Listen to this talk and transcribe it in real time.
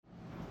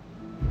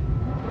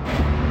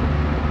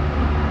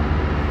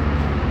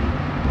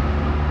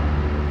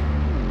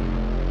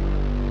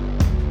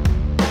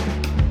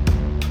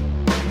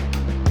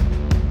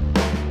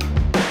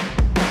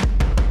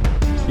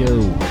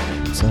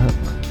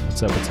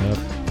up?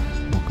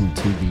 Welcome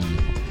to the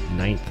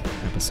 9th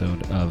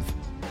episode of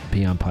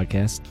Beyond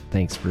Podcast.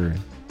 Thanks for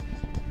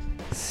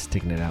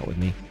sticking it out with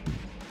me.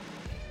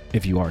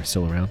 If you are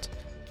still around,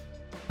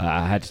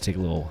 I had to take a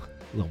little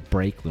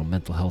break, little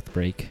mental health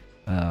break.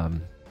 A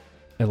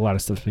lot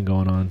of stuff's been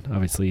going on.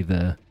 Obviously,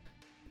 the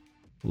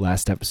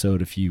last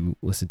episode, if you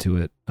listen to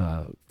it,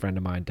 a friend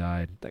of mine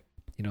died.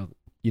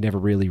 You never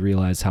really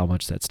realize how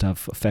much that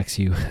stuff affects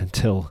you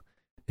until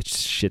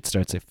shit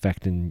starts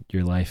affecting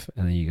your life,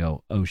 and then you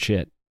go, "Oh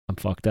shit, I'm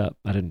fucked up.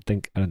 I didn't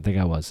think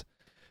I was."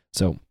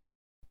 So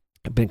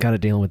I've been kind of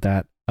dealing with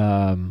that.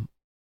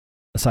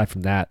 Aside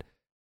from that,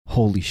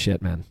 holy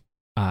shit, man!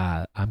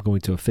 I'm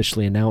going to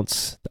officially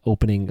announce the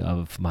opening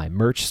of my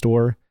merch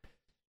store.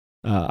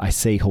 I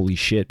say holy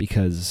shit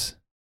because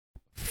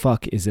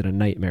fuck, is it a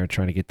nightmare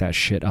trying to get that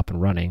shit up and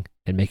running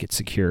and make it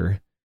secure.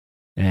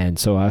 And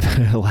so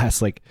I've the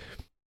last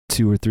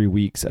 2 or 3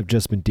 weeks, I've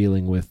just been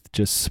dealing with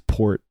just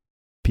support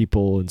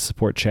people and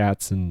support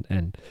chats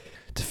and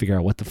to figure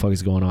out what the fuck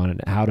is going on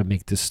and how to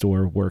make this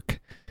store work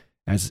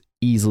as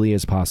easily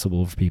as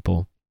possible for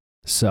people.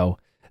 So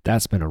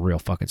that's been a real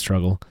fucking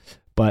struggle,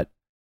 but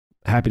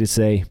happy to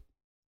say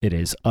it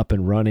is up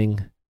and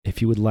running.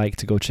 If you would like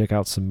to go check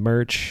out some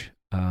merch,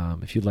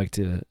 if you'd like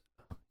to,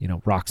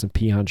 rock some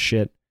peon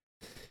shit,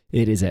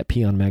 it is at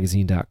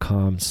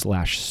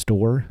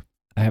peonmagazine.com/store.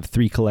 I have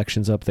 3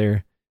 collections up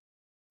there.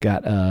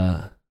 Got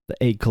the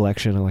egg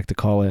collection, I like to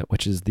call it,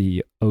 which is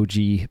the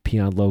OG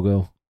peon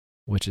logo,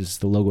 which is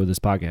the logo of this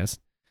podcast.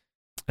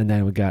 And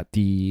then we got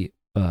the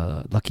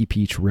Lucky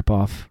Peach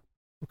ripoff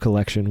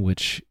collection,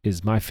 which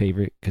is my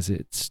favorite because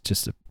it's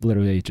just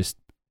literally just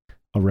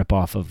a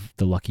ripoff of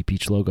the Lucky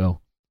Peach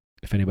logo,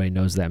 if anybody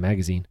knows that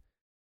magazine.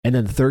 And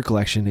then the third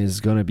collection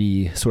is going to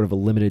be sort of a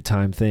limited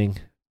time thing.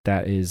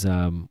 That is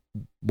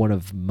one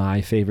of my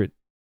favorite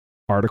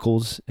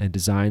articles and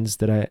designs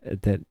that I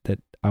had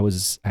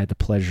the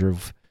pleasure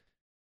of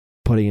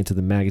putting into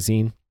the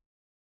magazine.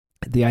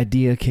 The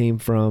idea came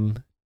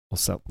from,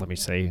 let me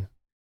say,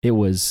 it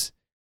was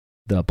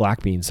the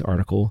Black Beans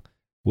article,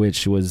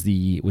 which was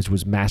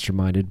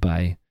masterminded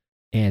by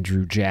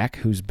Andrew Jack,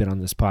 who's been on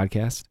this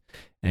podcast,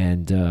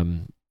 and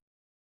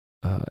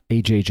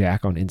AJ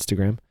Jack on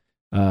Instagram.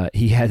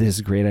 He had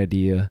this great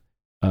idea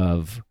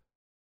of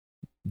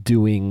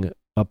doing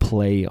a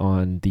play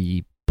on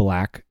the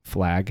Black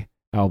Flag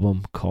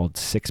album called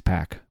Six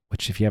Pack,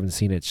 which, if you haven't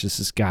seen it, it's just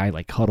this guy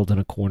huddled in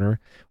a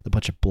corner with a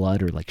bunch of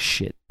blood or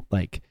shit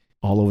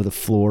all over the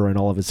floor and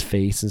all of his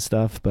face and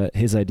stuff. But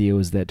his idea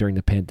was that during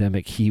the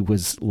pandemic, he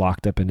was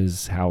locked up in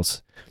his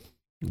house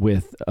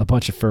with a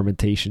bunch of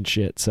fermentation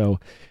shit. So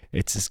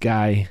it's this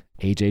guy,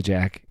 AJ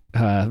Jack,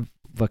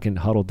 fucking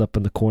huddled up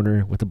in the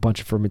corner with a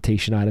bunch of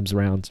fermentation items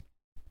around.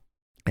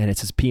 And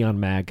it's his peon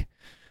mag.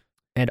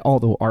 And all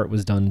the art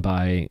was done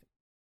by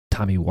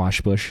Tommy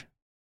Washbush,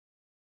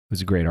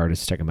 who's a great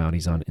artist. Check him out.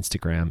 He's on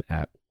Instagram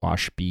at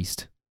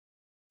WashBeast.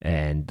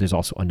 And there's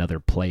also another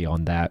play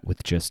on that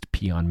with just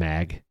peon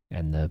mag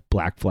and the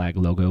Black Flag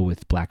logo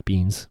with black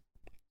beans.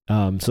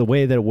 So the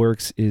way that it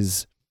works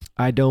is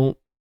I don't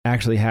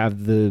actually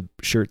have the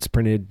shirts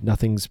printed.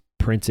 Nothing's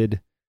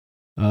printed.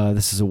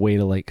 This is a way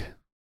to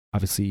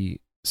obviously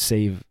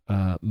save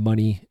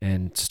money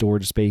and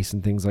storage space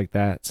and things like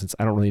that, since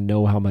I don't really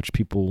know how much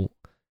people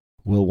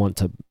will want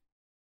to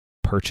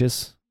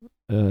purchase.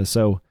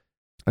 So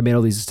I made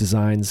all these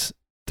designs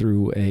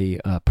through a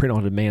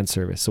print-on-demand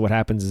service. So what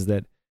happens is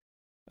that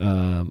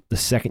the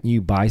second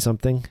you buy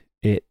something,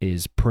 it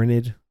is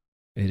printed,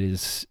 it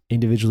is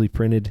individually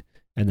printed,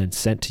 and then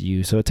sent to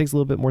you. So it takes a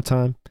little bit more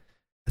time.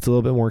 It's a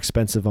little bit more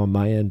expensive on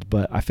my end,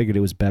 but I figured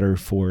it was better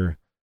for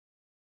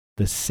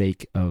the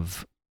sake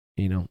of,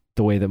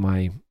 the way that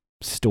my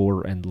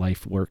store and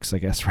life works. I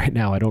guess right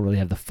now I don't really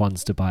have the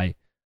funds to buy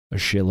a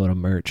shitload of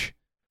merch.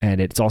 And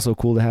it's also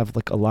cool to have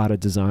a lot of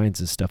designs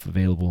and stuff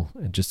available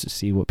and just to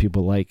see what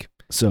people like.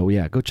 So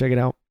yeah, go check it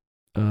out.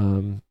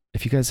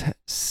 If you guys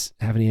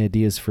have any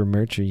ideas for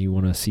merch or you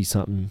want to see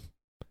something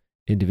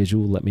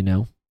individual, let me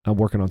know. I'm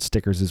working on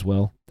stickers as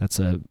well. That's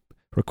a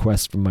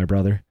request from my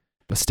brother.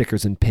 But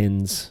stickers and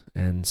pins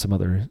and some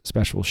other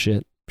special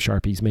shit.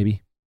 Sharpies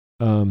maybe.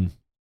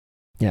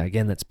 Yeah,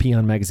 again, that's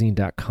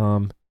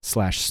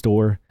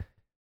peonmagazine.com/store.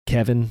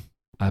 Kevin,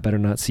 I better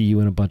not see you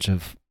in a bunch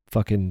of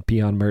fucking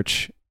peon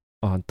merch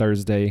on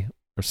Thursday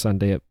or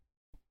Sunday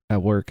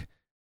at work.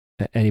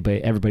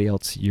 Everybody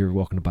else, you're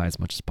welcome to buy as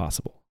much as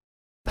possible.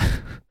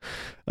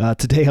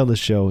 Today on the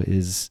show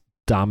is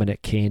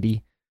Domonic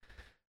Candy,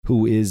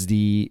 who is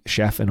the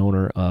chef and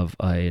owner of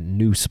a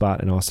new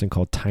spot in Austin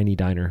called Tiny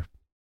Diner.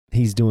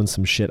 He's doing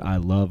some shit I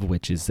love,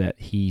 which is that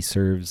he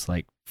serves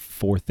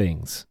 4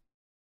 things.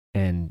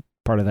 And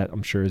part of that,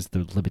 I'm sure, is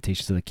the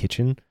limitations of the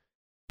kitchen.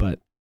 But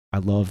I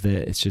love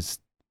that it's just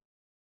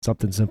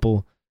something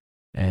simple,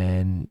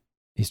 and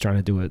he's trying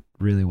to do it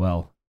really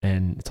well.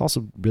 And it's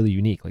also really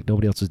unique.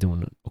 Nobody else is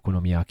doing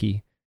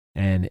okonomiyaki,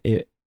 and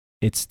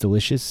it's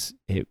delicious.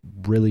 It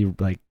really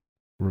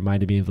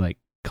reminded me of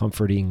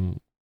comforting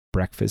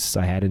breakfasts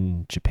I had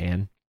in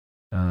Japan.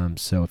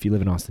 So if you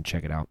live in Austin,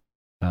 check it out.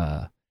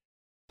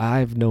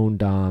 I've known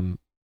Dom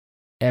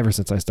ever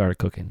since I started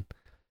cooking.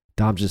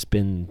 Dom's just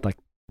been like,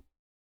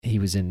 he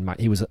was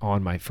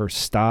on my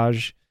first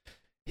stage.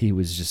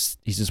 He's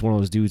just one of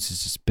those dudes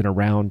who's just been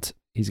around.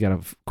 He's got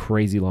a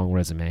crazy long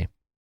resume.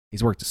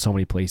 He's worked at so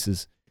many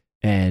places.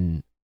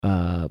 And,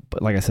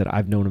 but like I said,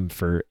 I've known him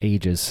for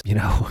ages. You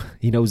know,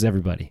 he knows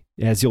everybody.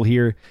 As you'll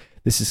hear,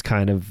 this is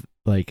kind of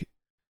like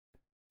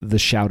the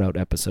shout out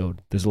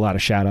episode. There's a lot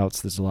of shout outs.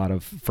 There's a lot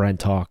of friend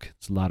talk.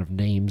 There's a lot of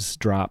names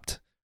dropped.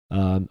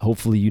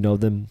 Hopefully you know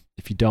them.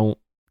 If you don't,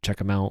 check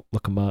them out,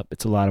 look them up.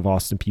 It's a lot of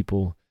Austin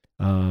people.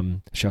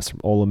 Chefs from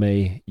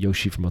Olame,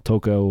 Yoshi from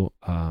Otoko,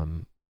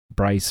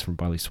 Bryce from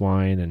Barley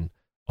Swine, and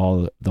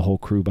all the whole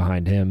crew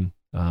behind him.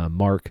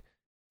 Mark,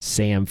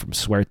 Sam from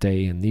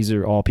Suerte, and these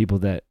are all people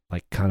that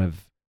like kind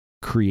of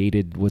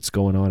created what's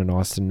going on in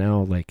Austin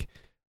now. Like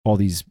all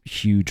these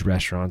huge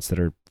restaurants that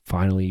are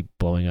finally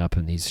blowing up,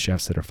 and these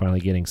chefs that are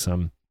finally getting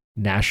some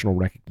national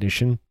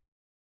recognition.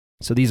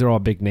 So these are all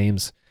big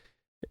names,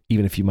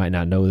 even if you might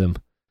not know them.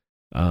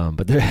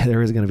 But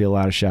there is going to be a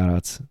lot of shout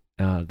outs.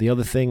 The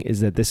other thing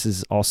is that this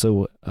is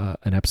also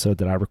an episode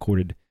that I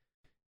recorded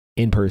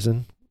in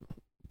person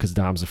because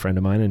Dom's a friend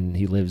of mine and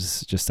he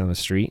lives just down the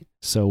street.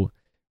 So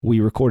we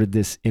recorded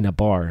this in a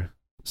bar.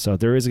 So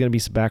there is going to be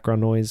some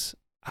background noise.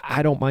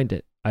 I don't mind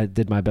it. I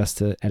did my best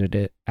to edit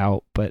it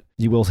out, but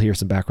you will hear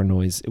some background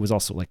noise. It was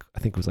also like, I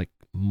think it was like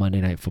Monday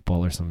Night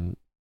Football or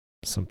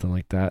something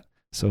like that.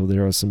 So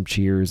there was some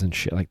cheers and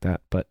shit like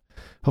that, but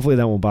hopefully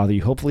that won't bother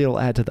you. Hopefully it'll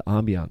add to the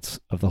ambiance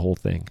of the whole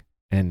thing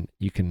and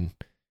you can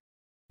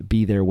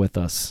be there with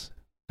us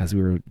as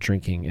we were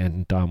drinking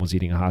and Dom was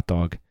eating a hot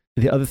dog.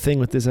 The other thing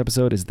with this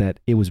episode is that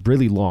it was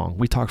really long.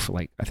 We talked for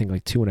I think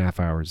 2.5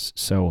 hours.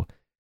 So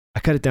I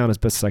cut it down as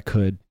best as I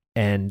could.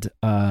 And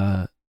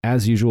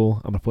as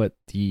usual, I'm going to put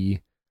the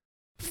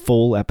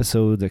full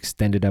episode, the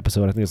extended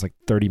episode. I think it's like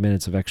 30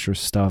 minutes of extra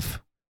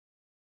stuff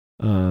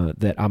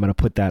that I'm going to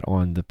put that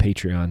on the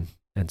Patreon.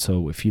 And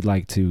so if you'd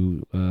like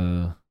to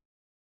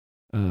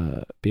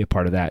be a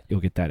part of that, you'll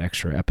get that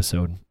extra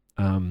episode.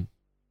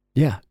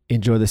 Yeah,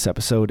 enjoy this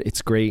episode.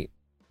 It's great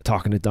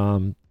talking to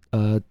Dom.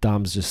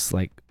 Dom's just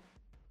like,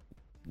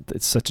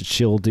 it's such a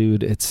chill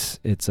dude. It's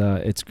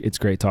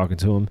great talking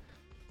to him,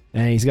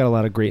 and he's got a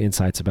lot of great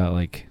insights about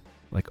like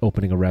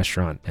opening a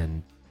restaurant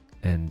and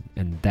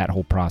that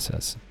whole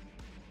process.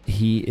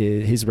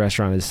 His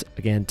restaurant is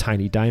again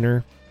Tiny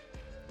Diner.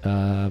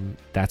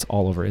 That's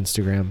all over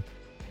Instagram.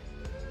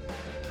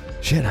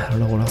 Shit, I don't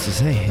know what else to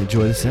say.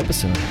 Enjoy this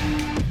episode.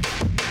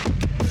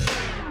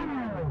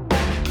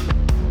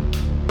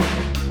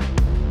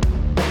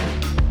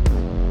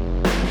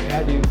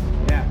 Yeah, dude.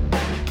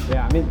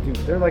 Yeah. I mean, dude,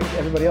 they're like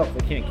everybody else.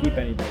 They can't keep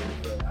anybody.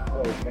 So it's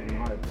always fucking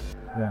hard.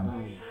 Yeah,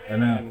 I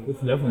know. This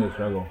is definitely a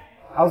struggle.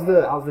 How's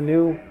the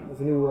new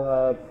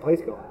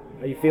place going?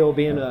 How you feel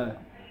being a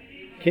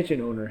kitchen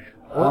owner?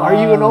 Are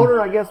you an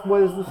owner? I guess.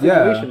 What is the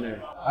situation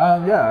there?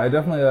 Yeah, I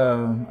definitely.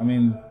 I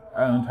mean,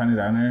 I own Tiny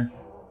Diner.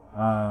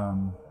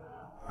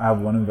 I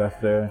have one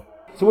investor.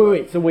 So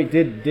wait.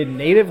 Did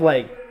Native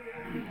like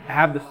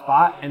have the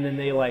spot and then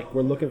they like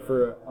were looking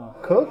for a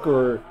cook,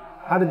 or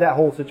how did that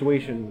whole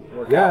situation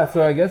work out? Yeah,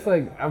 so I guess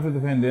like after the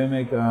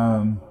pandemic,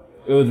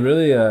 it was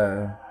really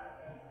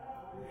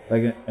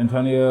like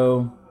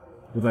Antonio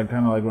was like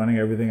kind of like running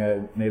everything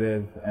at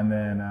Native, and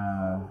then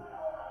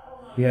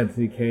he had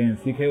CK, and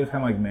CK was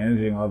kind of like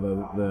managing all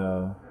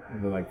the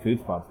like food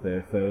spots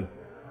there. So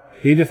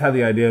he just had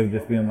the idea of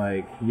just being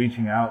like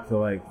reaching out to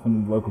like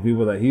some local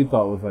people that he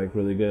thought was like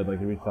really good. Like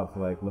he reached out to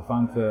like La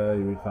Santa,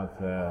 he reached out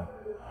to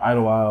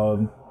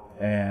Idlewild,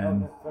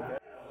 and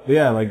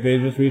yeah, like they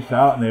just reached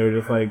out and they were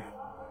just like,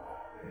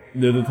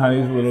 there's a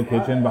tiny little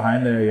kitchen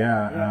behind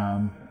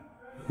there,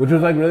 which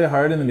was like really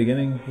hard in the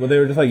beginning. But they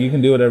were just like, you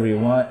can do whatever you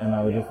want, and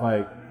I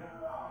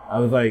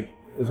was like,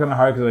 it's kind of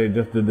hard because I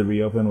just did the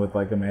reopen with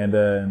like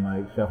Amanda and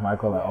like Chef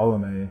Michael at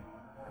Olame,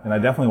 and I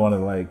definitely wanted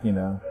to like, you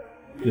know,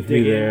 just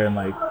be there and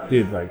like,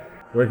 dude, like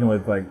working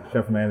with like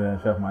Chef Amanda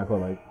and Chef Michael,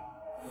 like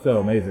so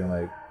amazing.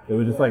 Like it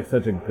was just like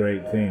such a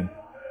great team.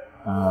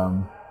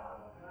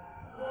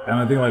 And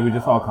I think like we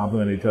just all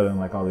compliment each other in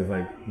like all these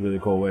like really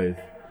cool ways.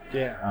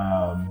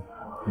 Yeah.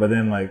 But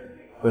then like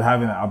with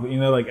having that, you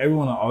know, like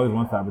everyone always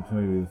wants the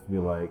opportunity to be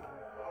like,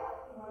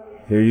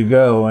 here you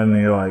go, and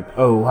you're like,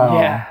 oh wow.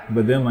 Yeah.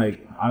 But then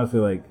like honestly,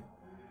 like,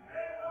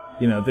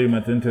 you know, 3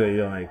 months into it,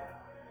 you're like,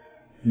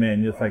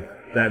 man, just like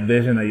that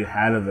vision that you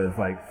had of it is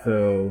like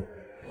so.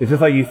 It's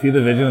just like you see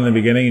the vision in the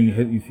beginning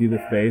and you see the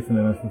space, and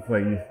then it's just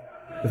like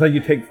it's like you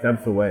take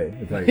steps away.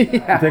 It's like you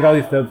take all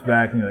these steps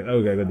back and you're like, oh,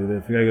 we gotta go do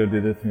this, we gotta go do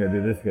this, we gotta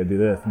do this, we gotta do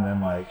this, and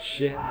then like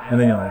shit. And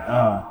then you're like,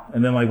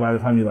 and then like by the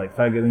time you like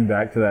start getting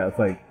back to that, it's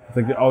like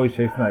you're always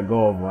chasing that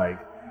goal of like,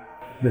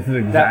 this is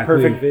exactly that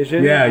perfect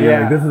vision. Yeah, you're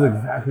like, this is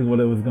exactly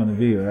what it was gonna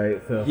be,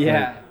 right? So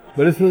yeah. Like,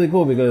 but it's really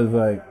cool because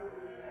like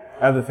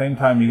at the same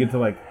time you get to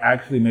like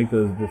actually make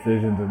those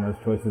decisions and those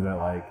choices that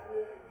like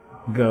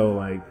go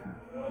like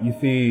you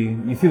see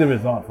the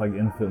results like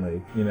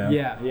instantly, you know?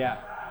 Yeah.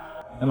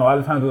 And a lot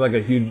of times with like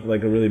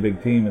a really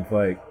big team, it's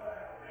like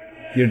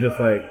you're just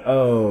like,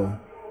 oh,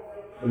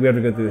 we have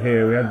to go through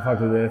here, we have to talk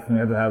to this, and we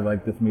have to have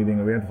like this meeting,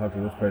 or we have to talk to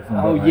this person.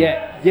 Oh, but, like,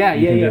 yeah.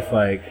 you can just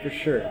like, for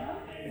sure.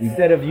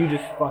 Instead of you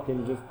just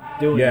fucking just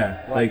doing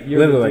yeah, it. like you're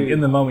literally, the like dude.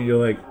 in the moment,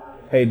 you're like,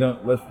 hey,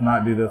 let's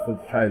not do this,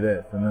 let's try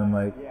this, and then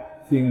like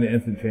seeing the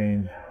instant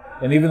change,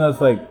 and even though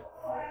it's like,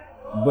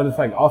 but it's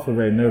like also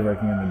very nerve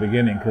wracking in the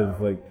beginning because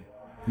like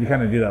you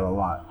kind of do that a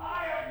lot,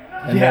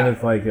 and then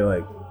it's like you're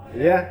like,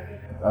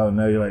 oh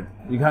no, you're like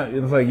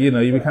it's like you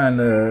kind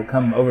of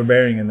come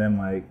overbearing, and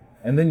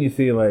then you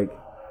see like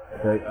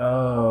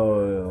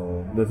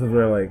oh, this is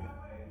where like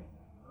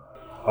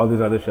all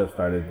these other shows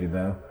started,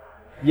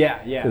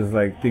 Yeah. It's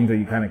like things that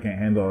you kind of can't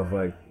handle is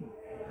like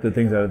the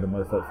things that are the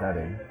most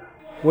upsetting.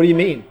 What do you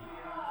mean?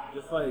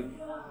 Just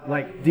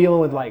like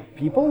dealing with like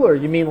people, or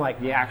you mean like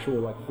the actual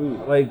like food?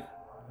 like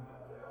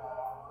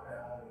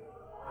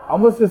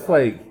almost just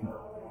like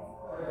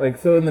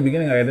so in the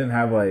beginning I didn't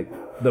have like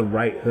the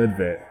right hood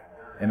vent,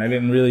 and I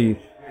didn't really,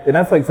 and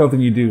that's like something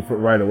you do for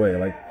right away,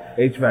 like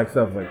HVAC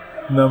stuff, like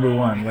number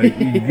one, like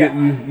you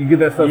get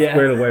that stuff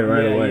squared away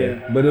right away.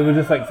 Yeah. But it was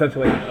just like such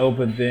like an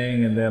open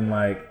thing, and then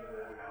like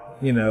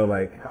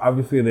like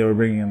obviously they were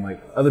bringing in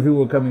like other people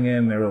were coming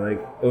in, they were like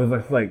it was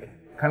like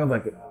kind of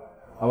like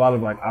a lot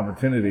of like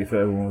opportunity, so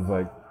everyone was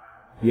like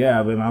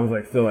but I was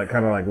like still like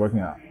kind of like working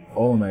out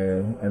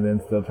Olame, and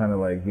then still trying to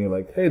like be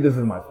like, hey, this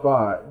is my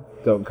spot,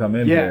 don't come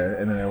in here,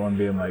 and then everyone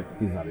being like,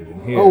 he's not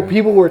even here. Oh,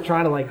 people were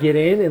trying to like get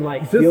in and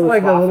like just steal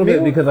like the a little spot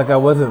bit because like I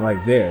wasn't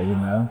like there,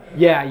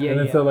 Yeah. And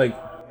then so like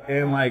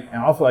and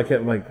also I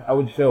kept like I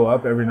would show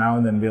up every now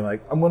and then and be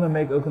like, I'm gonna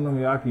make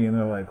okonomiyaki, and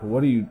they're like,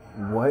 what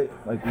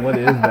like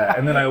is that?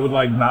 And then I would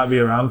like not be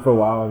around for a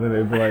while, and then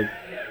they'd be like,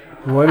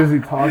 what is he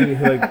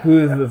talking? Like, who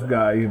is this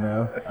guy?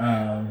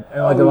 And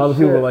like a lot of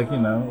people were like,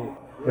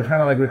 we're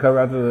trying to like recover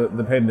after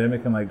the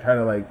pandemic and like try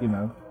to like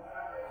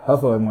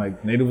hustle, and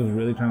like Native was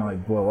really trying to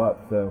like blow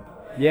up. So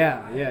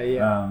yeah.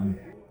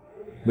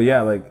 But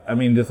yeah, like I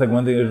mean, just like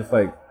one thing, it was just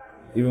like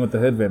even with the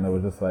hood van, it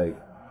was just like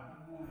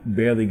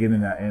barely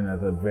getting that in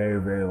at the very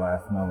very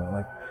last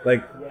moment,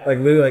 like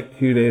literally like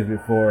 2 days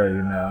before,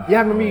 Yeah,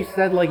 I remember you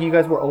said like you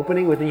guys were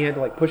opening, but then you had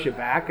to like push it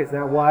back. Is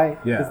that why?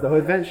 Yeah. Because the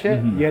hood vent shit.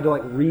 Mm-hmm. You had to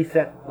like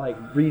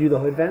redo the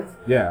hood vents.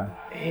 Yeah.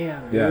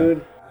 Damn, Yeah.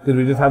 dude. Because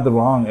we just had it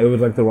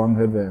was like the wrong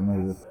hood van.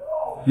 Like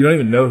you don't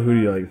even know who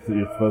you're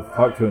supposed to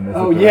talk to in this.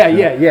 Oh,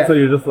 situation. yeah. So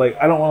you're just like,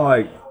 I don't want to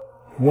like,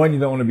 one, you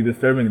don't want to be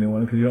disturbing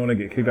anyone because you don't want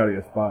to get kicked out of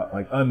your spot,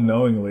 like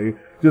unknowingly,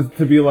 just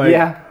to be like,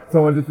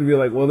 someone just to be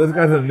like, well, this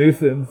guy's a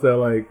nuisance, so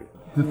like,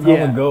 just tell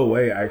him to go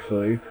away,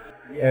 actually.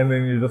 And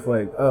then you're just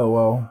like, oh,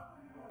 well,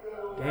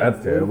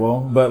 that's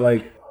terrible. But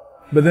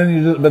then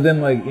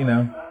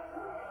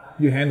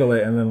you handle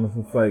it, and then it's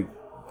just like,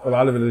 a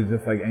lot of it is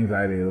just like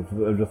anxiety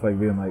of just like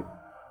being like,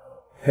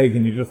 hey,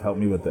 can you just help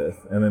me with this?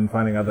 And then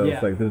finding out that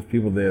it's like there's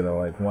people there that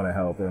like want to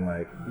help and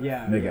like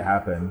make it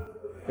happen.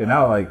 And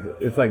now like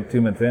it's like 2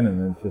 months in,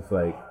 and it's just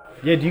like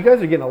you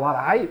guys are getting a lot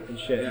of hype and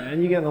shit, man.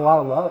 You're getting a lot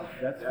of love.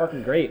 That's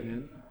fucking great,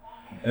 man.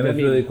 And it's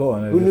really cool.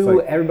 And who it's knew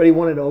like, everybody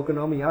wanted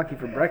okonomiyaki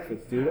for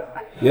breakfast, dude?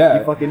 Yeah.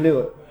 You fucking knew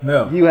it.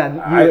 No.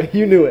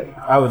 You knew it.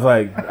 I was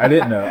like, I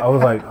didn't know. I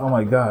was like, oh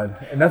my God.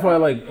 And that's why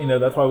like,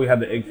 that's why we had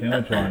the egg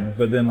sandwich on.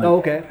 But then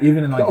like,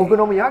 even in like. The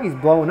okonomiyaki's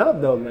blowing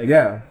up though. Like,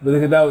 yeah.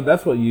 But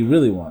that's what you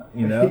really want,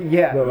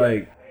 Yeah. But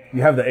like,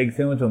 you have the egg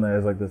sandwich on there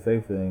as like the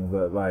safe thing.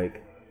 But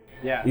like,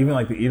 even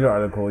like the Eater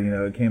article,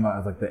 it came out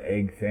as like the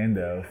egg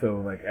sando. So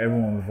like,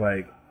 everyone was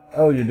like,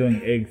 oh, you're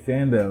doing egg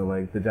sando,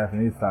 like the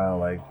Japanese style,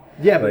 like.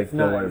 Yeah, but like it's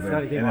not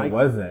anything and like it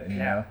wasn't,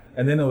 know.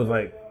 And then it was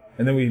like,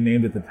 and then we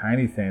named it the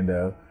Tiny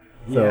Sando.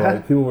 So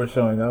like people were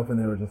showing up and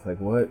they were just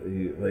like, "What?"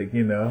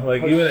 Everyone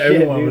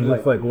was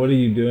just like, "What are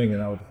you doing?"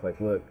 And I was just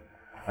like, "Look,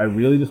 I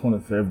really just want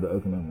to serve the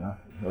okonomiyaki,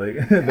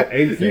 like the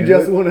egg sandwich." You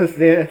just want to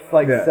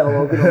sell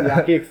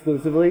okonomiyaki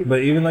exclusively.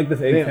 But even like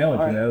this egg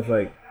sandwich, it's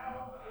like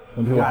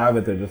when people have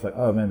it, they're just like,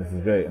 "Oh man, this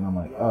is great," and I'm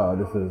like, "Oh,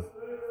 this is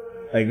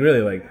like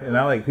really like," and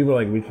now like people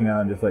are like reaching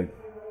out and just like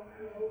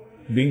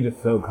being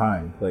just so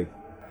kind, like.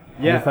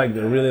 Yeah. It's like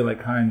the really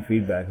like kind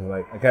feedback. It's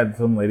like I had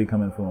some lady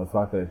come in from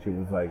Osaka, and she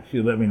was like, she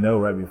let me know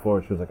right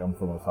before. She was like, I'm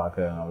from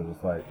Osaka, and I was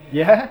just like,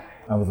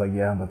 I was like,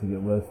 yeah, I'm about to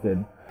get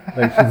roasted.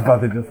 Like she's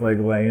about to just like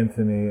lay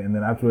into me, and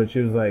then afterwards she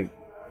was like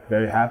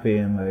very happy,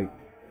 and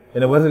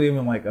it wasn't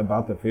even like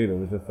about the food. It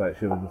was just like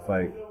she was just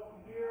like,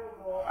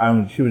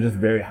 she was just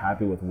very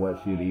happy with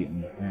what she'd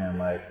eaten, and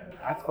like.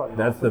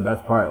 That's the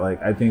best part.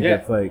 Like I think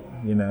that's like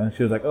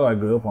she was like, oh, I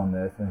grew up on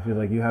this, and she was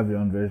like, you have your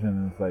own version,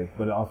 and it's like,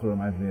 but it also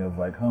reminds me of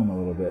like home a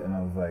little bit, and I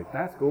was like,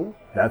 that's cool.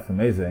 That's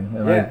amazing,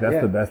 and like that's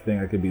the best thing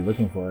I could be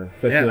looking for,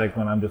 especially like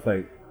when I'm just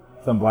like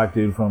some black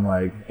dude from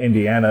like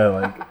Indiana,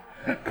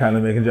 like kind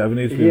of making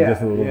Japanese food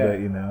just a little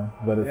bit,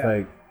 But it's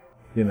like,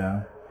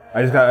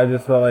 I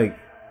just felt like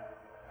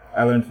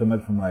I learned so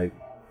much from like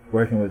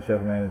working with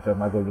Chef Man and Chef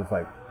Michael, just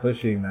like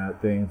pushing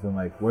that things, and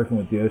like working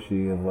with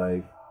Yoshi of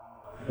like.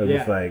 But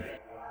it's like,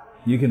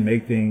 you can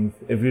make things,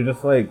 if you're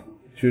just like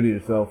true to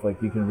yourself,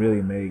 like you can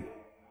really make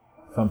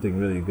something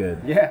really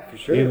good. Yeah, for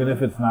sure. Even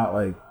if it's not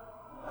like,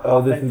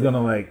 oh, this is going to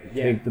like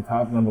take the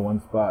top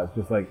 #1 spot. It's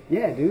just like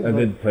dude, a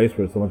good place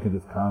where someone can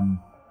just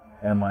come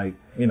And like,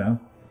 you know,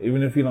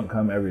 even if you don't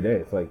come every day,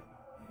 it's like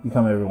you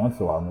come every once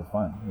in a while and it's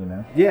fun, you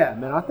know? Yeah,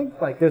 man. I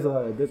think like there's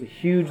a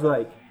huge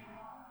like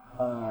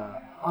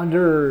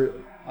under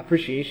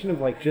appreciation of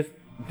like just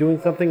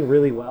doing something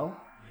really well.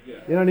 You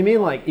know what I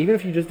mean? Like even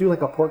if you just do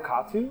like a pork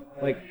katsu,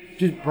 like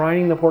just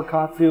brining the pork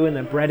katsu and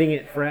then breading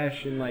it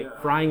fresh and like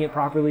frying it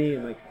properly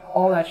and like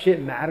all that shit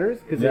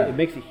matters because it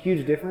makes a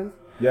huge difference.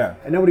 Yeah.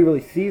 And nobody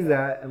really sees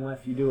that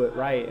unless you do it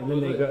right. And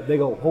then they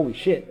go, holy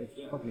shit, it's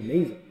fucking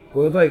amazing.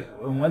 Well, it's like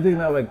one thing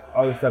that like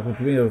always stuck with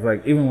me was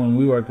like even when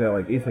we worked at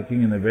like Isa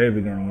King in the very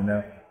beginning, you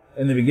know,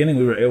 in the beginning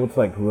we were able to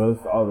like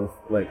roast all this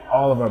like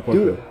all of our pork.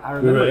 Dude, I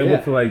remember. We were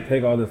able to like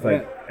take all this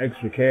like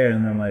extra care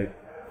and then like,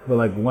 but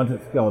like once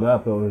it scaled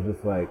up, it was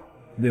just like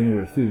then we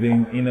were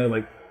soothing, you know,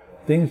 like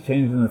things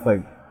changed in this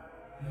like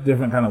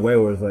different kind of way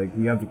where it's like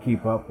you have to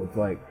keep up with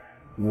like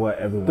what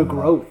everyone. The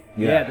growth,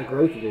 the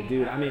growth of it,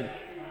 dude. I mean,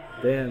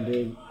 damn,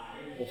 dude.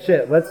 Well,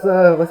 shit, let's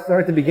start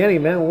at the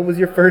beginning, man. What was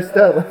your first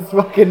step? Let's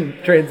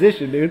fucking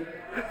transition, dude.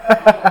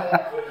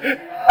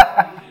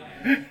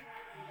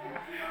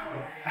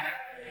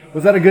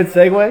 Was that a good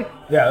segue?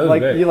 Yeah, that was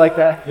like great. You like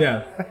that?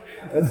 Yeah.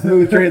 A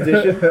smooth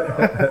transition.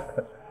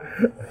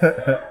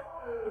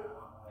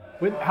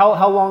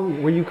 How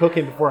long were you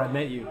cooking before I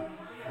met you?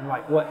 I'm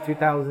like, what,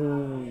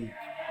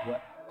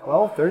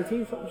 2012,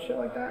 13, something shit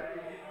like that?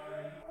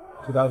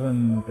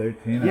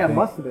 2013. Yeah, it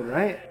must have been,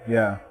 right?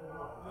 Yeah.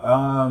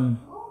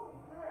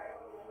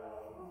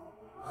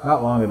 Not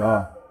long at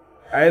all.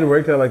 I had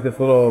worked at like this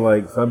little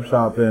like sub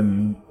shop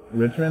in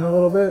Richmond a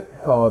little bit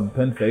called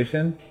Penn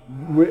Station.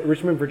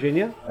 Richmond,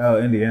 Virginia? Oh,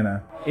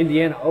 Indiana.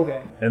 Indiana,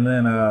 okay. And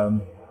then I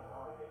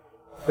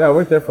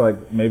worked there for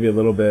like maybe a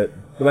little bit.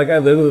 But like I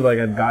literally like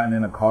had gotten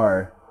in a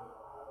car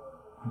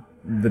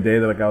the day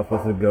that like I was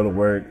supposed to go to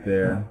work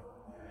there,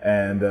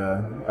 and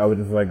I was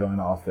just like going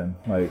to Austin.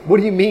 Like, what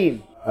do you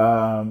mean?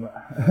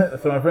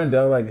 So my friend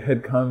Dell like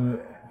had come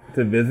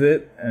to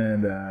visit,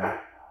 and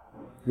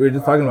we were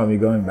just talking about me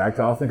going back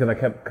to Austin because I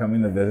kept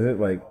coming to visit.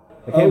 Like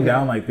I came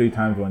down like 3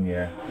 times one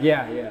year.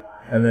 Yeah.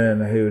 And then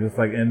he was just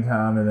like in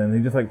town, and then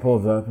he just like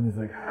pulls up and he's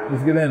like,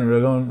 "Just get in.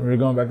 We're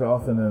going back to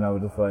Austin." And I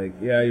was just like,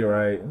 "Yeah, you're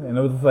right." And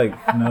it was just like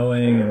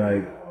snowing, and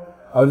like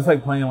I was just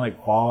like playing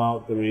like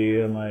Fallout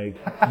 3, and like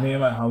me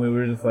and my homie we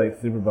were just like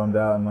super bummed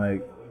out, and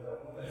like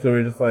so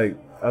we were just like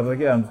I was like,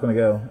 "Yeah, I'm just gonna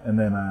go." And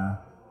then I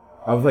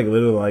was like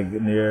literally like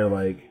near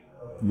like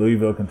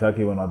Louisville,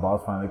 Kentucky when my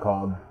boss finally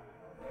called,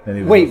 and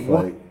he was wait, just,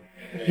 what? like,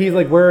 he's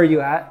like, "Where are you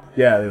at?"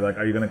 Yeah, they're like,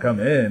 "Are you gonna come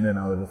in?" And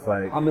I was just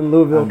like, "I'm in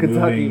Louisville,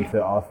 Kentucky." Moving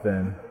to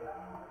Austin.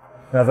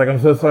 And I was like, "I'm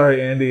so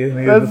sorry, Andy." And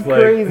he That's was just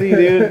like, crazy,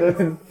 dude. That's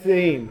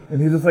insane.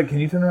 And he's just like, "Can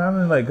you turn around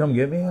and like come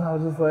get me?" And I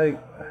was just like,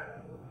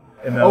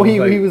 and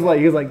he was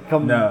like,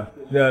 "Come." No.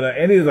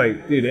 Andy was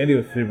like, dude, Andy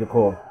was super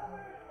cool.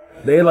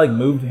 They like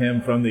moved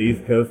him from the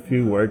East Coast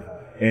to work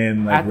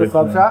in like at the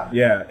Richmond. sub shop.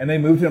 Yeah, and they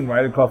moved him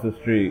right across the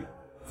street.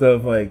 So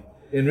if like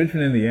in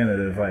Richmond, Indiana,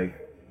 there's like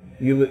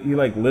he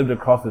like lived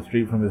across the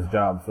street from his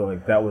job. So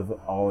like that was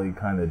all he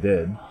kind of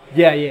did.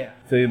 Yeah.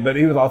 So, but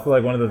he was also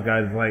like one of those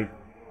guys like.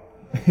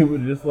 He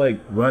would just like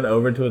run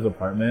over to his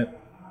apartment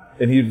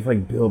and he would just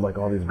like build like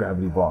all these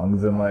gravity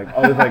bongs and like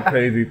all these like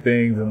crazy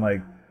things and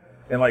weed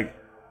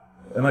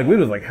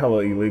was like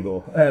hella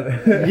illegal.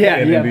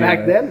 Yeah,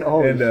 back then.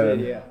 Holy shit,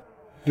 yeah.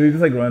 So he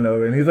just like run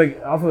over and he's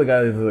like also the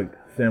guy that's like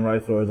samurai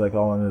swords like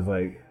all on his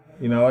like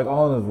you know like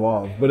all on his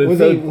walls. But it's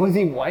was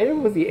he white or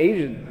was he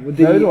Asian? No,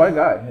 he was a white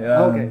guy.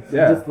 Okay, so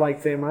yeah. just like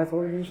samurai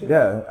swords and shit.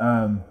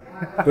 Yeah,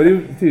 but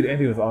dude,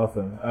 Andy was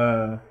awesome.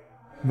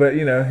 But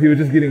you know, he was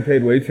just getting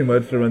paid way too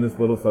much to run this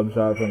little sub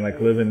shop and like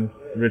live in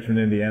Richmond,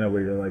 Indiana,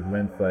 where your like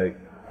rents like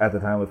at the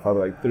time was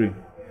probably like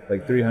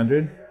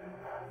 $300,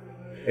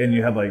 and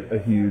you had like a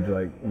huge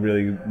like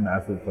really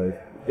massive place.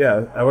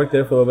 Yeah, I worked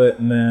there for a little bit,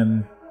 and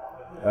then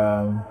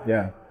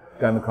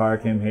got in the car,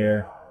 came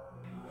here.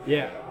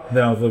 Yeah.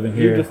 Then I was living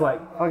here. You're just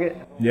like, fuck it.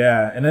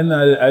 Yeah, and then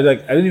I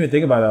didn't even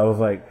think about it. I was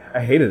like, I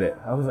hated it.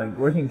 I was like,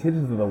 working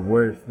kitchens is the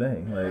worst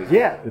thing. Like,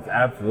 yeah, it's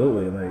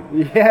absolutely like,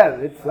 yeah,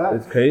 it sucks.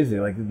 It's crazy.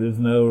 Like, there's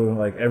no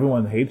like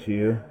everyone hates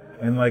you,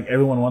 and like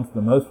everyone wants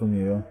the most from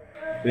you,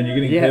 and you're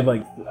getting paid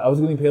like I was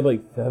getting paid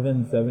like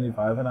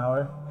 $7.75 an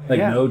hour, like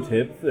no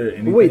tips or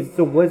anything. Wait,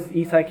 so was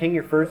Eastside King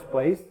your first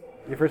place,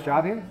 your first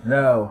job here?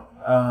 No,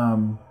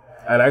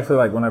 I'd actually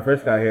like when I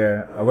first got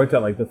here, I worked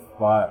at like this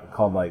spot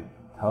called like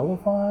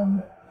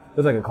Telephone. It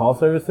was like a call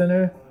service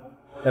center,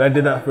 and I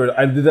did that for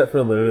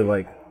literally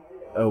like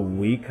a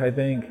week, I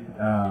think.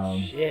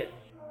 Shit.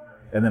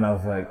 And then I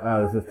was like,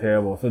 oh, this is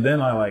terrible. So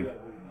then I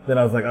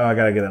was like, oh, I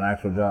gotta get an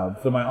actual job.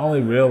 So my only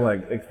real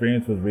like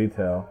experience was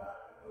retail.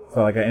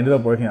 So like I ended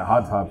up working at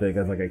Hot Topic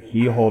as like a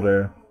key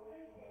holder.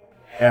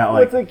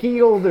 What's a key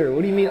holder?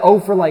 What do you mean? Oh,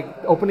 for like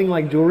opening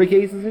like jewelry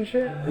cases and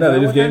shit? No, they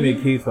just gave me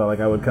a key so like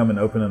I would come and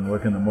open and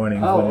work in the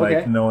mornings when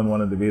like no one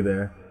wanted to be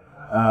there.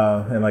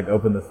 And like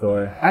open the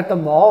store. At the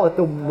mall? At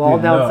the mall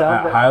down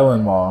south? At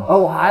Highland Mall.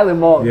 Oh, Highland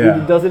Mall. Yeah.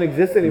 Dude, it doesn't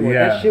exist anymore.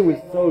 Yeah. That shit was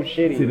so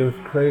shitty. Dude, it was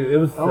crazy. It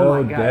was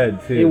so dead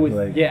too. It was,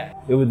 like, yeah.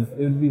 It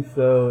would be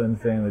so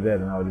insanely dead,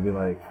 and I would be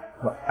like,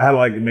 I had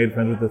like made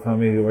friends with this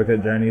homie who worked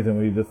at Journeys, and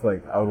we just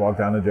like I would walk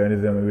down to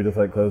Journeys, and we would just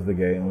like close the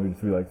gate, and we would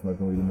just be like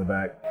smoking weed in the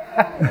back.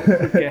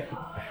 Okay.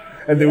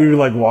 And then we would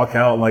like walk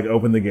out and like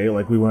open the gate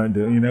like we weren't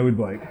doing, we'd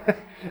be like.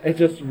 It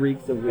just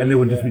reeks of weed. And there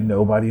would just be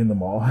nobody in the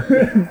mall, so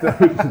it just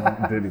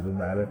didn't even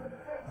matter.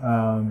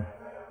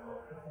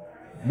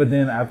 But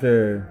then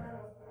after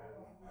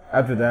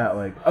that,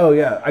 like, oh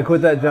yeah, I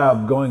quit that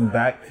job going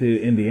back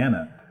to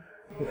Indiana.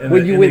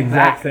 When you went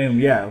back? Same,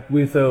 yeah.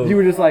 You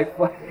were just like,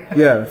 what?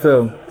 Yeah,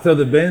 so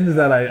the bins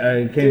that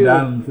I came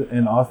down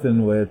in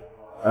Austin with,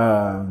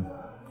 my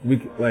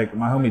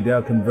homie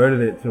Dale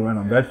converted it to run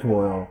on vegetable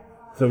oil.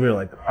 So we were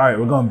like, all right,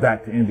 we're going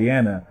back to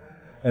Indiana.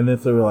 And then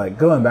so we're like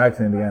going back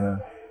to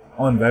Indiana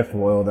on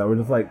vegetable oil that we're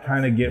just like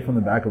trying to get from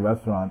the back of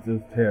restaurants. It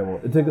was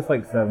terrible. It took us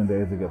like 7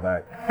 days to get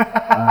back.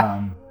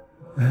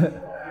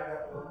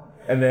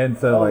 And then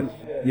so I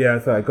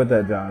quit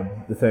that job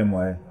the same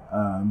way.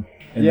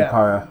 In the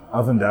car, I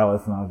was in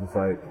Dallas and I was just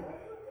like,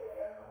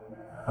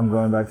 I'm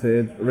going back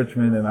to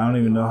Richmond and I don't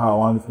even know how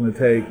long it's going to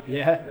take.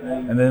 Yeah.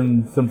 And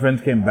then some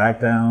friends came back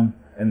down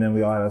and then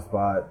we all had a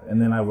spot.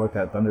 And then I worked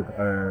at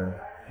Thundercloud.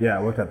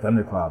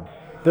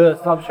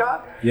 The sub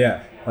shop?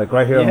 Yeah, like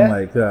right here on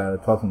like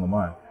 12th and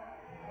Lamar.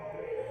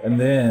 And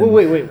then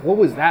wait, what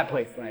was that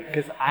place like?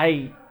 Because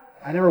I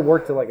never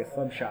worked at like a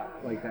sub shop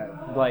like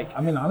that. Like,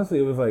 I mean, honestly,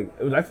 it was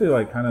actually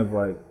like kind of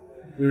like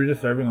we were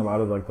just serving a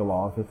lot of like the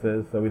law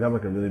offices, so we'd have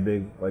like a really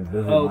big like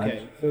busy lunch.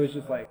 Okay, so it was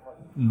just like.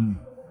 Mm-hmm.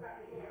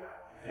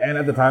 And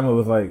at the time, it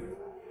was a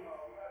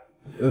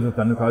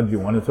Thundercloud you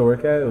wanted to work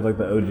at. It was like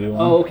the OG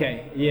one. Oh,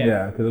 okay, yeah.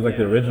 Yeah, because it was like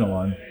the original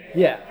one.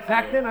 Yeah,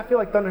 back then I feel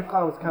like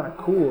Thundercloud was kind of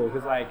cool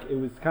because like it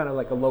was kind of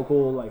like a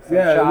local like sub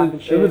shop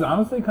and shit. It was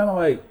honestly kind of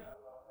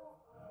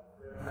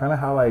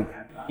how like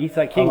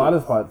Eastside King. A lot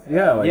of spots,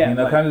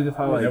 kind of just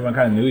how like everyone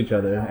kind of knew each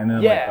other, and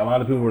then like a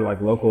lot of people were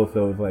like local,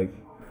 so it was like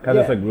kind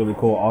of just like really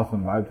cool,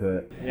 awesome vibe to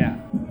it. Yeah.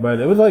 But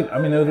it was like, I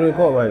mean, it was really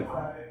cool. Like,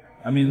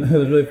 I mean, it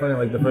was really funny.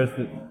 Like the first,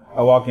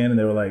 I walk in and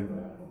they were like,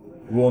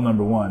 rule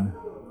number 1,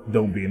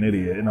 don't be an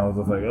idiot. And I was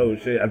just like, oh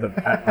shit, at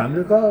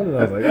Thundercloud? And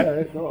I was like, all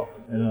right, cool.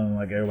 And then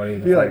like everybody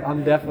was just like,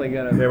 I'm definitely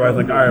gonna. Everybody's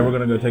like, all right, we're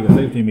gonna go take a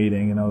safety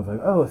meeting. And I was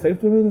like, oh, a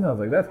safety meeting? I was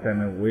like, that's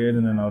kind of weird.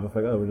 And then I was just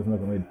like, oh, we're just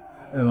smoking weed.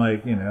 And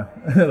like,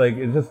 like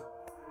it just,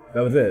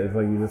 that was it. It's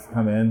like you just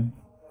come in,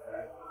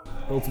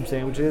 build some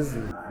sandwiches,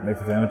 make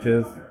some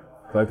sandwiches,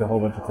 collect a whole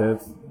bunch of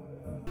tips.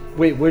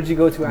 Wait, where'd you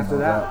go to after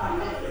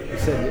that? You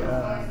said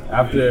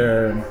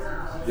after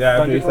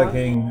Eastside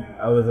King,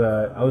 I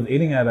was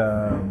eating at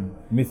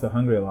Misa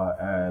Hungry a lot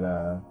at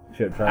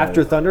Chip Charlie's.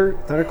 After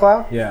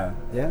Thundercloud? Yeah.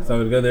 Yeah. So I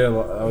would go there a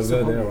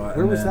lot.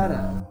 Where was that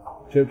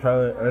at? Chip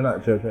Charlie, or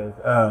not Chip Charlie's.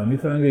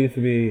 Misa Hungry used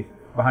to be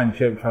behind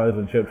Chip Charlie's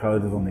when Chip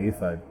Charlie's was on the east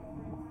side.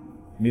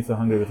 Misa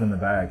Hungry was in the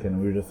back, and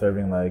we were just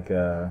serving like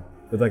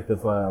there's like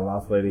this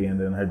lost lady and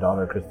then her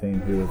daughter Christine,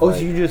 who was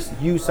so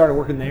you started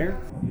working there?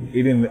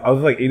 I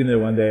was like eating there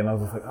one day and I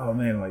was just like, oh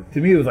man, like to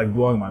me it was like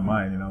blowing my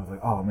mind, I was like,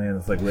 oh man,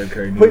 it's like red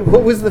curry noodles. Wait,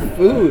 what was the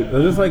food? It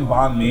was just like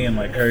banh mi and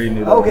like curry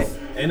noodles. Okay.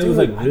 And it was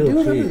like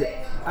real cheap.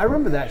 I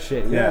remember that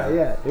shit.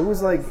 Yeah. It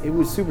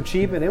was super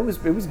cheap and it was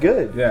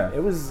good. Yeah.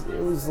 It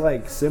was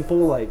like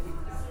simple like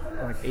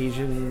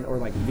Asian or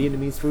like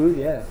Vietnamese food.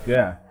 Yeah.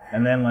 Yeah.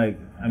 And then like,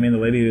 I mean, the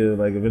lady who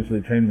like eventually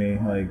trained me,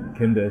 like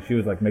Kinda, she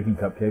was like making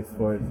cupcakes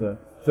for it.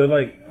 So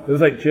like, it was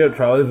like Chip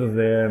Charlie's was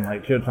there, and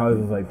like Chip Charlie's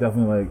was like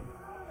definitely like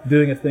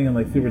doing its thing in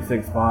like super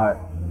sick spot.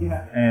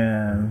 Yeah.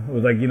 And it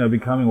was like,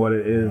 becoming what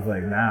it is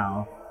like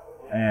now.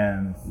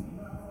 And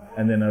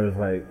then it was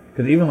like,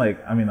 cause even like,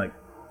 I mean like,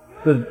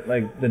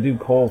 the dude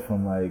Cole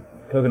from like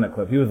Coconut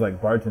Club, he was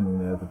like bartending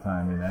there at the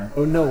time,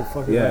 Oh no,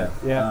 fucking yeah. right.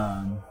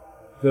 Yeah.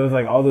 So it was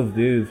like all those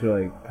dudes who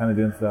were like kind of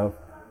doing stuff,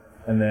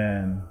 and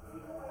then.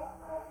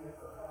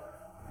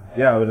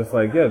 Yeah, I was just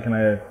like, I was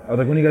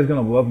like, when are you guys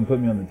gonna blow up and put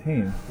me on the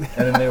team?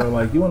 And then they were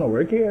like, you wanna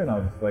work here? And I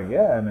was just like,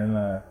 yeah. And then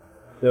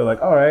they were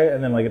like, all right.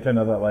 And then like it turned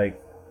out that like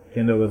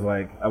Kendall was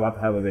like about to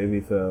have a baby,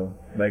 so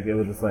like it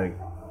was just like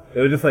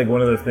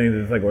one of those things that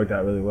just like worked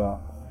out really well.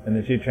 And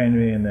then she trained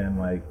me, and then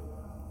like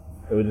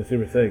it was just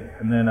super sick.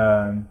 And then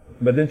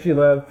but then she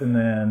left, and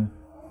then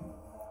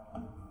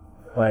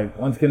like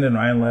once Kendall and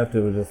Ryan left,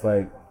 it was just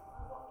like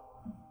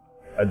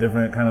a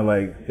different kind of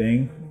like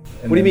thing.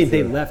 And what do you mean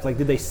they left? Like,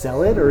 did they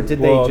sell it or did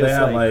they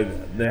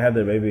just they had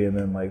their baby and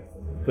then like,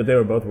 but they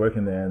were both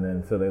working there and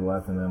then so they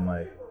left and then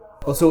like.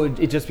 Oh, so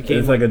it just became.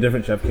 It's like a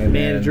different chef came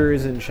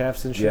managers and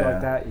chefs and shit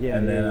like that. Yeah.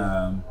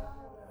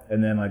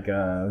 And then like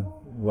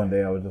one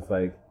day I was just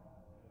like,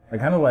 I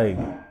kind of like,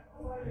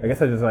 I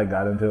guess I just like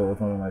got into it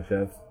with one of my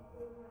chefs.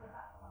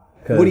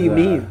 What do you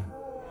mean?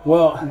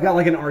 Well, you got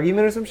like an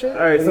argument or some shit?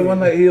 All right, so one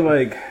night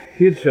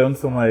he had shown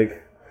some like.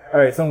 All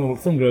right,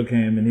 some girl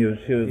came and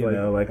she was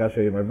like, I'll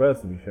show you my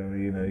breast. And he showed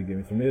me, he gave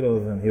me some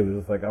needles and he was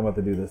just like, I'm about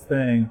to do this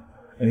thing.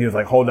 And he was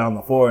like, hold down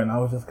the floor. And I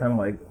was just kind of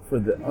like,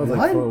 I was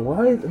like, for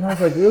what? And I was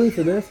like, really,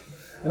 for this?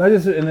 And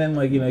then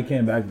like, he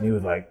came back and he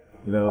was like,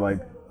 and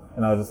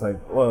I was just like,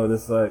 whoa,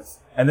 this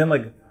sucks. And then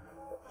like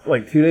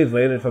 2 days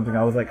later or something,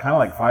 I was like kind of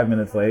like 5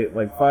 minutes late,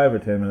 like 5 or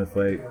 10 minutes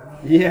late.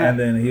 Yeah. And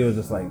then he was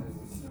just like,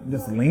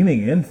 just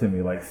leaning into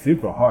me like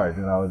super hard,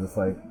 and I was just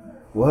like,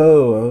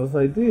 whoa. I was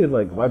like, dude,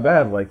 like my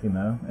bad, like, you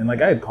know. And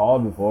like I had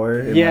called before.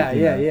 And, Yeah, like,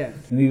 you yeah, know, yeah.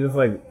 And he just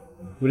like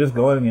were just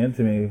going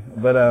into me.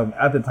 But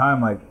at the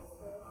time, like,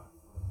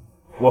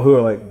 well, who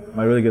are like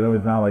my really good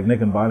homies now, like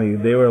Nick and Bonnie,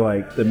 they were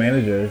like the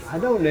managers. I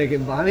know Nick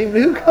and Bonnie,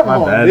 dude. Come My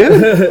on, bad.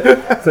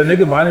 dude. So Nick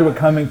and Bonnie were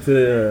coming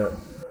to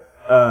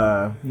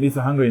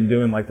Misa Hungry and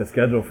doing like the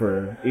schedule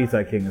for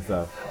Eastside King and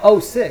stuff. Oh,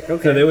 sick.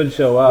 Okay. So they would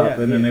show up Yeah,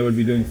 and then yeah. they would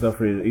be doing stuff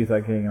for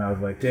Eastside King, and I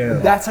was like,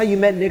 damn. That's how you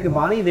met Nick and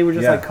Bonnie? They were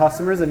just Yeah. like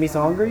customers at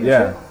Misa Hungry? And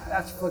Yeah. shit?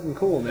 That's fucking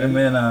cool, man.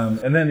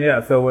 And then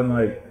yeah. So when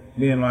like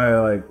me and my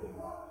like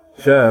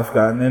chef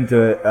gotten into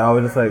it, I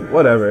was just like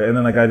whatever. And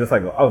then like I was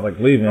like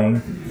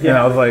leaving, and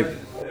I was like,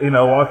 you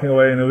know, walking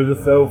away, and it was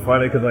just so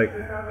funny because like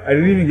I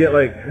didn't even get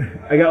like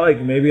I got like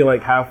maybe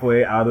like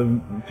halfway out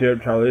of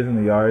Jared Charlie's in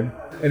the yard,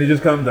 and he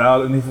just comes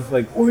out and he's just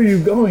like, where are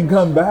you going?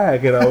 Come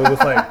back. And I was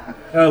just like,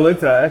 and I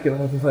looked back and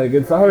I was just like,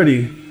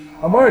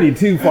 I'm already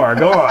too far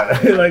gone.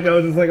 Like I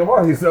was just like, I'm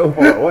already so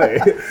far away.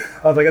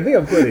 I was like, I think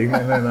I'm quitting.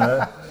 And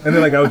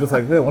then like I was just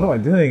like, man, what am I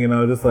doing? And I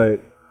was just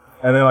like,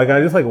 and then like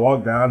I just like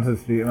walked down to the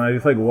street and I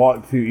just like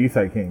walked to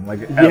Eastside King,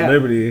 like at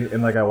Liberty,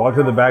 and like I walked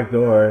to the back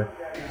door,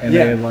 and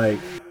then like,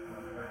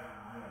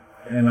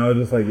 and I was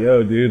just like,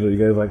 yo, dude, are you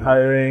guys like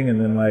hiring? And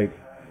then like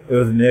it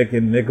was Nick,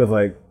 and Nick was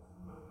like,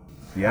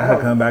 yeah,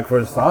 I come back for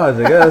a stage,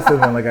 I guess.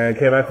 And then like I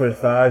came back for a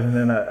stage, and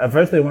then at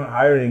first they weren't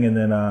hiring, and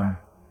then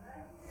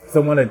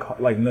someone had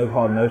like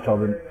called no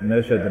showed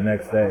the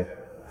next day.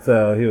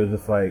 So he was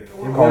just like,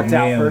 called me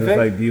and was just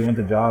like, do you want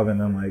the job?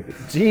 And I'm like,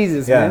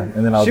 Jesus, yeah. man.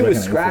 And then I was Shit was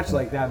looking at scratched Instagram.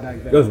 like that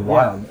back then. It was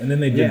wild. Yeah. And then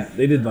they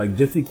did like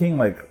Gypsy King,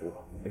 like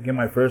in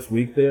my first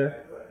week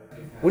there.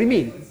 What do you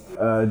mean?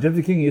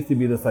 Gypsy King used to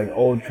be this like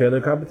old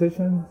trailer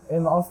competition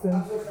in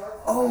Austin.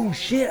 Oh,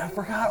 shit. I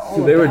forgot all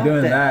So they were about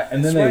doing that,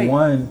 and then That's they right.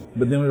 won.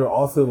 But then we were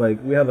also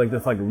like, we had like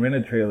this like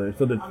rented trailer.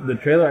 So the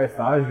trailer I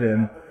staged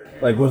in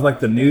like was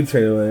like the new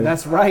trailer.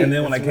 That's right. And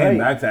then when I That's came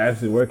right. back to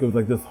actually work, it was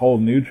like this whole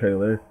new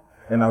trailer,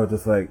 and I was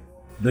just like,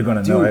 they're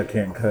gonna know I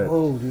can't cut.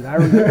 Oh, dude, I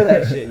remember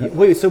that shit.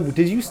 Wait, so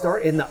did you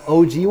start in the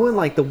OG one,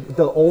 like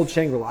the old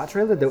Shangri-La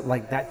trailer,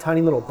 like that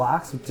tiny little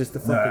box with just the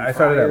fucking No, I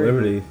started at fire?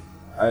 Liberty.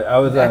 I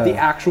was At the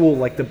actual,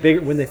 like the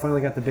bigger, when they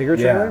finally got the bigger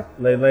trailer?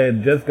 yeah. They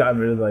had just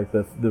gotten rid of like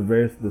the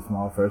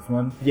small first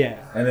one. Yeah.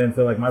 And then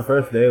so like my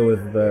first day was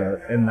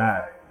in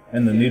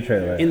the new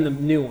trailer. In the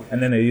new one.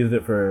 And then they used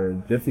it for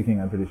Gypsy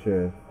King, I'm pretty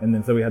sure. And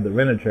then so we had the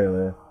rented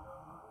trailer.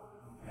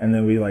 And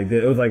then we like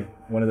it was like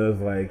one of those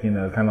like, you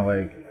know, kind of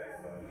like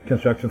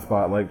construction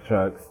spot like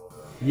trucks.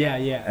 Yeah,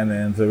 yeah. And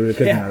then so we were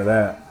cooking out of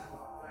that.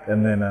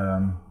 And then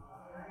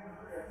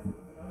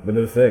but it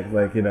was sick,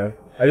 like, you know.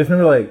 I just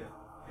remember like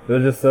it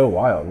was just so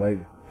wild, like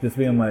just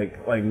being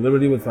like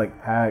Liberty was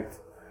like packed,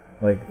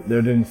 like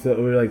they're doing so,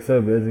 we were like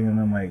so busy, and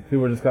then like people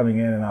were just coming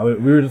in,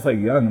 and we were just like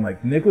young, and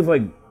like Nick was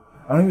like,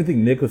 I don't even think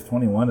Nick was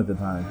 21 at the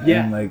time.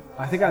 Yeah. And, like,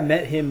 I think I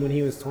met him when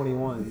he was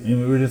 21.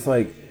 and we were just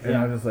like, and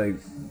I was just like,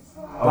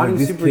 Bonnie was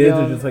these super kids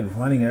young. are just like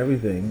running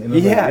everything. And it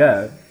was Yeah.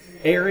 like,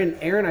 yeah.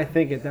 Aaron, I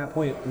think at that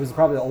point was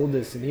probably the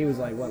oldest, and he was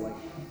like, what, like,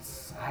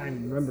 I don't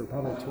even remember,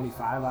 probably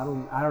 25.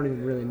 I don't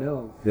even really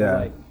know. Yeah.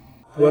 Like,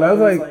 Well, I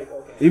was like,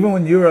 even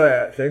when you were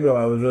at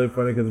Shangri-La, it was really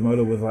funny because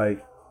Moto was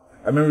like,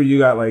 I remember you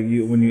got like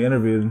when you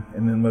interviewed,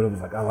 and then Moto was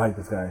like, I like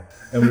this guy,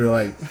 and we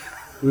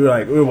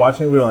were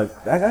watching, we were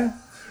like, that guy,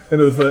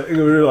 and it was like,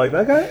 we were like,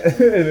 that guy,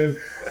 and then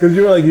because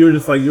you were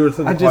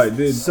such a quiet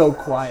dude, so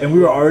quiet, and we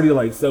were already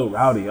like so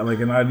rowdy, like,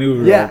 and I knew we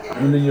were like,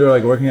 and then you were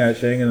like working at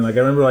Shang, and like I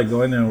remember like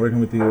going there and working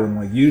with you, and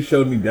like you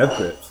showed me death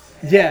grips,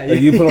 yeah,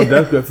 like you put on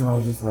death grips, and I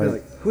was just You're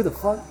like, who the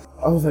fuck?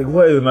 I was like,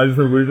 what? And I just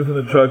remember we were just in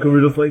the truck and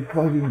we were just like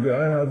fucking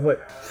going. I was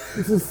like,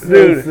 this is so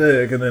Dude.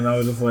 sick. And then I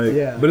was just like,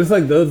 Yeah. But it's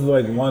like those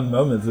like one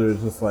moments where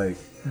it's just like,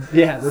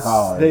 Yeah,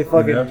 they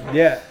fucking, you know?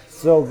 yeah,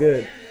 so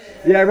good.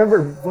 Yeah, I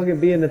remember fucking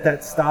being at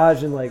that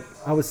stage, and like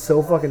I was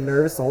so fucking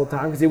nervous the whole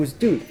time because it was,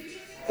 dude,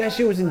 that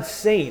shit was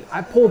insane.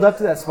 I pulled up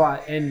to that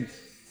spot and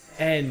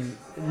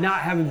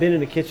not having been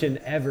in a kitchen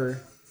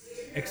ever,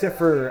 except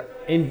for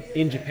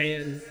in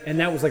Japan, and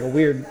that was a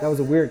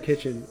weird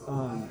kitchen.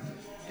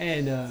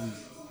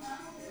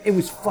 It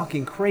was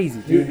fucking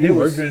crazy, dude. you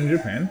worked in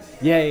Japan?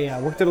 Yeah.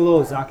 I worked at a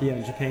little izakaya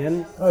in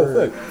Japan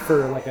sick.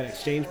 for like an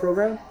exchange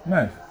program.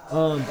 Nice.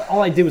 But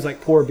all I did was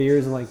like pour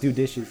beers and like do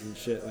dishes and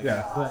shit. Like Yeah.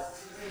 that. But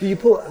dude,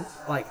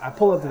 I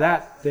pull up to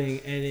that thing,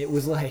 and it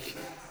was like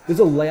there's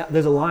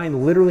a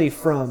line literally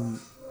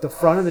from the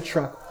front of the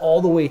truck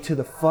all the way to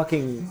the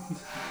fucking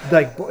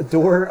like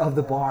door of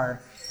the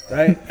bar,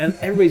 right? And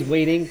everybody's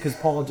waiting because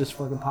Paul just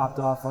fucking popped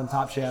off on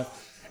Top Chef,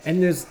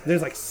 and there's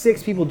like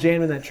 6 people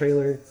jamming that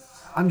trailer.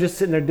 I'm just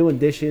sitting there doing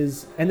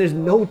dishes, and there's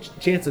no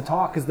chance to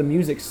talk because the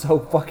music's so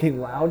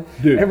fucking loud.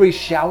 Dude. Everybody's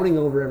shouting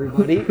over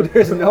everybody.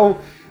 There's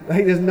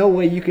no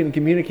way you can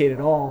communicate at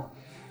all.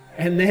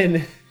 And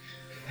then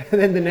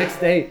the next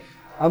day,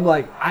 I'm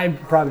like, I'm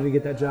probably gonna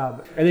get that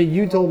job. And then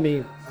you told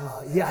me,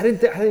 yeah, I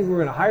think we were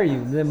gonna hire you.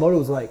 And then Moto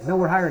was like, no,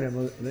 we're hiring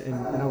him.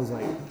 And I was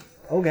like,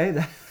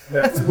 okay,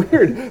 that's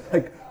weird.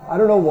 Like, I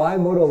don't know why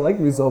Moto liked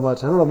me so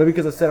much. I don't know, maybe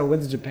because I said I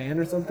went to Japan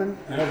or something.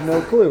 I have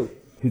no clue.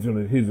 He's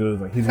gonna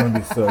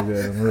be so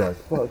good, and we're like,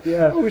 fuck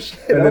yeah. Oh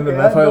shit! And then okay,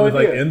 that's why it was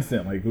idea. like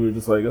instant. Like we were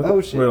just like, Oh,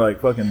 shit. we're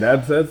like, fucking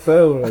dad said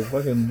so. We're like,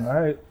 fucking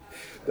all right.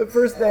 The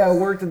first day I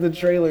worked at the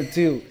trailer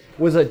too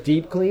was a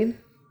deep clean.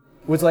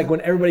 Was like when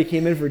everybody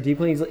came in for a deep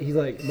clean. He's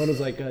like, Moto's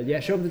like, yeah,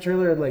 show up at the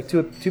trailer at like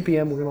 2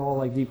 p.m. We're gonna all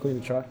like deep clean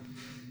the truck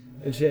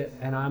and shit.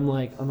 And I'm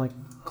like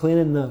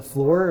cleaning the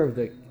floor of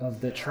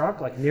the truck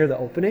like near the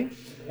opening,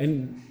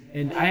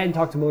 and I hadn't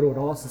talked to Moto at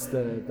all since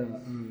the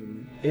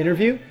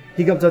interview.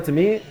 He comes up to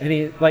me and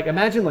he like,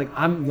 imagine like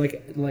I'm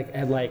like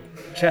at like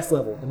chest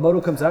level. And Moto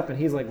comes up and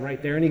he's like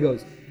right there and he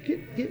goes,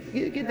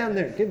 get down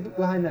there, get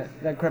behind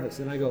that crevice.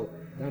 And I go,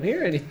 down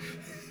here? And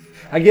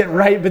I get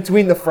right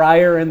between the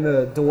fryer and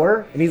the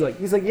door and he's like,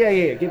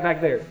 yeah, get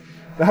back there.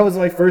 That was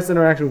my first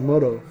interaction with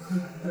Moto.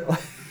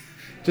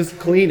 Just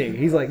cleaning.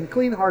 He's like,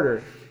 clean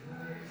harder.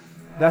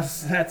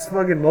 That's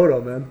fucking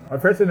Moto, man. My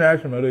first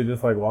interaction with Moto, he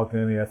just like walked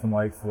in. He had some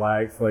like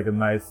slacks, like a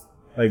nice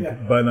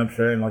like button-up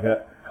shirt, and like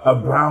a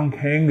brown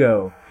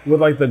Kango with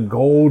like the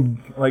gold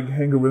like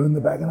kangaroo in the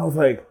back. And I was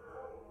like,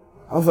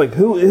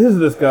 who is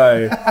this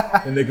guy?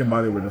 And Nick and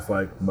Bonnie were just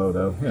like,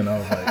 Moto. And I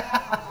was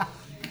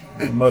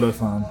like,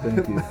 Moto-san,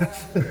 thank you.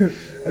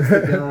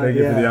 Thank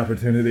you for the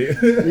opportunity.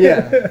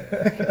 Yeah.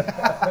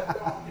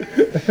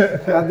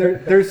 God,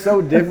 they're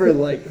so different.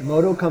 Like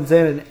Moto comes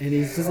in and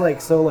he's just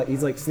like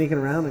he's like sneaking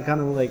around and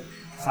kind of like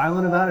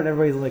silent about it. And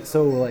everybody's like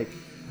so like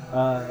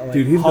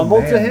dude, he's humble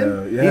the man, to him.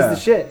 though. Yeah. He's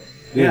the shit.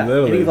 Dude, yeah,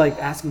 literally. and he's like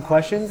asking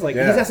questions. Like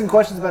he's asking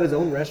questions about his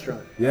own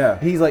restaurant. Yeah.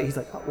 And he's like,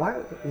 oh, why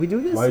we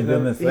do this? Why are you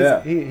doing this?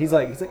 He's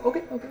like,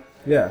 okay.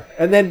 Yeah.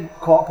 And then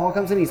Paul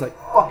comes in. He's like,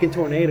 fucking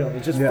tornado.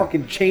 It just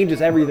fucking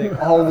changes everything.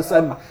 All of a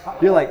sudden,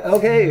 you're like,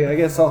 okay, I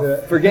guess I'll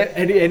forget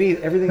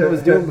everything I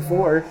was doing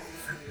before.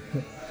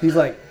 He's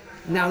like,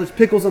 now there's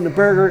pickles on the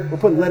burger. We're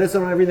putting lettuce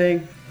on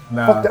everything.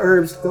 Nah. Fuck the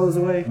herbs. Throw those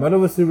away. Moto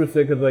was super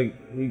sick because like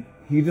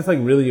he just like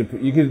really,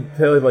 you could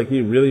tell like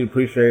he really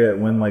appreciated it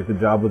when like the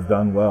job was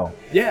done well.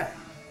 Yeah,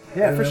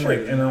 and for then, sure.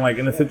 Like, and then like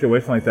in a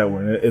situation like that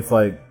where it's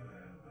like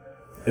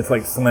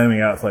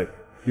slamming out. It's like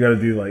you got to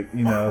do like,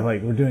 you know,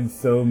 like we're doing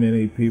so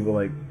many people,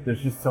 like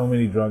there's just so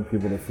many drunk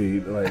people to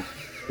feed. Like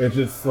it's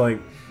just like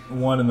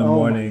 1 in the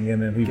morning,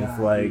 and then he just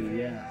like,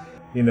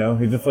 you know,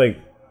 he's just like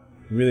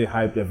really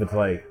hyped if it's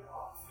like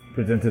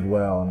presented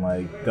well and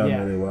like done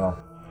really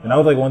well. And that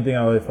was like one thing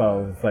I always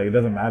thought was like, it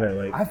doesn't matter.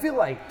 Like I feel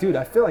like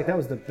that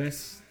was the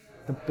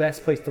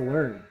best place to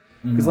learn.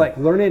 Because like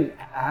learning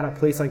at a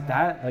place like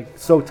that, like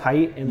so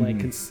tight and like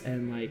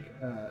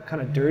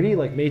kind of dirty,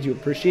 like made you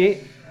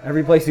appreciate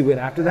every place you went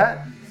after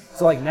that.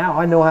 So like now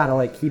I know how to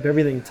like keep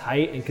everything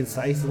tight and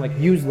concise and like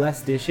use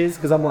less dishes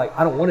because I'm like,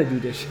 I don't want to do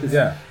dishes.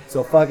 Yeah.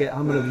 So fuck it,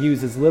 I'm gonna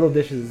use as little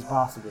dishes as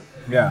possible.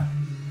 Yeah.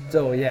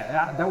 So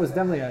yeah, that was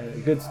definitely a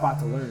good spot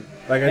to learn.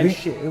 Like and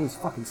shit, it was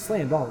fucking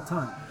slammed all the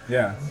time.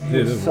 Yeah,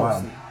 dude, it was so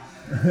wild.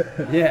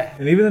 Yeah.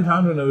 And even the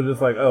times when it was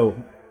just like, oh,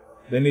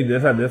 they need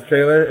this at this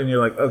trailer, and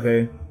you're like,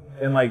 okay,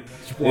 and like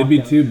it'd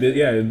be too busy.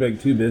 Yeah, it'd be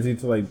like too busy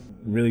to like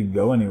really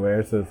go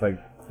anywhere. So it's like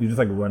you're just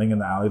like running in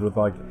the alleys with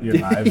like your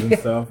knives and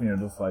stuff, and you're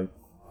just like,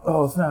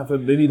 oh snap! So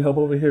they need help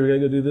over here. We gotta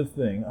go do this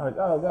thing. I'm like,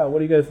 oh god, what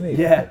do you guys need?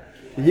 Yeah.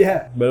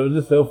 But it was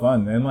just so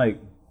fun, and like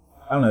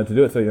I don't know, to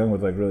do it so young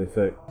was like really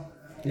sick.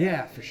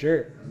 Yeah, for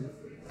sure.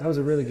 That was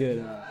a really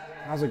good.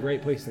 That was a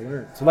great place to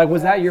learn. So like,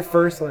 was that your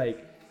first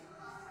like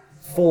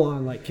full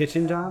on like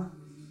kitchen job?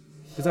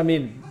 Because I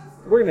mean,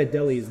 working at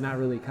deli is not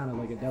really kind of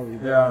like a deli.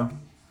 But Yeah.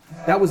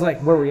 like, that was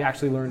like where we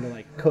actually learned to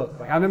like cook.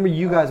 Like I remember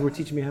you guys were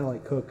teaching me how to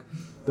like cook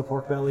the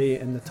pork belly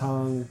and the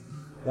tongue.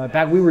 Back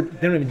they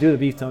don't even do the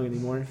beef tongue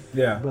anymore.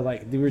 Yeah. But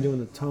like we were doing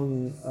the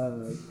tongue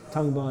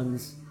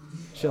buns,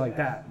 shit like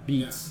that,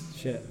 beets,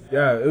 shit.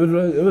 Yeah, it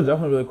was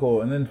definitely really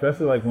cool. And then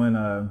especially like when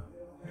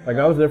like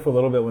I was there for a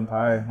little bit when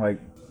Ty like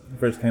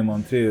first came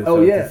on too.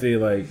 So to see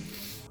like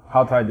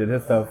how Ty did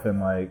his stuff, and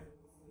like,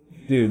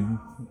 dude,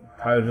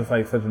 Ty was just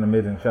like such an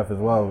amazing chef as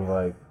well. It was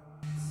like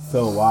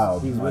so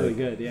wild. He's like, really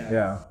good, yeah.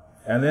 Yeah.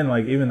 And then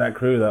like even that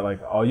crew that like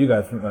all you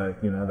guys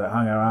like, you know, that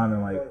hung around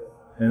and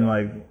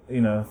like you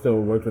know still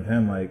worked with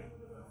him, like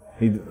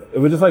it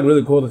was just like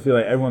really cool to see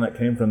like everyone that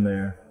came from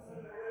there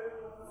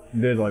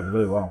did like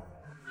really well.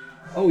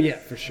 Oh yeah,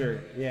 for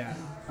sure. Yeah.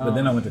 But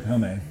then I went to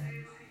Kome.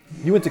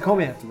 You went to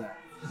Kome after that?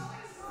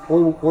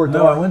 Or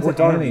No, I went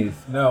to Annie's.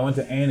 No, I went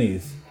to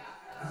Annie's.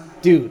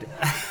 Dude.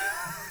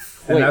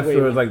 And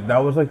afterwards, like that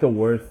was like the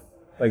worst.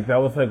 Like that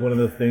was like one of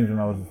those things when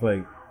I was just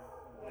like,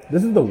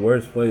 this is the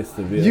worst place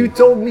to be. You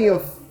told me a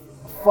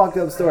fucked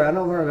up story. I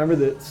don't remember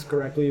this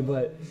correctly,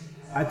 but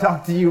I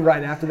talked to you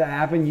right after that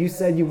happened. You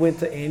said you went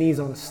to Annie's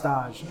on a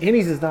stage.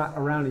 Annie's is not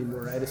around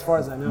anymore, right? As far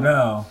as I know.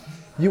 No.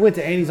 You went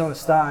to Annie's on a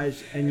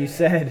stage, and you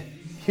said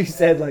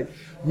like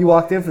you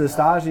walked in for the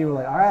stage, and you were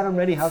like, all right, I'm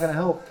ready. How can I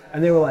help?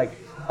 And they were like,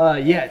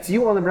 yeah, it's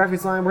you on the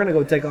breakfast line. We're gonna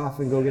go take off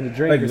and go get a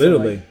drink. Like or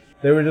literally, something.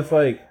 they were just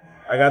like,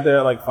 I got there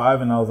at like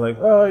 5, and I was like,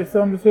 oh,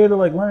 so I'm just here to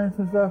like learn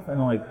some stuff, and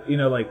like you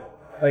know like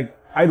like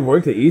I'd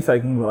worked at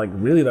Eastside King, but like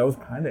really that was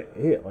kind of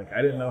it. Like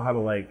I didn't know how to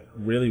like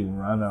really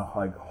run a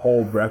like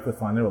whole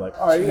breakfast line. They were like,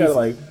 all right, you gotta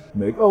like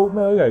make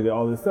oatmeal, you gotta get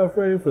all this stuff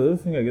ready for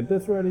this thing, you gotta get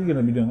this ready, you're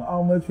gonna be doing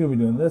omelets, you're gonna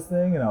be doing this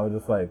thing, and I was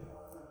just like,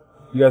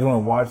 you guys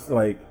want to watch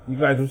like you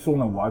guys just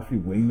want to watch me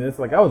wing this?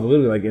 Like I was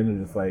literally like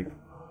into just like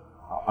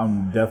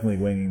I'm definitely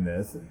winging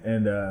this,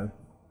 and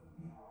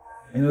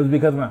it was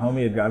because my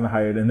homie had gotten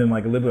hired, and then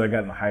like literally I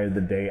got hired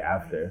the day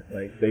after.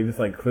 Like they just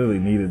like clearly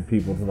needed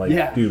people to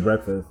like do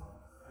breakfast.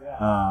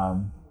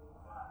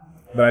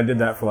 But I did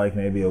that for like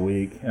maybe a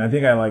week, and I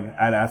think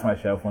I'd asked my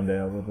chef one day.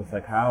 I was just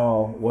like,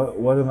 what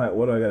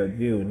do I gotta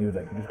do? And he was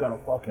like, you just gotta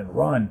fucking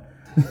run.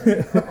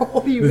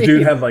 What do you This mean?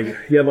 dude had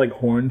like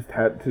horns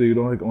tattooed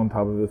on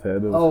top of his head.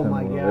 It was Oh kinda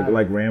my God.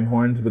 like ram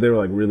horns, but they were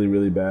like really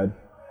really bad.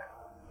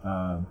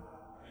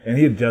 And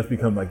he had just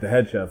become like the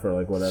head chef or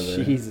like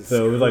whatever. Jesus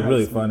so it was like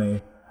really Christ,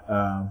 funny.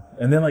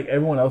 And then like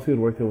everyone else who had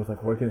worked there was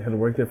like had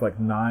worked there for like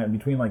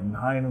between 9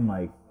 and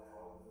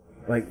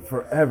like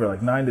forever,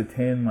 like 9 to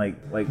 10, like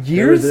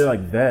years. They're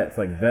like vets,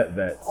 like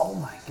vets. Oh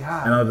my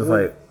God. And I was just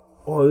like,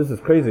 oh, this is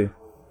crazy.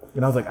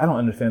 And I was like, I don't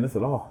understand this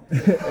at all.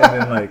 And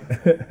then like,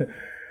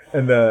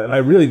 and I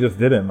really just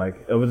didn't. Like,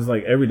 it was just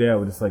like every day I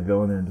would just like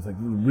go in there and just like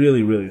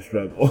really, really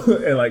struggle.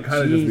 And like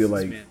kind of just be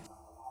like, man.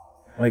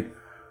 like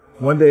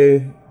one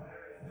day,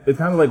 it's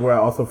kind of like where I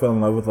also fell in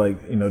love with like,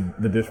 you know,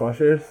 the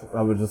dishwashers.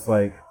 I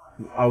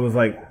was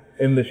like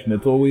in the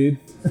schnitzel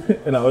weeds.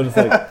 And I was just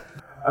like,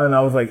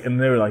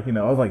 and they were like, you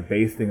know, I was like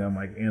basting them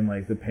like in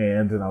like the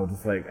pans, and I was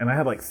just like, and I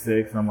had like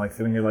 6, and I'm like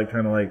sitting here like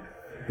trying to like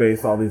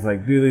baste all these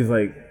like do these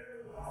like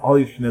all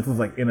these schnitzels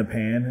like in a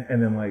pan,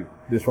 and then like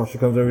dishwasher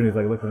comes over and he's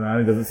like looking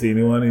around, he doesn't see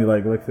anyone, and he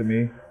like looks at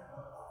me, and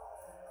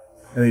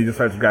then he just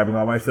starts grabbing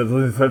all my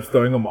schnitzels and he starts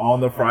throwing them all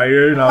in the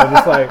fryer, and I was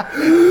just like,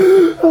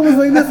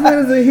 this man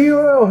is a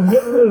hero. And I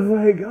was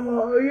like,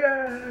 oh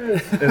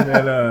yes, and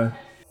then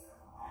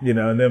you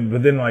know,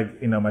 but then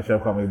like, you know, my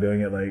chef caught me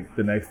doing it like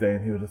the next day,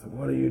 and he was just like,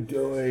 what are you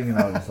doing? And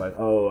I was just like,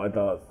 oh, I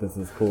thought this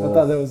was cool. I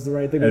thought that was the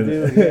right thing to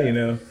do. Yeah. You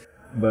know,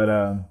 but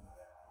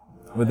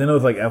then it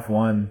was like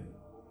F1.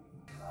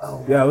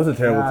 Oh, yeah, it was a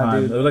terrible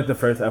time. Dude. It was like the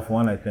first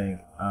F1, I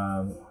think,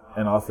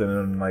 in Austin,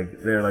 and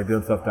like they were like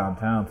doing stuff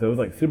downtown, so it was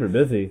like super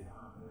busy.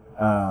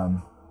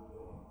 And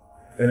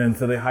then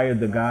so they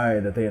hired the guy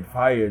that they had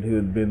fired, who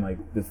had been like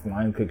this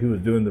line cook who was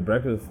doing the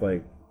breakfast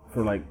like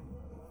for like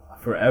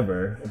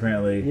forever,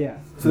 apparently. Yeah.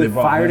 So they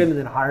fired him and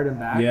then hired him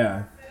back?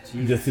 Yeah.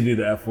 Jesus. Just to do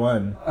the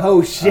F1.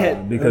 Oh,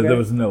 shit. Because there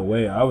was no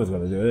way I was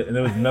going to do it. And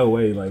there was no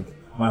way, like,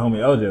 my homie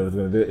LJ was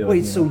going to do it.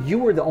 Wait, so you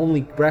were the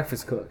only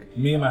breakfast cook?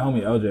 Me and my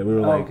homie LJ, we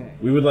were like, okay.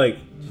 we would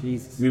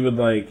Jesus. kind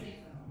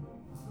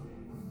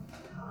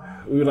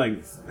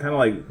of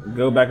like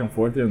go back and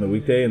forth during the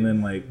weekday, and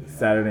then like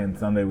Saturday and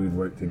Sunday we'd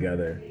work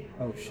together.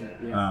 Oh, shit.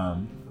 Yeah.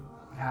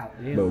 God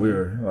damn. But we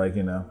were like,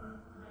 you know,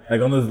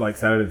 like on those like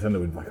Saturday and Sunday,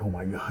 we'd be like, oh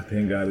my God,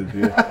 thank God it's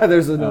you.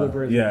 There's another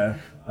person. Yeah.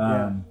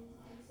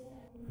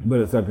 But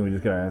it sucked, and we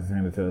just got our asses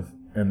handed to us.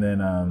 And then,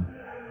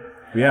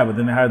 but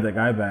then they hired that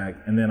guy back.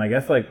 And then I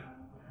guess like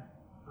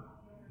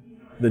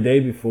the day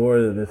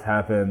before this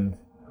happened,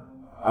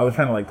 I was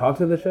trying to like talk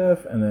to the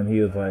chef, and then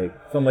he was like,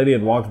 some lady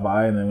had walked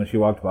by, and then when she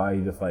walked by,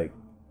 he just like,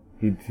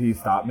 he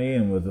stopped me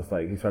and was just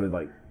like, he started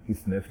like, he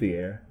sniffed the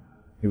air.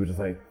 He was just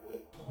like,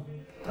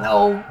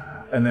 no.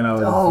 And then I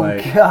was just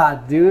like, oh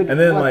God, dude. And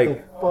then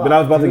but I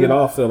was about to get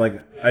off, so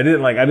like I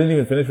didn't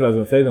even finish what I was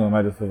gonna say to him.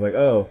 I just was like,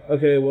 oh,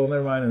 okay, well,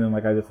 never mind. And then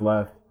like I just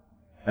left,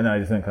 and then I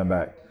just didn't come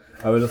back.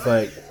 I was just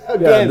like,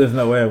 yeah, there's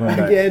no way I'm coming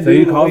back. So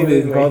he calls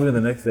me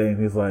the next day,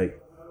 and he's like,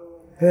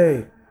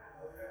 hey,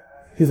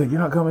 he's like, you're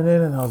not coming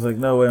in, and I was like,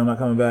 no way, I'm not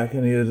coming back.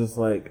 And he was just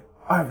like,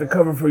 I have to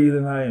cover for you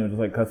tonight, and he was just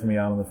like cussing me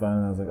out on the phone.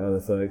 And I was like, oh,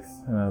 that sucks.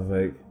 And I was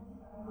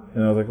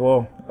like,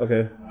 well,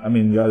 okay. I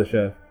mean, you're the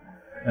chef.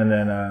 And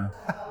then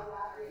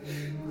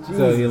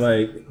so he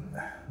like,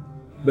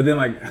 but then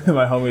like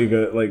my homie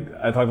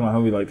I talked to my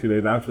homie like 2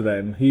 days after that,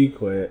 and he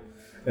quit.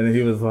 And then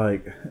he was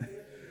like,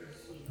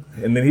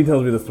 and then he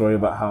tells me the story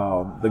about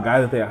how the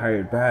guy that they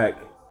hired back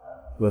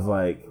was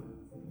like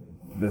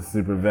this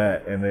super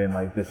vet, and then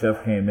like the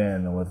chef came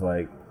in and was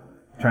like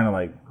trying to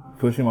like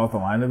push him off the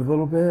line a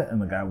little bit, and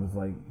the guy was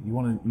like, you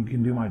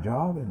can do my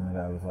job? And the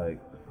guy was like,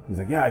 he's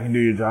like, yeah, I can do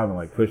your job, and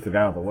like pushed the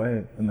guy out of the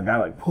way. And the guy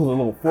like pulls a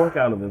little fork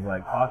out of his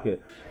like pocket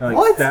and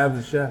like stabs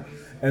the chef.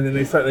 And then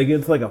they get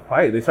into like a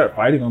fight. They start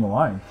fighting on the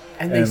line.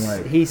 And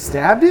he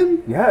stabbed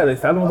him? Yeah, they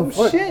stabbed him with a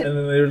foot. Shit. And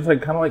then they were just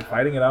like kind of like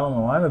fighting it out on the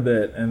line a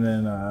bit. And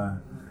then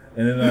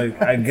like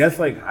I guess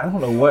like I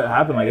don't know what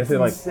happened. I guess they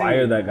like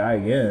fired that guy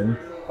again.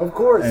 Of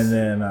course. And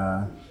then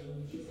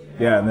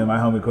and then my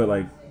homie quit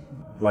like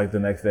the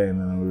next day, and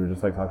then we were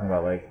just like talking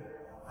about like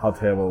how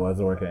terrible it was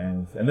to work at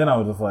Ames. And then I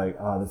was just like,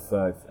 oh, this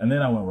sucks. And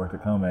then I went to work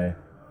at Come. And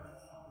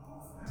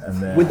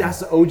then that's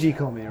the OG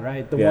Come,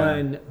 right? The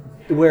one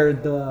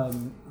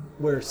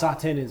where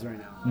Satin is right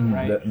now,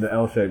 right? The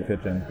L-shaped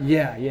kitchen.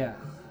 Yeah, yeah.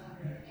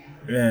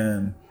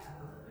 And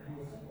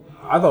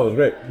I thought it was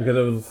great because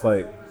it was just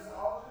like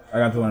I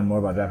got to learn more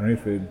about Japanese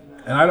food.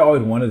 And I'd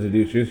always wanted to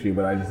do sushi,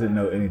 but I just didn't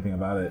know anything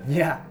about it.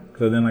 Yeah. Because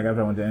So then like after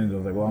I went to Angel, I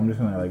was like, well, I'm just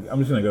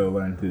gonna go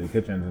learn through the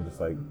kitchens and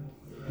just like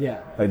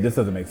this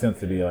doesn't make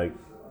sense to be like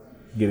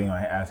getting my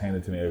ass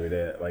handed to me every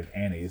day at like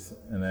Annie's.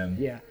 And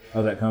then I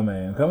was at Kome,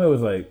 and Kome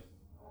was like,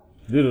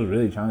 dude, it was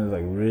really challenging. It was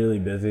like really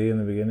busy in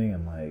the beginning,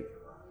 and like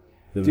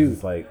it was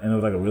just like, and it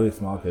was like a really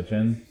small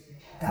kitchen.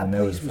 That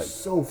place was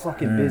so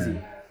fucking busy.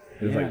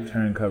 It was like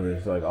turn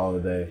covers like all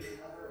the day.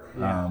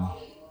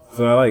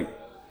 So I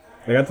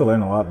got to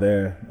learn a lot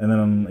there, and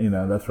then you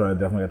know that's where I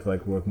definitely got to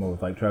like work more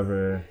with like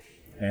Trevor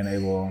and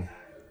Abel,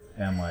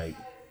 and like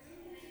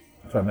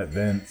that's where I met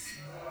Vince.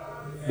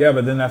 Yeah,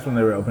 but then that's when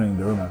they were opening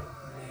Daruma.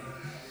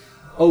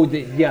 Oh,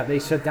 they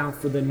shut down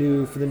for the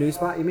new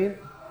spot. You mean?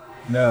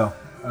 No,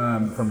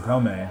 from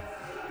Kome.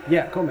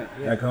 Yeah, Kome.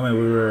 Yeah. At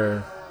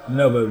Kome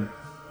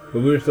but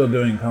we were still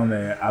doing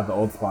Kome at the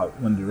old spot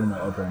when Daruma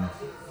opened.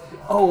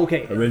 Oh,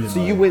 okay. Originally.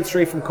 So you went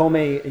straight from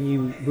Kome and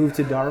you moved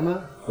to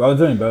Dharma? Well, I was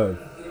doing both.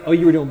 Oh,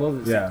 you were doing both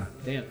of them?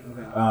 Yeah. Damn,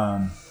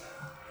 okay.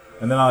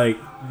 And then I like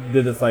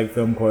did this like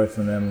film course,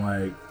 and then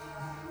like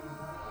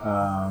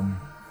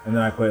and then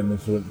I quit and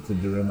just went to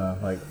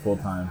Daruma like full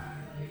time.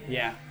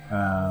 Yeah.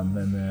 And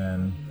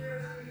then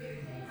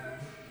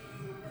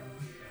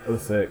it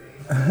was sick.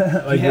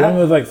 Like Daruma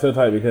was like so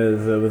tight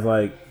because it was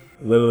like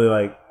literally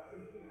like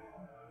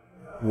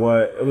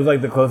it was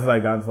like the closest I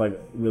got to like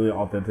really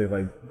authentic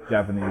like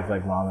Japanese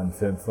like ramen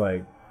since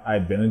like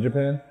I'd been in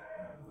Japan.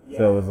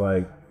 So it was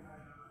like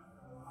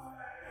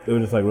it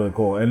was just like really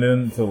cool. And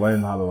then to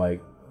learn how to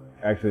like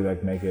actually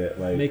like make it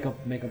like make a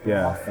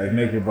broth. like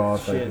make your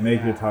broth, like Shit,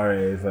 make your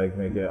tares, like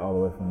make it all the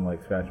way from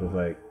like scratch was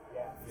like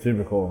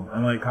super cool.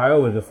 And like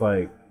Kyle was just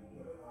like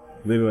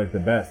literally like the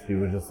best. He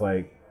was just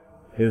like,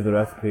 here's the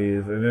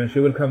recipes, and then she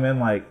would come in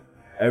like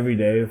every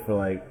day for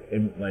like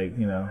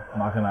you know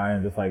Maka and I,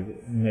 and just like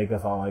make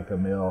us all like a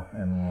meal,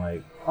 and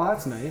like Oh,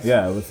 that's nice.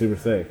 yeah, it was super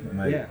sick. And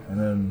like and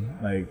then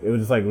like it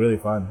was just like really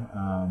fun.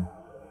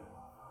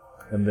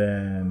 And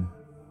then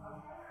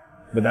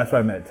but that's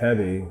where I met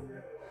Tebby.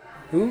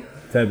 Who?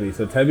 Tebby.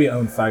 So Tebby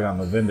owns Saigon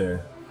the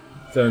vendor.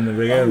 So in the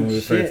beginning when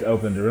we first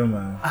opened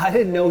Daruma, I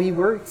didn't know he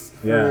worked.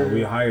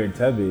 we hired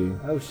Tebby.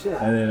 Oh shit.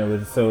 And then it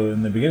was so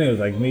in the beginning it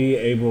was like me,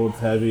 Abel,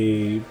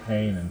 Tebby,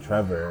 Payne, and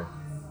Trevor.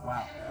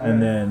 Wow.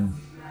 And then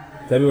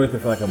Tebby worked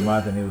there for like a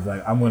month, and he was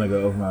like, I'm gonna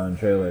go open my own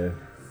trailer.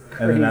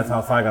 And then that's how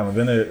Saigon the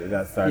vendor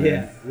got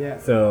started. Yeah.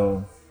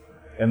 So,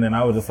 and then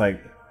I was just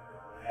like,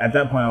 at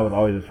that point I was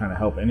always just trying to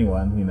help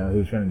anyone, you know, who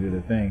was trying to do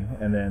their thing.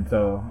 And then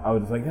so I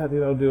was just like, yeah,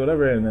 dude, I'll do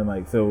whatever. And then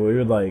like, so we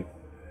would like,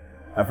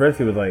 at first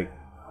he was like,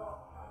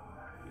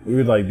 we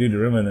would like do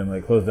Daruma and then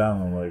like close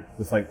down and like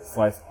just like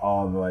slice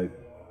all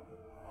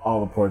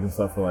the pork and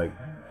stuff for like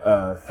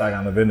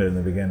Saigon the vendor in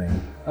the beginning.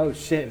 Oh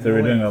shit. So we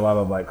were doing a lot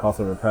of like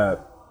crossover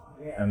prep,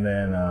 and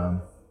then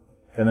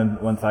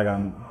when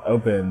Saigon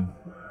opened,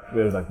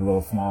 it was like a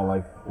little small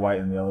like white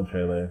and yellow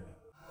trailer.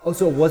 Oh,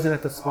 so it wasn't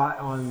at the spot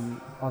on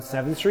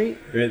 7th Street?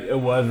 It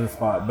was a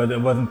spot, but it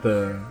wasn't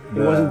the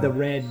wasn't the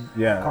red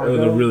cargo? It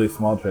was a really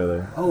small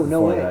trailer. Oh,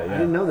 no way. I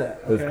didn't know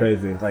that. It was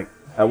crazy. Like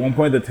at one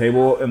point the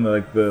table and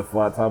the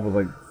flat top was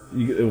like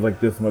it was like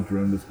this much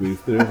room to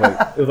squeeze through.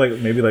 It was like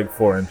maybe like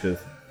 4 inches.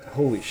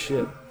 Holy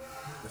shit.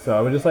 So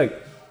I would just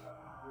like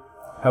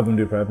help them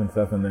do prep and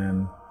stuff, and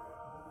then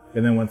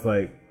once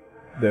like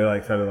they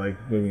like started like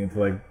moving into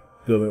like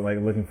building like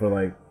looking for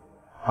like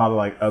how to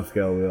like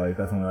upscale,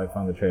 that's when we like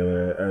found the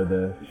trailer or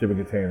the shipping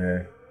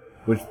container,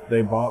 which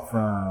they bought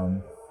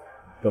from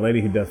the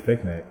lady who does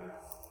Picnic.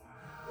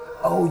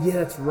 Oh yeah,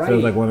 that's right. So it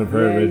was like one of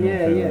her original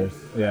trailers.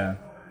 Yeah.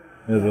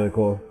 It was really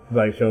cool.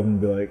 Like show up and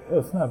be like,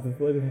 oh snap, this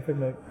lady from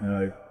Picnic,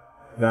 and like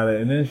got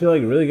it. And then she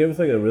like really gave us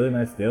like a really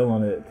nice deal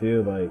on it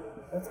too. Like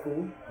that's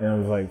cool. And it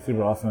was like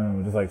super awesome. And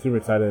we're just like super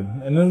excited.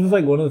 And it was just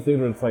like one of the things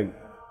where it's like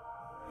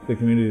the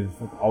community is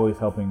always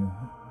helping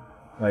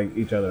like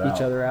each other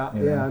out.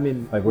 Yeah, know? I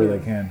mean, like where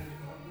they can.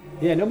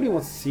 Yeah, nobody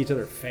wants to see each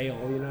other fail.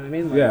 You know what I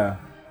mean? Like, yeah,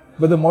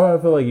 but the more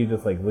I feel like you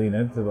just like lean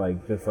into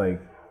like just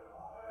like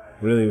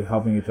really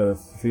helping each other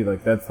see,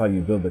 like that's how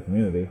you build the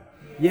community.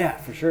 Yeah,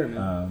 for sure,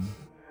 man.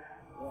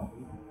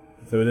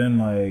 So then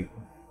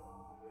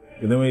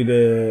we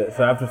did.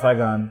 So after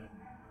Saigon,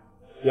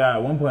 at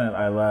one point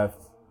I left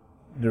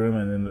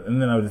Daruma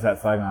and then I was just at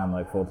Saigon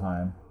like full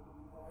time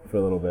for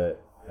a little bit,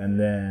 and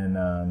then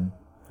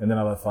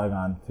I left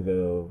Saigon to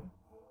go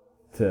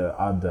to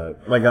Odd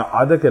Duck. Like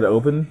Odd Duck had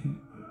opened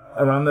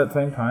around that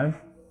same time,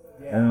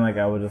 and then like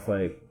I was just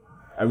like,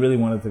 I really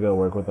wanted to go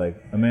work with like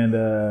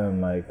Amanda,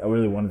 and like I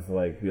really wanted to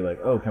like be like,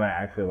 oh, can I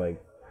actually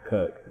like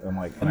cook? I'm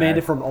like,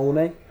 Amanda from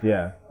Olame?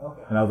 Yeah.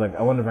 Okay. And I was like,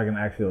 I wonder if I can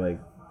actually like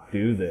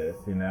do this,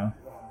 you know?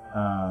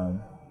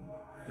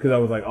 Because I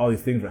was like, all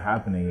these things were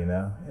happening, you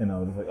know? And I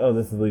was just like, oh,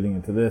 this is leading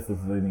into this, this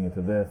is leading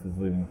into this, this is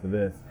leading into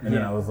this. And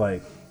then I was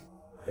like,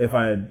 if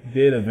I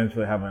did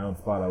eventually have my own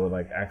spot, I would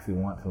like actually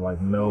want to like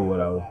know what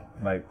I was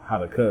like, how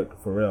to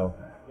cook for real.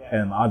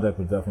 And Odd Duck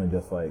was definitely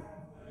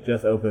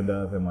just opened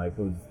up, and like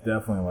it was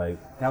definitely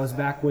like that was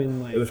back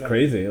when like it was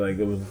crazy. Like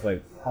it was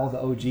like all the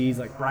OGs,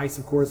 like Bryce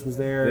of course was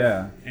there.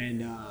 Yeah.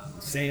 And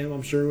Sam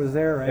I'm sure was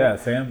there, right? Yeah,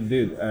 Sam,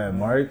 dude,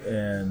 Mark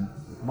and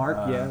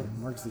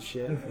Mark's the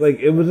shit. Like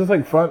it was just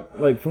like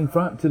from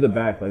front to the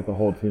back, like the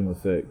whole team was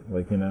sick.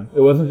 Like, you know,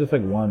 it wasn't just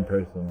like one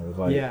person. It was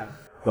like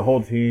the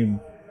whole team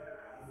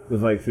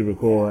was like super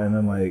cool. And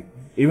then like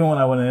even when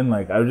I went in,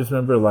 like I just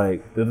remember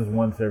like there was this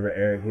one server,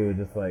 Eric, he was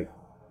just like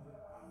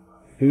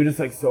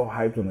so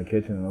hyped on the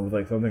kitchen, and it was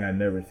like something I'd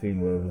never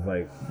seen where it was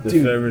like the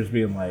servers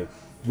being like,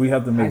 we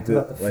have to make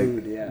this like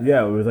food,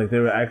 it was like they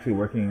were actually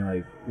working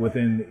like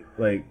within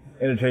like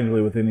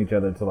interchangeably within each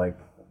other to like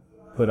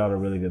put out a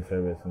really good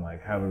service and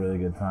like have a really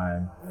good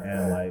time,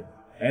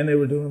 and they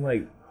were doing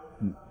like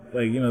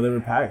you know, they were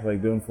packed,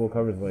 like doing full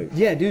covers, like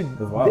yeah, dude. it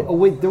was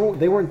wild.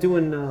 They weren't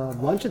doing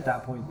lunch at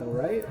that point though,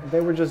 right? They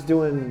were just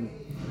doing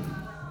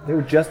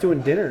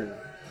dinner,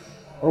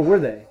 or were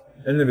they?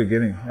 In the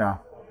beginning, yeah.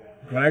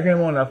 When I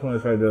came on, that's when I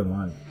started doing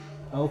lunch.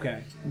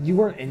 Okay. You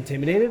weren't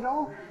intimidated at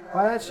all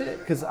by that shit?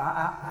 Because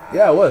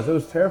yeah, it was. It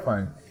was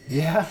terrifying.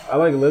 Yeah. I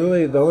like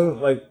literally the only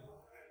like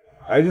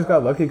I just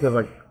got lucky because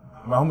like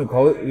my homie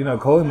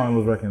Coleman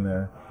was working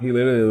there. He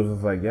literally was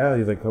just like, yeah,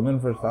 he's like, come in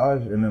for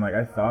stage, and then like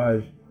I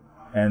staged,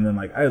 and then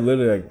like I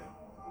literally like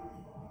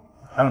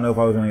I don't know if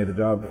I was gonna get the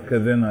job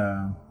because then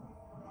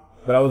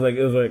but I was like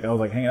I was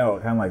like hanging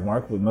out kind of like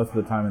Mark was most of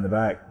the time in the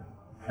back,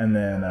 and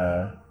then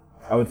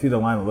I would see the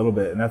line a little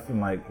bit, and that's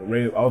when like I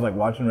was like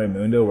watching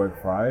Raymundo work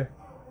fry,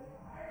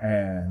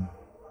 and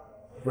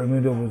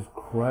Raymundo was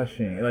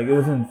crushing. Like it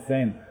was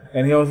insane.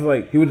 And he also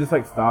like he would just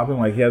like stop and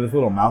like he had this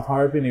little mouth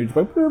harp and he would just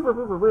like brr, brr,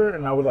 brr, brr,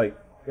 and I would like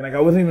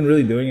I wasn't even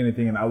really doing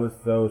anything, and I was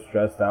so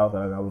stressed out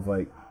that I was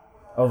like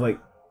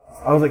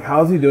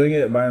how's he doing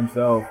it by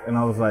himself? And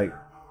I was like,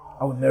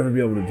 I would never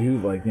be able to do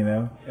like, you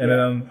know. And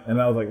then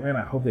and I was like, man,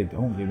 I hope they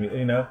don't give me,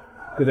 you know,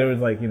 because there was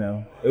like, you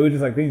know, it was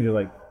just like things you're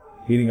like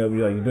heating up,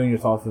 you're doing your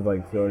sauces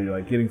like, or you're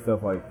like getting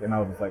stuff like, and I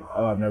was just like,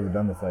 oh, I've never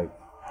done this like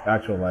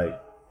actual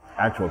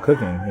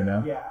cooking, you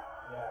know.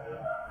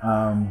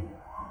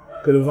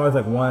 Because it was always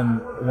like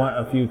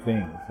a few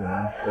things, you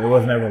know. It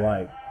was never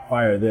like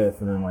fire this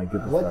and then like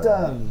get the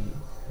stuff.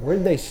 Where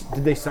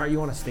did they start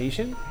you on a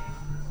station,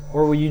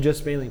 or were you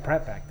just mainly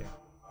prep back there?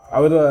 I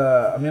would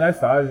I mean I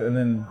staged and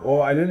then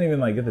I didn't even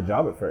like get the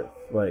job at first.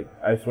 Like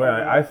I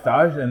swear I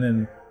staged and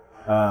then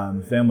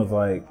Sam was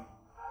like,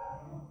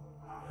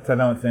 sat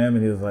down with Sam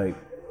and he was like,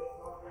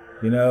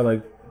 you know,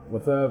 like,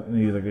 what's up? And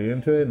he was like, are you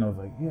into it? And I was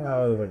like, yeah.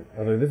 I was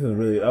like, this is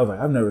really. I was like,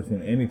 I've never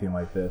seen anything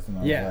like this. And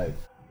I was like,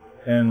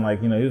 and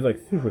like, you know, he was like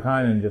super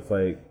kind and just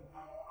like,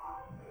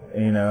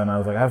 you know. And I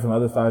was like, I have some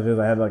other stages.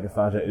 I had like a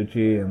stage at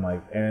Uchi and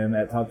like and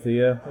at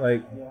Tatsuya,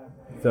 like.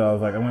 So I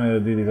was like, I'm gonna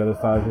do these other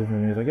stages.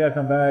 And he was like, yeah,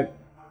 come back.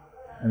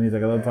 And he's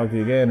like, I'd love to talk to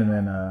you again. And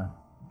then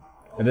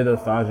I did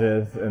those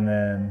stages, and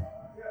then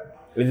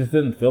it just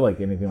didn't feel like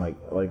anything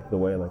like the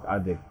way like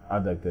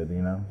Addict did,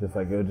 you know. Just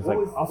like it was just like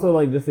also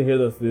like just to hear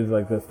those dudes,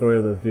 like the story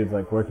of those dudes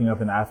like working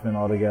up in Aspen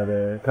all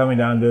together, coming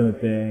down and doing the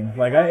thing.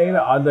 Like I ate an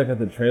Addict at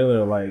the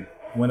trailer like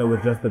when it was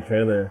just the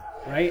trailer.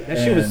 Right? That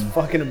shit was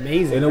fucking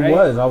amazing. And it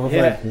was. I was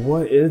like,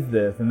 what is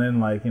this? And then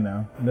like, you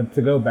know, then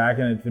to go back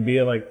and it to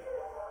be like,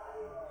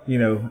 you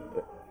know,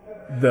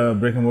 the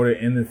brick and mortar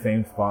in the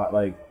same spot,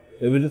 like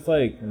it was just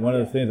like one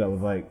of those things that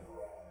was like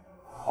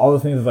all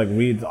those things is like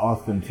reads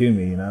Austin to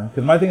me, you know?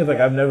 Because my thing is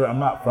like I'm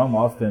not from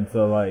Austin,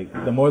 so like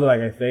the more that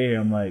like I stay here,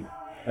 I'm like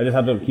I just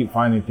have to keep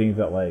finding things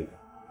that like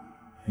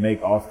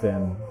make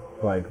Austin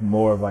like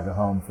more of like a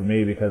home for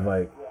me because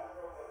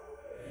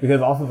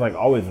Austin's like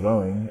always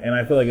growing, and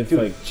I feel like it's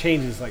like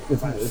changes like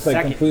it's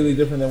like completely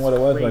different than what it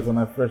was like when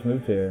I first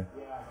moved here.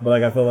 But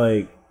like I feel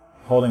like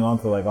holding on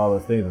to like all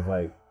those things is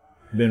like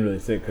been really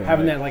sick.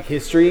 Having like, that like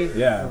history,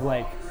 of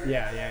like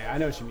I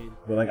know what you mean.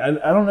 But like I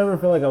don't ever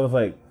feel like I was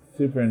like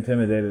super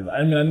intimidated.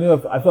 I mean, I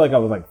feel like I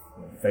was like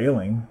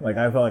failing. Like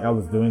I felt like I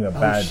was doing a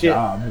bad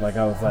job. Like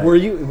I was like, were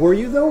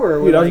you though, or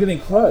dude, I was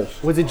getting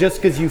crushed. Was it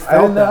just because you felt?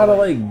 I didn't know how to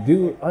like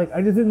do like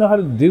I just didn't know how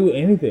to do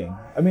anything.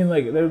 I mean,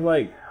 like there's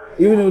like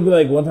even it would be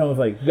like one time it was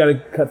like you gotta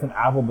cut some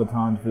apple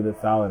batons for this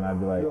salad, and I'd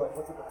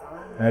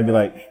be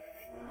like,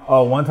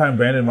 oh, one time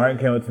Brandon Martin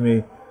came up to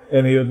me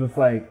and he was just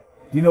like,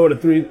 do you know what a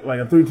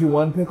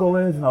 3-2-1 pickle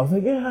is? And I was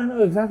like, yeah, I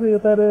know exactly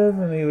what that is.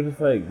 And he was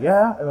just like,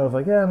 yeah. And I was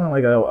like, yeah. And then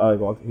like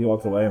he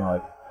walks away and I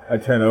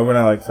turn over and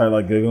I like start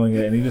like Googling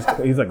it. And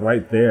he's like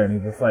right there. And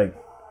he's just like,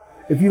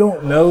 if you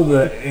don't know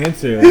the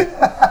answer,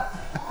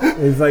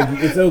 it's like,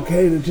 it's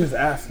okay to just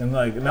ask. And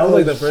like, and that was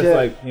like the first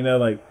like, you know,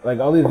 like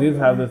all these dudes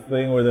have this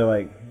thing where they're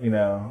like, you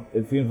know,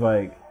 it seems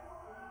like,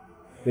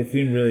 they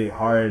seem really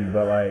hard,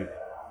 but like,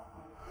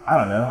 I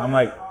don't know. I'm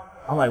like,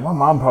 my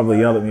mom probably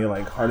yelled at me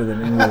like harder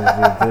than any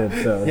of those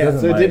did. So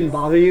it didn't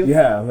bother you?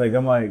 Yeah, like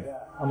I'm like,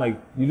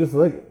 you just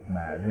look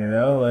mad, you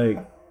know, like.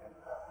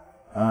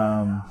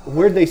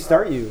 Where'd they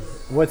start you?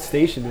 What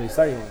station did they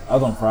start you on? I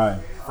was on Fry.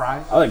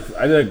 Fry?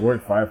 I did like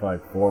work Fry for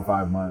like 4 or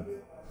 5 months.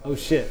 Oh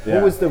shit!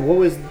 Yeah.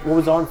 What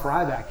was on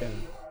Fry back then?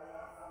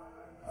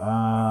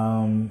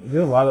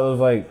 There's a lot of those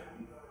like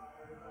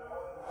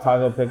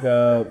taco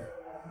pickup,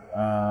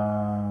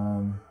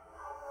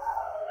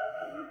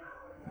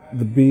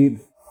 the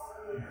beats.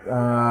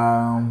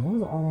 what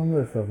was all of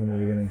this stuff in the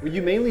beginning? Were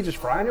you mainly just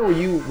frying, or were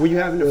you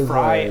having to was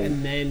fry like-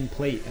 and then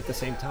plate at the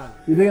same time?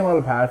 You're doing a lot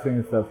of passing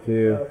and stuff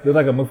too. There's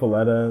like a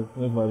muffaletta.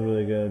 Muffaletta's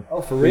really good.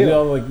 Oh, for You do, real?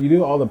 all, you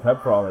do all the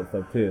prep for all that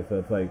stuff too. So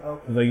it's like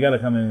you got to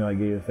come in and like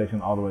get your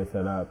section all the way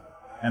set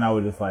up. And I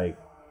would just like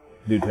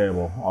do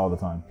terrible all the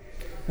time.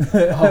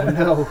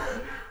 Oh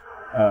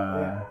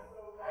no.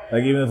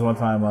 Like even this one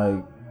time,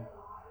 like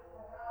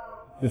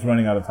just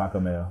running out of taco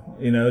mayo.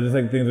 You know, just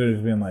like things are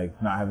just being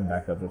like not having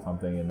backups or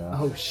something. You know.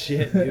 Oh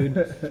shit, dude.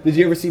 Did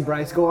you ever see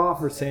Bryce go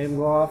off or Sam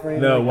go off or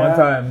anything? No, like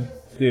that?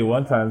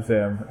 one time,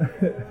 Sam.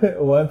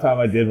 One time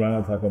I did run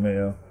out of taco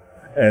mayo,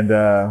 and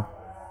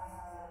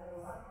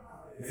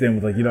Sam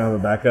was like, "You don't have a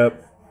backup,"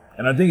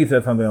 and I think he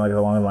said something like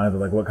along the lines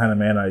of like, "What kind of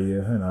man are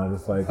you?" And I was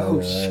just like, Oh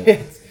 "Okay, shit.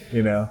 right."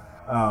 You know.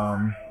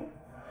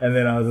 And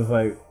then I was just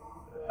like,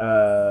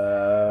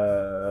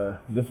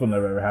 this will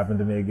never ever happen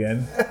to me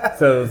again.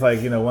 So it was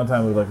like, you know, one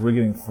time it was like we're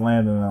getting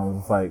slammed, and I was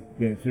just like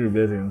getting super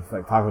busy, and it's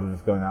like tacos are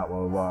just going out, blah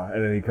blah blah.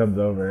 And then he comes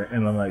over,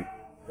 and I'm like,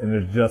 and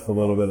there's just a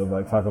little bit of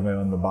like taco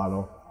mayo in the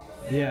bottle.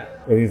 Yeah.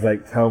 And he's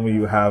like, "Tell me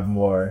you have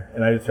more."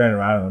 And I just turn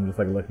around and I'm just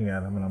like looking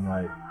at him, and I'm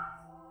like,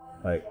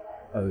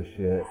 oh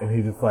shit. And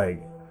he's just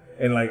like,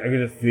 and like I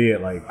could just see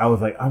it. Like I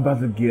was like, I'm about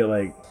to get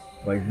like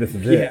this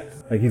is it. Yeah.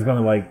 Like he's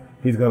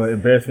gonna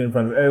embarrass me in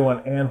front of everyone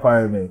and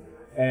fire me.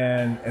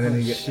 And then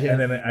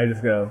I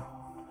just go,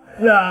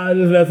 "Nah, I'm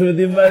just messing with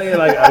you, buddy." And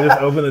like I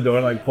just open the door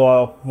and like pull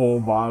out a full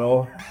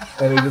bottle,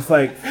 and he just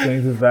like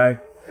swings his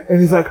back, and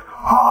he's like,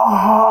 "Ha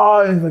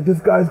ha!" And he's like, "This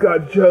guy's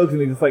got jokes,"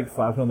 and he just like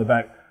slaps me on the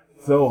back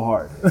so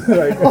hard,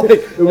 like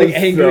it was Like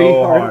angry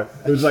so hard. hard.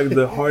 It was like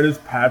the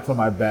hardest pats on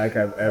my back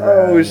I've ever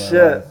had. Oh in my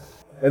shit. life.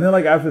 And then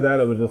like after that,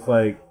 it was just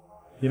like,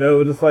 you know,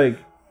 it was just like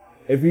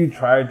if you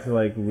tried to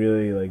like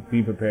really like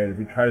be prepared, if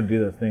you try to do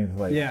those things,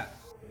 like Yeah.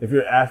 if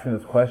you're asking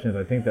those questions,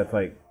 I think that's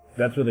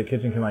where the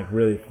kitchen can like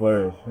really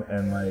flourish.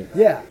 And like,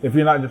 Yeah. if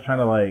you're not just trying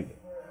to like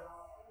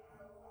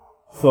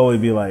slowly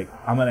be like,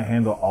 I'm gonna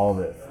handle all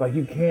this. Like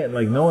you can't,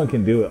 like no one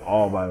can do it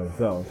all by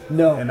themselves.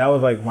 No. And that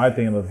was like my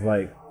thing was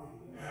like,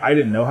 I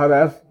didn't know how to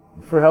ask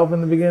for help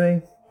in the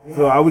beginning,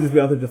 so I would just be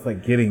out there just like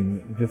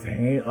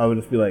I would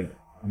just be like,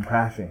 I'm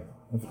crashing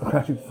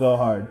so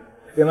hard.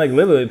 And like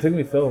literally, it took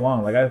me so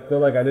long. Like I feel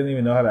like I didn't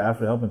even know how to ask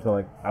for help until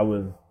like I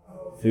was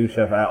sous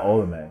chef at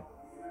Olame.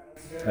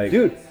 Like,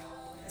 Dude,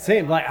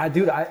 same. Like, I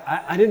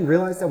didn't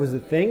realize that was a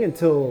thing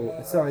until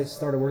I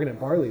started working at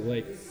Barley.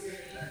 Like,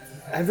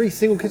 every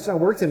single kitchen I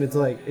worked in, it's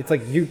like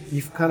you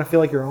kind of feel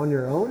like you're on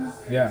your own.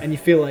 Yeah. And you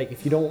feel like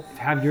if you don't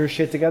have your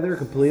shit together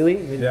completely,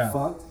 then Yeah. you're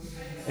fucked.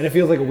 And it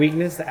feels like a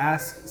weakness to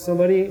ask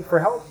somebody for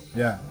help.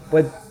 yeah,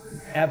 But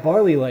at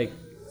Barley, like,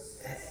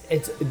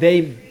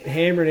 they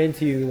hammered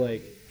into you,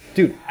 like,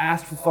 dude,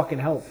 ask for fucking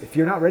help. If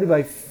you're not ready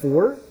by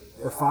 4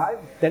 or 5,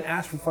 then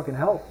ask for fucking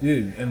help.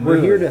 dude. And We're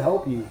here literally- to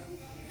help you.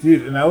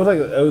 Dude, and I was like,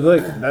 it was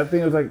like that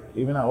thing was like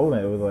even at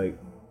Olin, it was like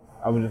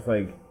I was just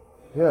like,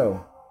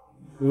 yo,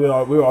 we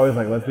were always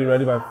like, let's be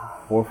ready by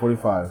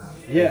 4:45.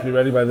 Yeah. Let's be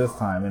ready by this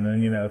time, and then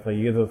you know it's like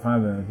you get those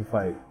times and it's just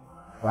like,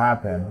 what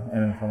happened?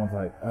 And then someone's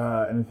like,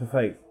 and it's just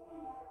like,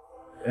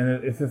 and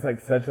it's just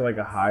like such a, like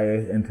a high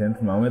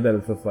intense moment that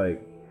it's just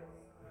like,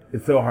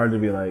 it's so hard to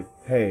be like,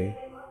 hey,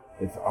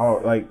 it's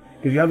all like,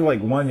 because you have to like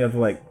you have to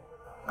like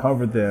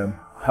comfort them,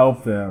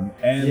 help them,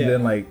 and Yeah.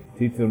 then like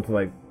teach them to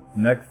like.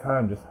 Next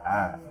time, just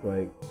ask.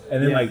 Like,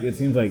 and then Yeah. like it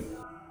seems like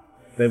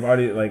they've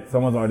already like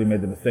someone's already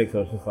made the mistake,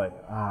 so it's just like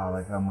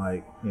like I'm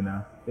like you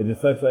know it just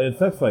sucks. It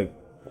sucks like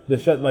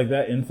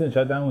that instant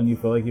shutdown when you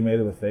feel like you made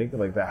a mistake.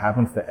 Like that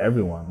happens to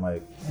everyone.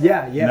 Like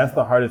Yeah, and yeah. that's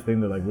the hardest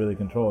thing to like really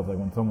control. Is like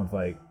when someone's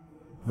like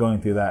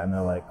going through that and they're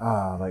like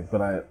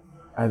but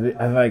I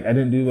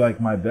didn't do like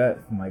my best,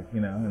 and like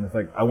you know, and it's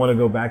like I want to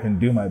go back and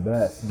do my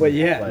best. But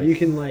yeah, like, you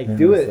can like and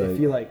do it's it if like-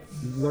 you like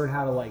learn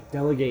how to like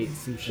delegate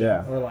some shit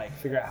Yeah. or like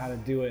figure out how to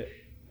do it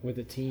with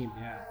a team.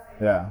 Yeah.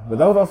 Yeah, but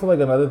that was also like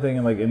another thing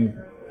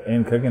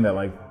in cooking that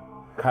like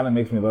kind of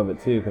makes me love it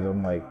too, because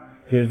I'm like,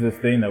 here's this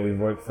thing that we've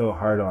worked so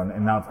hard on,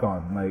 and now it's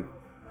gone. Like,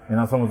 and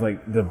now someone's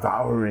like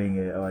devouring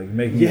it, like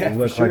making Yeah, it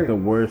look for sure. like the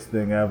worst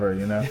thing ever.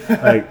 You know,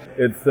 like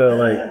it's so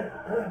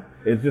like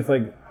it's just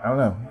like I don't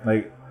know,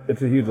 like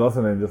it's a huge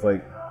lesson in just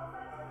like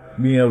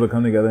being able to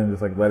come together and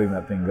just like letting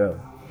that thing go.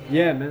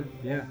 Yeah, man.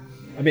 Yeah.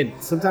 I mean,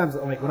 sometimes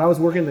like when I was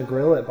working the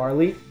grill at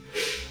Barley,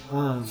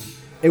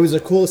 it was the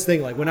coolest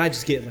thing. Like when I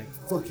just get like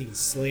fucking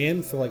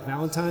slammed for like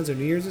Valentine's or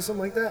New Year's or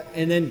something like that,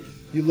 and then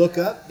you look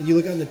up and you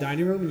look out in the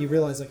dining room and you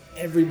realize like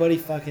everybody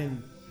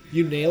fucking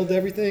you nailed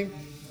everything.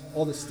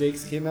 All the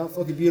steaks came out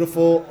fucking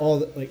beautiful. All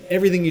the, like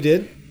everything you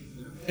did,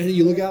 and then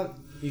you look out,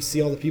 you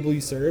see all the people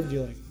you served.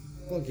 You're like,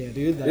 fuck yeah,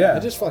 dude! Like, Yeah. I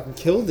just fucking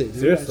killed it, dude.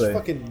 Seriously. I just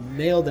fucking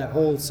nailed that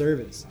whole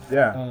service.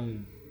 Yeah.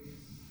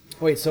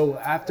 Wait, so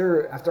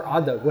after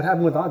Odd Dog, what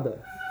happened with Odd Dog?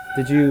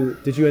 Did you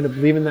end up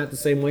leaving that the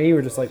same way? You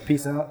were just like,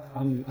 peace out,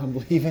 I'm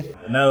leaving.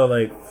 No,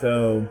 like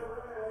so.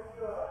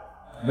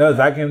 No,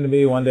 Zach came to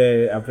me one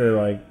day after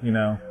like you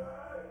know,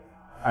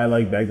 I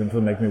like begged him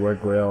to make me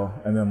work grill,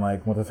 and then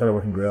like once I started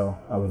working grill,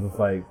 I was just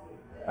like,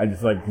 I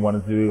just like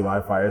wanted to do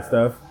live fire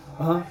stuff.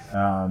 Uh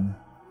huh.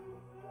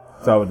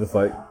 So I was just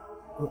like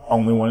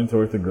only wanting to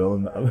work the grill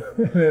in the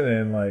oven,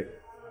 and like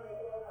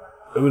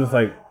it was just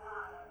like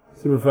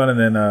super fun. And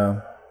then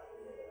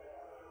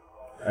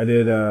I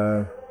did.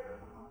 I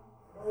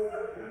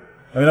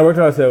worked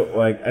on it.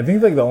 Like I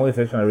think like the only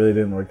section I really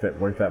didn't work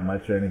that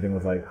much or anything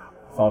was like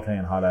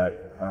sauteing hot egg.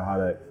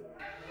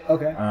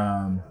 Okay.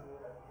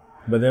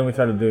 But then we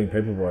started doing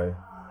Paperboy.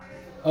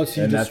 Oh,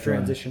 so you just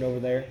transitioned over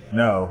there?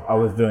 No, I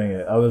was doing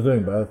it. I was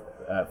doing both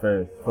at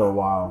first for a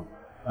while.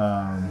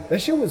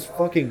 That shit was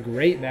fucking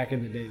great back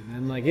in the day,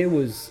 man. Like it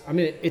was. I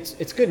mean,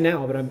 it's good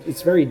now, but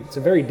it's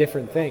a very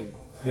different thing.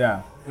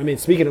 Yeah. I mean,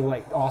 speaking of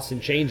like Austin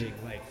changing,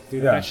 like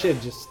dude, that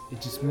shit just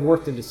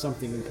morphed into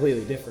something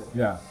completely different.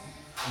 Yeah.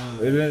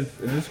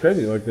 It's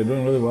crazy. Like they're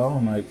doing really well,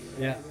 and like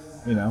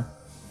you know,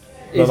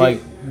 but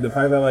like the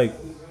fact that like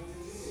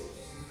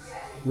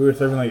we were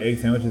serving like egg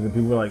sandwiches and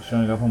people were like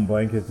showing up on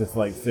blankets just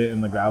like sit in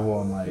the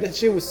gravel and like that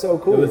shit was so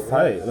cool. It was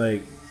tight.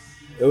 Like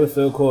it was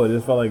so cool. It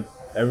just felt like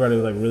everybody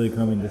was like really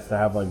coming just to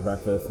have like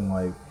breakfast and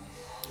like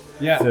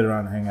sit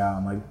around and hang out,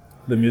 and like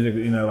the music,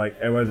 you know, like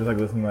everybody just like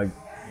listening. Like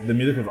the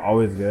music was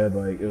always good.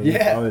 Like it was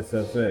just always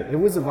so sick. It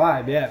was a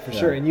vibe, for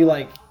sure. And you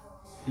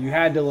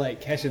had to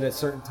like catch it at a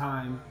certain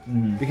time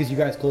because you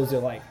guys closed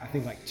at like I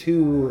think like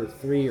 2 or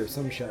 3 or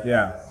some shit.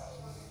 Yeah.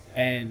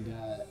 And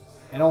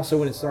also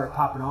when it started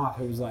popping off,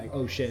 it was like,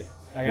 oh shit,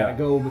 I gotta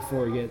go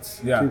before it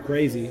gets too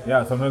crazy.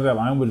 Yeah, sometimes that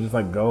line would just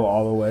like go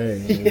all the way.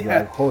 And it was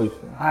like, holy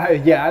shit.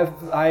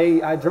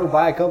 I drove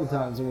by a couple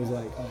times and was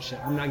like, oh shit,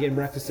 I'm not getting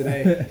breakfast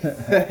today.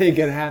 That ain't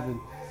gonna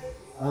happen.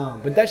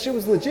 But that shit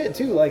was legit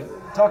too. Like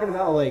talking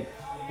about like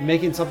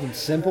making something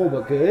simple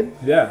but good.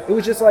 Yeah. It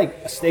was just like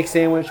a steak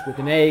sandwich with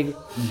an egg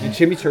and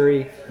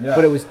chimichurri,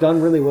 but it was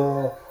done really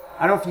well.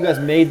 I don't know if you guys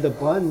made the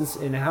buns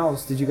in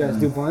house. Did you guys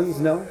do buns?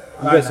 No, you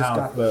guys just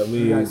got. But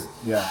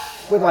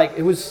But like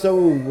it was so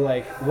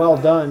like well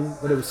done,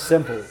 but it was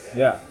simple.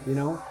 Yeah. You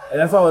know. And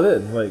that's all it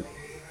is. Like,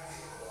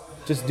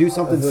 just do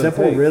something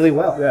simple really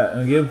well. Yeah,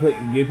 and give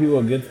people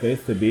a good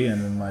space to be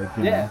in, and like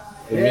you know,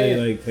 it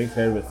really like takes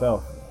care of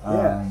itself.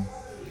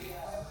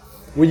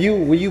 Were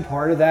you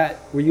part of that?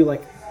 Were you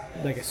like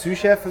a sous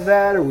chef of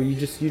that, or were you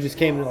just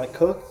came to like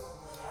cook?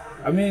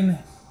 I mean.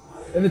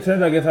 In the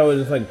terms, I guess I would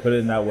just like put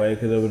it in that way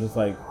because it was just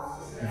like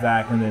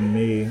Zach and then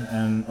me,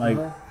 and like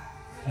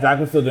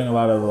Zach was still doing a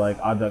lot of like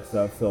Odd Duck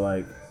stuff, so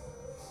like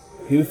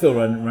he was still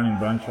running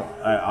brunch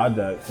at Odd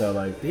Duck, so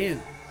like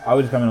I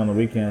would just come in on the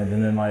weekends,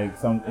 and then like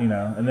some, you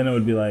know, and then it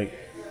would be like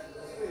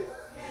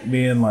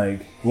me and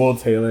like Will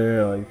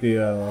Taylor, or, like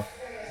Theo,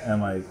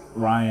 and like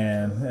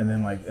Ryan, and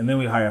then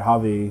we hired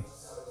Javi.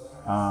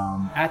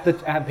 At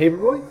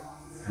Paperboy?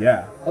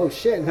 Yeah. Oh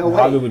shit! No way.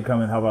 Javi would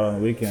come and help out on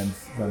the weekends.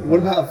 Sometimes. What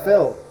about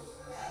Phil?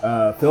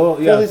 Phil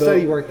said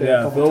he worked there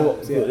a couple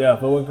times.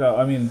 Phil worked out.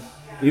 I mean,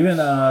 even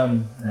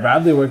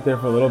Bradley worked there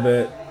for a little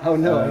bit. Oh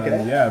no,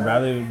 okay. Yeah,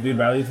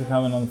 Bradley used to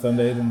come in on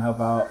Sundays and help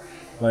out.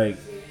 Like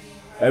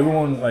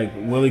everyone, like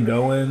Willie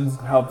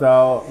Goins helped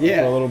out for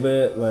a little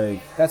bit.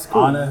 Like that's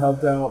cool. Anna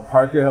helped out.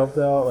 Parker helped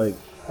out. Like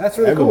that's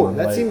really cool.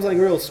 That seems like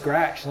real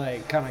scratch,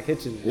 like kind of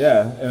kitchen.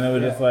 Yeah, and it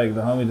was just like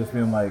the homie just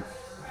being like,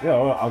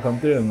 "Yo, I'll come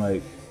through," and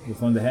like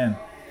just lend a hand.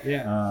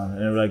 Yeah.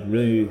 And it like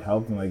really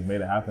helped and like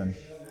made it happen.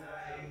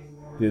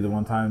 Dude, the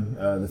one time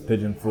this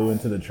pigeon flew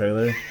into the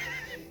trailer,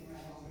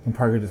 and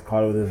Parker just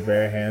caught it with his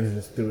bare hands and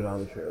just threw it out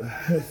of the trailer.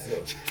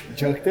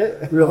 Chucked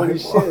it? Holy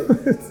shit.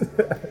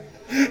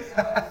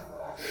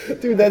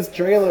 Dude, that's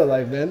trailer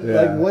life, man.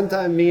 Yeah. Like one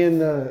time me and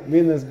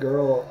this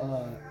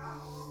girl,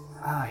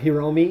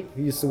 Hiromi,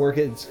 who used to work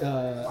at, I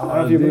don't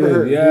know if you remember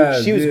her. Yeah,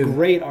 dude, she was a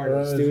great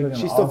artist, dude.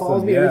 She still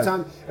follows me every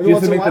time.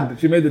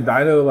 She made the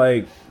dino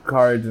like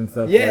cards and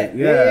stuff. Yeah,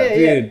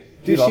 dude.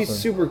 Dude, awesome. she's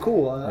super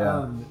cool.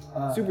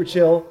 Super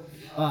chill.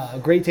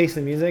 Great taste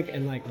in music,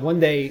 and like one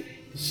day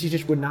she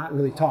just would not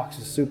really talk.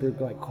 She's super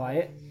like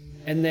quiet,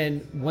 and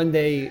then one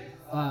day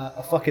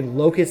a fucking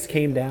locust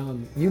came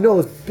down. You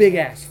know those big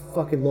ass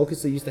fucking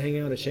locusts that used to hang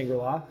out at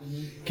Shangri-La,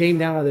 came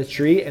down out of the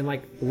tree and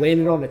like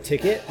landed on the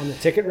ticket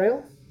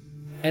rail,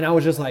 and I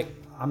was just like,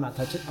 I'm not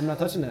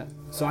touching that.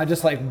 So I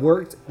just like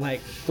worked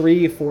like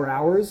 3-4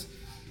 hours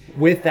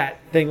with that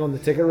thing on the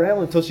ticket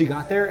rail until she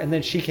got there, and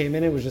then she came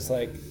in and was just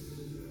like,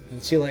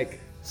 and she like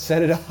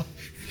set it off.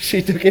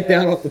 She took it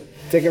down off the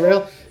ticket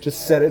rail,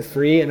 just set it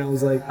free, and I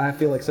was like, I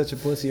feel like such a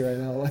pussy right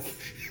now. Like,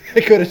 I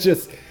could have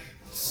just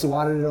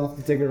swatted it off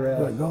the ticket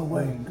rail. Like, go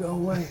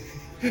away.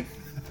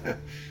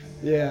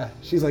 Yeah.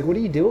 She's like, what are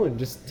you doing?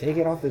 Just take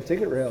it off the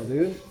ticket rail,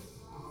 dude.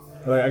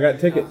 Like, I got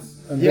tickets.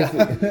 I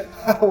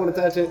don't want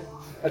to touch it.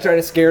 I try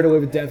to scare it away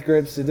with death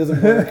grips. It doesn't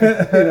work,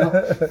 you know.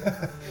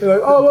 You're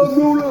like,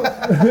 oh,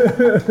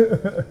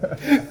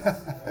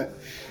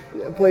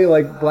 play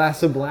like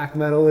blast of black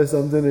metal or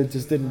something. It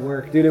just didn't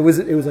work, dude. It was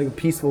like a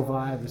peaceful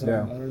vibe or something.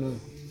 I don't know.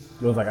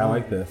 It was like, I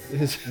like this.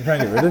 You're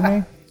trying to get rid of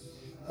me?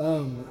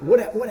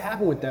 What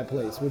happened with that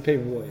place with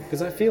Paperboy?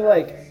 Because I feel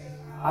like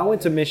I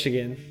went to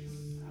Michigan.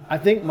 I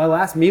think my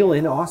last meal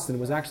in Austin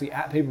was actually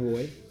at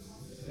Paperboy,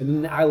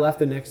 and then I left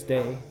the next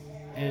day,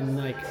 and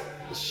like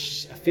I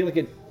feel like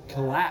it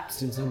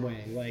collapsed in some way,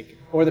 like,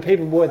 or the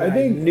paper boy that I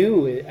think-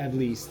 knew it, at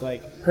least,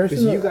 like, because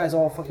Personally- you guys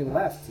all fucking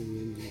left.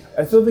 And,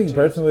 I still think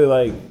personally,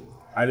 like,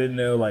 I didn't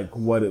know like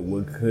what it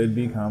could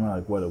become, or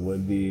like what it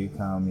would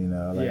become. You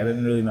know, like Yeah. I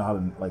didn't really know how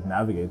to like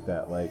navigate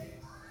that. Like,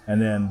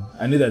 and then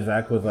I knew that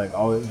Zach was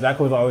always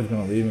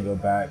going to leave and go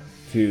back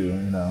to, you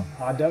know,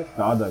 Odd Duck?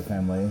 the Odd Duck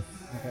family.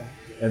 Okay.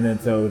 And then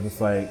so it was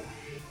just like,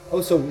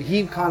 Oh, so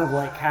he kind of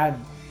like had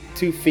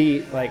 2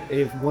 feet, like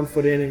if 1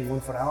 foot in and 1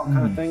 foot out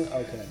kind of thing?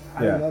 Okay.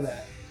 I Yeah. didn't know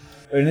that.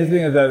 and his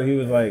thing is that he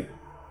was like,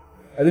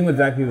 I think with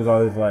Zach he was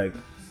always like,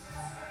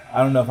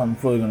 I don't know if I'm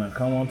fully gonna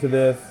come onto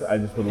this. I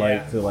just would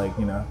like to like,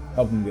 you know,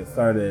 help him get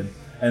started.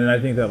 And then I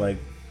think that like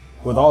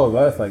with all of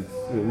us, like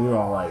we were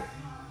all like,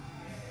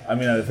 I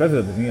mean, especially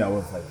at the beginning, I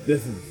was like,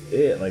 this is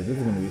it. Like this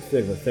is gonna be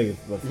sick. Let's take it.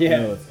 Let's go.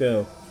 Let's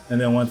go. And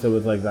then once it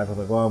was like Zach was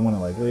like, well, I'm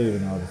gonna like leave,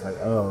 and I was just like,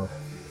 oh,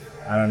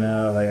 I don't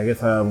know. Like I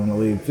guess I'm gonna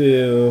leave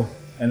too.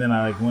 And then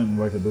I like went and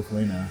worked at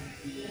Buffalina.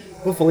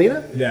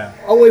 Buffalina? Yeah.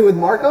 Oh, wait, with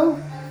Marco?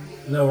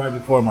 No, right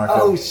before Marco.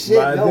 Oh, shit,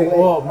 But I no think, way.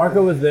 well,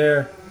 Marco was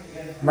there.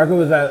 Marco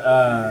was at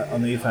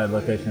on the east side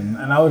location,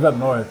 and I was up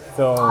north.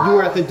 So You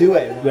were at the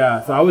Duet one.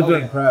 yeah, so I was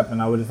doing Okay. prep, and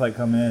I would just like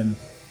come in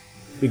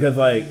because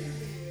like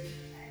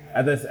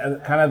at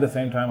the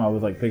same time I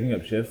was like picking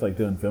up shifts, like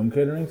doing film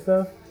catering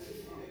stuff.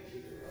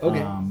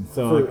 Okay.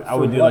 So For- like, I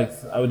would for do what?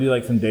 I would do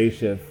like some day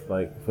shift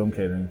like film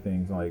catering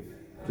things, like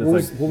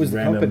just What was the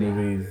random company?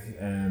 movies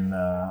in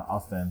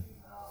Austin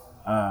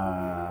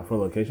for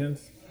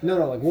locations. No,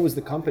 like what was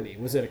the company?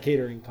 Was it a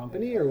catering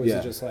company or was Yeah.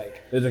 it just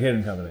like It's a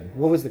catering company.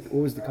 what was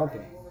the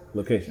company?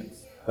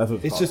 Locations. That's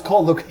what It's called. just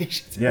called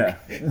Locations. Yeah.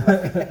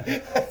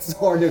 That's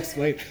hard to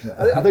explain.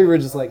 I thought you were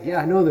just like, yeah,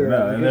 I know they're.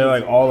 No, and they're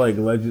like all like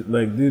legend,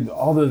 like dude.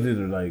 All those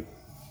dudes are like,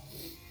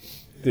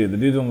 dude. The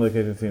dudes on the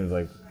location team is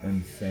like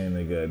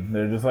insanely good.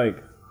 They're just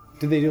like,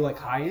 Do they do like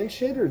high end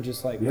shit or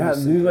just like? yeah,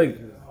 basic? dude. Like,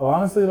 well,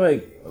 honestly,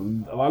 like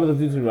a lot of the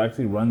dudes who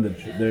actually run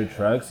their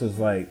trucks is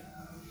like,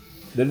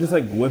 they're just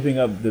like whipping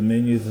up the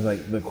menus in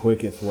like the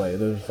quickest way.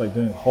 They're just like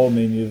doing whole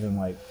menus and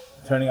like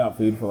turning out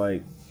food for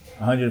like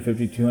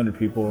 150, 200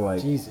 people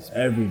like Jesus,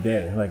 every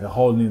day, like a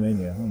whole new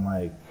menu. I'm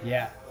like,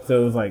 Yeah.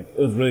 so it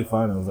was really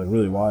fun. It was like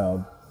really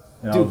wild.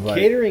 And I Dude, was like,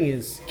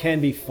 catering can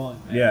be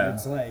fun. Man. yeah,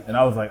 It's like and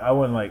I was like,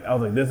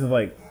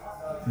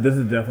 this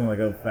is definitely like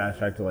a fast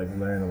track to like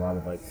learn a lot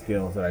of like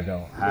skills that I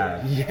don't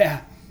have.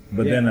 yeah.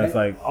 But Yeah, then right? it's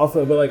like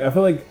also, but like I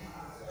feel like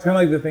it's kind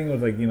of like the thing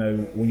was like, you know,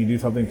 when you do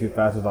something too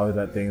fast, there's always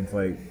that thing. It's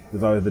like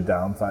there's always the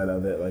downside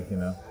of it, like, you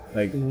know,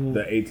 like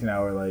the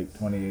 18-hour, like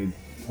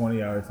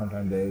 20-hour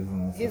sometimes days,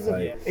 and it's just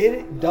like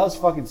It does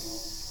fucking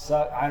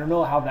suck. I don't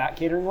know how that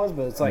catering was,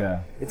 but it's like Yeah.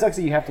 it sucks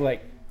that you have to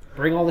like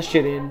bring all the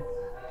shit in,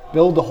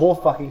 build the whole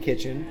fucking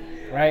kitchen,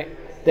 right?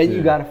 Then you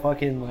Dude. gotta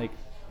fucking like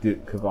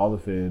cook all the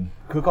food.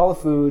 cook all the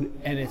food,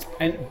 and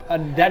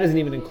that doesn't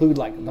even include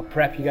like the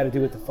prep you got to do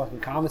with the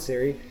fucking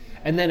commissary.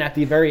 And then at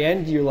the very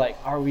end, you're like,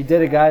 "All right, we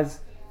did it, guys.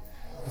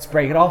 Let's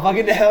break it all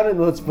fucking down and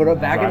let's put it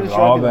back in Drive the it truck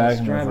all and back let's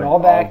and drive it's it like all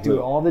back, all do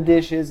the- all the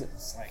dishes."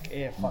 It's like,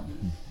 yeah, fuck.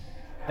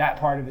 That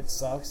part of it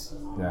sucks,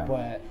 Yeah.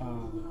 but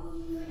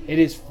it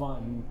is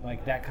fun.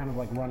 Like that kind of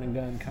like run and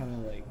gun kind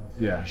of like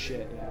Yeah.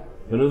 shit. Yeah.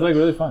 But it was like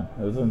really fun.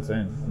 It was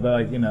insane. But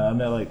like, you know, I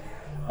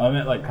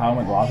met like Kyle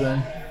McLaughlin.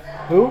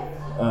 Who?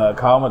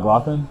 Kyle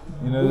McLaughlin.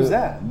 You know Who's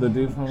that? The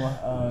dude from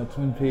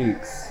Twin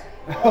Peaks.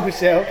 Oh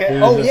shit. Okay.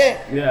 He Oh was yeah.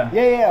 just- Yeah.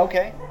 Yeah.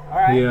 Okay. All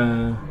right.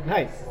 He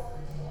Nice.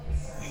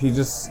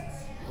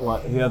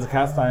 he has a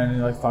cast iron and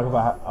he likes to talk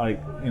about how, like,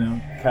 you know,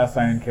 cast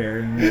iron care,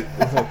 and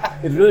it's like,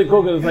 it's really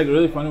cool because it's like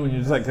really funny when you're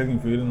just like cooking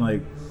food and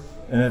like,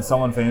 and then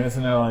someone famous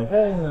and they're like,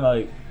 hey, and they're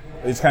like,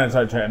 they just kind of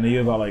start chatting to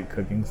you about like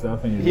cooking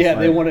stuff, and you're just Yeah,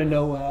 they like- want to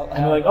know.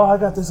 and they're like, oh, I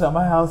got this at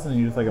my house, and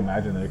you just like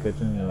imagine their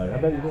kitchen, and you're like, I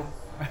bet you do.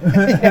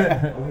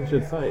 We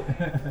should fight.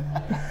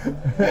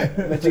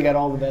 Bet you got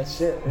all the best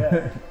shit.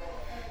 Yeah.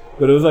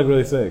 But it was like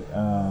really sick.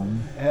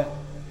 Yeah.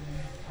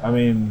 I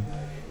mean,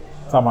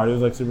 Tom Hardy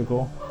was like super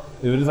cool.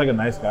 He was just like a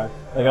nice guy.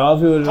 Like a lot of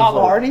people are just Tom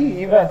like, Hardy?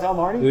 You met Tom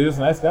He Hardy? was just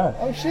a nice guy.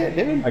 Oh shit,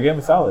 dude. I gave him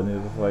a salad, and he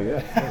was just like, yeah,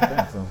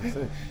 thanks. I was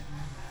sick.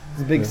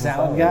 He's a big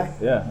salad guy.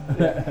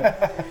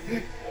 Yeah.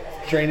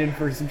 Training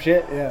for some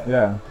shit. Yeah.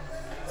 Yeah.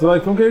 So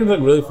like film catering's like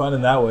really fun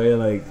in that way.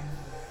 Like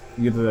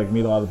you get to like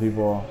meet a lot of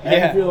people. And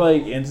Yeah. if you're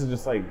like into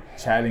just like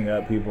chatting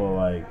up people,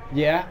 like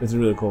Yeah. it's a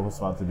really cool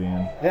spot to be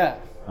in. Yeah.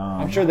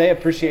 I'm sure they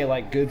appreciate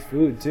like good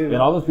food too. And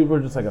all those people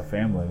are just like a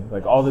family.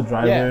 Like all the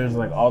drivers,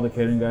 like all the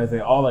catering guys, they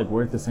all like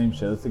work the same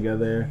shows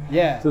together.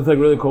 Yeah. So it's like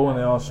really cool when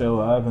they all show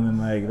up and then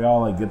like they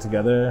all like get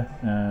together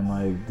and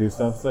like do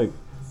stuff. It's like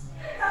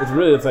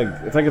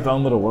it's like its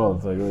own little world.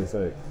 It's like really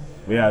sick.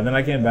 But yeah, then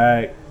I came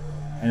back,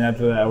 and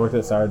after that I worked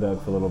at Sour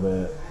Duck for a little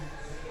bit.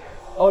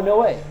 Oh no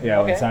way. Yeah,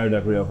 Okay. when Sour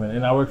Duck reopened,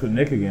 and I worked with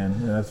Nick again,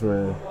 and that's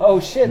where Oh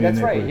shit, Me and that's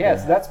Nick right. worked Yes,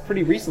 there. that's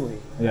pretty recently.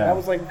 Yeah. That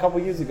was like a couple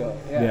years ago.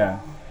 Yeah. yeah.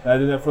 I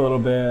did that for a little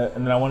bit,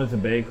 and then I wanted to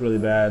bake really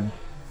bad,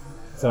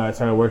 so I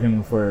started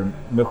working for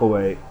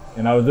Micklethwaite,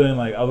 and I was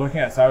working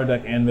at Sour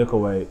Duck and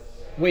Micklethwaite.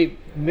 Wait,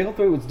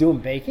 Micklethwaite was doing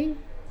baking?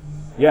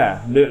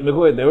 Yeah,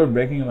 Micklethwaite, they were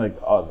baking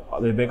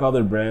they bake all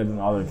their breads and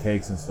all their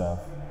cakes and stuff.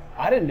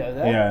 I didn't know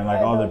that. Yeah, and like I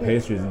had all no the idea.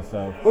 pastries and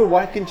stuff. Wait,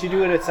 why couldn't you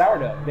do it at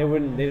sourdough? They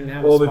didn't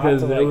have. Well, a spot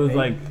because to, it was make-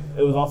 like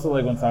it was also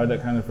like when sourdough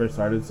kind of first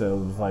started, so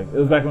it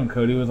was back when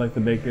Cody was like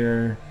the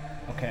baker,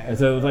 Okay. and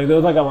so it was like there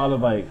was like a lot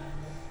of like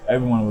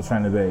everyone was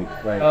trying to bake.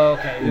 Like, Oh,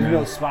 okay. you There's know.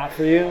 no spot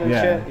for you and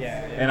Yeah. shit.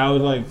 Yeah. And I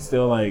was like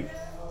still like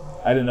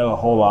I didn't know a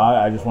whole lot.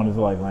 I just wanted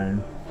to like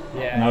learn,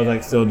 Yeah. and I was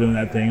like still doing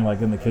that thing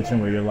like in the kitchen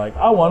where you're like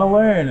I want to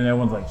learn, and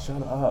everyone's like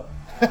shut up.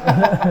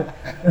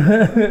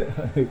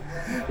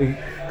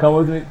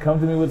 Like, come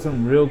to me with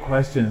some real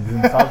questions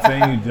and stop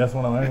saying you just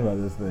want to learn about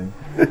this thing.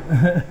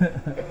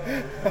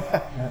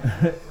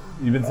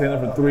 You've been saying that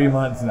for 3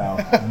 months now.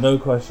 No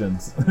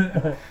questions.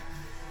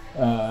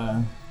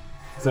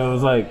 So it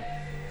was like,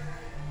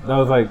 that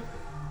was like,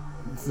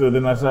 so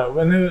then I started,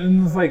 and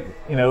it was like,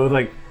 you know, it was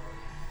like,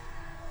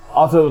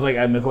 also it was like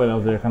at Midway I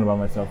was there kind of by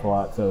myself a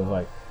lot, so it was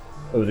like,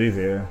 it was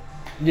easier.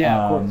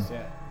 Yeah, of course.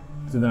 Yeah.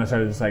 So then I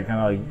started just like kind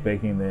of like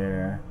baking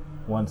there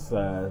once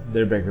their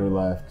baker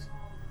left,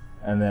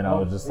 and then I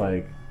was just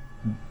like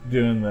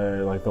doing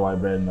the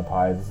white bread and the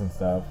pies and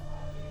stuff.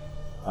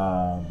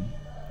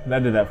 And I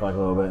did that for like a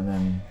little bit,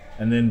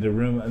 and then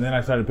Daruma, and then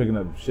I started picking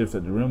up shifts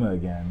at Daruma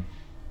again,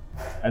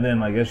 and then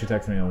like Yoshi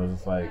texted me and was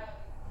just like,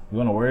 "You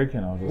want to work?"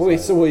 And I was just Wait, like,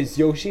 so was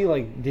Yoshi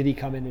like? Did he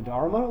come into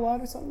Dharma a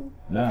lot or something?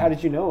 No. How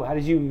did you know? How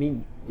did you meet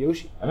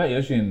Yoshi? I met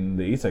Yoshi in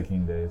the Eastside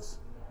King days.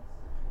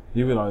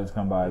 He would always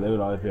come by. They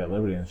would always be at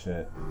Liberty and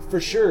shit. For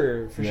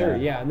sure. Yeah.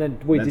 Yeah. And then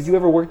wait, That's- did you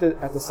ever work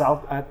at the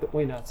South?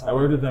 Not South. I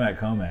worked with him at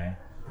Kome,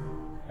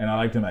 and I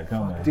liked him at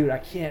Kome. Dude, I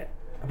can't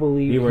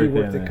believe He worked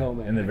at in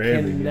Kome. in the very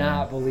I beginning.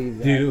 cannot believe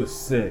that. Dude, it was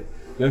sick.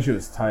 Yoshi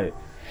was tight.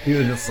 He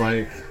was just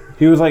like,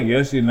 he was like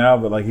Yoshi now,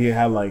 but like he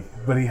had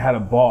a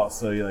boss,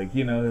 so you like,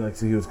 you know, like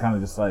so he was kind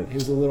of just like, He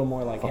was a little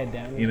more like head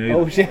down. You know,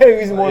 Oh shit, he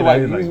was more you know,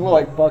 like he's he was like- more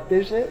like fuck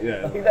this shit.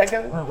 Yeah. Like that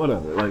kind of. "Oh,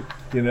 whatever, like,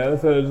 you know.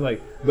 So it was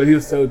like, but he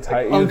was so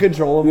tight, he was-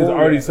 Uncontrollable, He was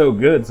already yeah. so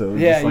good, so it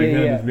was Yeah, just like yeah,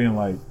 him yeah. just being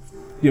like,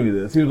 give me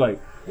this. He was like,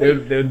 they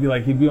would be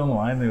like, he'd be on the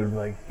line, they would be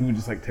like, he would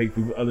just like take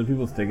other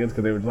people's tickets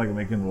because they were just like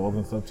making rolls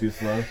and stuff too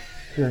slow.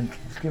 He's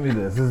like, just give me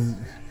this.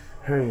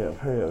 Hurry up.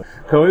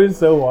 Kobe is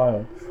so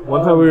wild.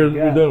 One time we were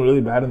doing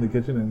really bad in the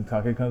kitchen and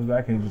Take comes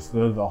back and he just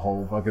throws the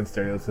whole fucking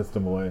stereo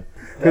system away.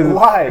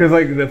 Why? Because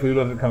like the food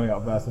wasn't coming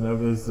out fast enough.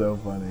 It was so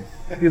funny.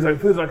 He's like,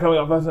 food's not coming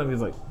out fast enough.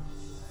 He's like,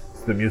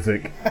 it's the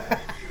music.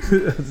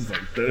 It's just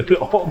like the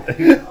whole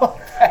thing.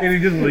 And he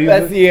just leaves.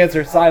 That's the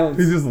answer. Silence.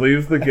 He just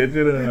leaves the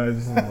kitchen and I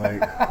just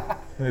like, I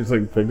just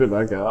like picked it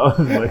back out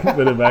and like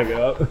put it back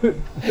up.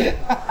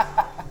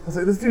 I was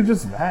like, this dude's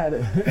just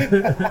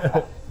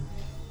mad.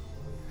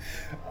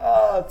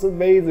 Oh, it's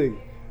amazing.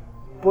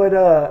 But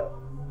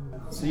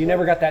so you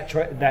never got that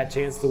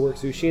chance to work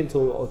sushi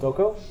until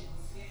Otoko?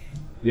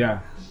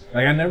 Yeah,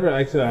 like I never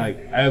actually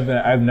like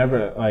I've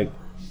never like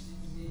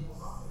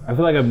I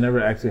feel like I've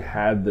never actually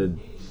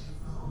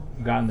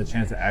gotten the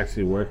chance to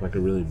actually work like a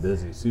really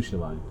busy sushi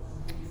line.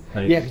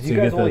 Like, Yeah, because you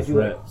to guys get only those do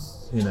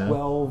reps, you know.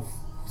 12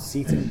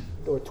 seats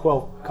or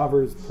 12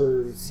 covers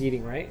per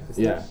seating, right? Is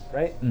Yeah. that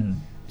right? Mhm.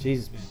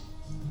 Jesus, man.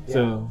 Yeah.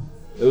 So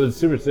it was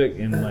super sick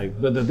and like,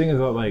 but the thing is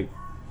about like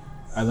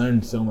I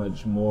learned so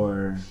much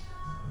more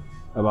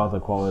about the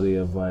quality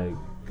of like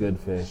good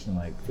fish and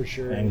like For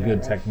sure, and yeah, good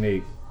right.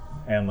 technique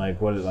and like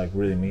what it like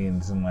really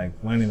means and like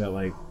learning that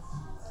like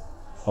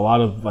a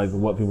lot of like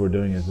what people are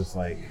doing is just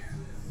like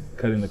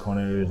cutting the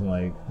corners and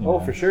like you Oh,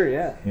 know, for sure,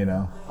 yeah. you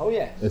know Oh,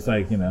 yeah. it's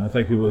like you know it's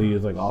like people who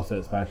use like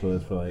offset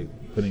spatulas for like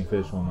putting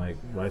fish on like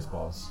rice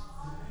balls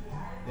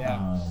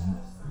Yeah.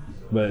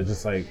 but it's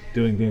just like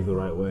doing things the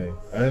right way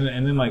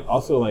and then like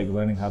also like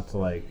learning how to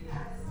like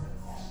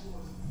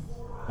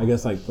I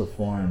guess like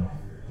perform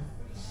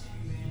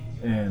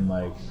in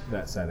like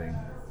that setting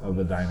of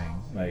the dining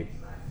like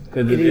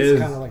because It is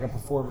kind of like a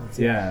performance.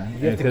 yeah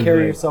You have to 'cause, carry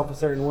like, yourself a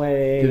certain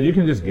way. because you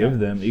can just give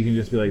them, you can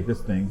just be like,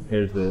 this thing,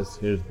 here's this,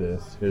 here's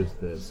this, here's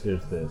this,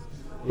 here's this.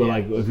 But Yeah.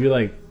 like, if you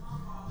like,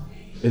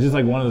 it's just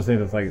like one of those things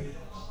that's like,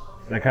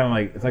 that kind of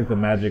like, it's like the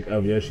magic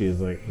of Yoshi is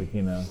like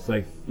you know, it's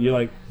like, you're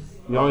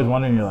always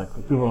wondering, you're like,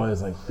 people are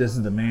always like, this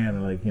is the man,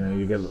 or like, you know,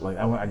 you get like,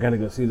 I gotta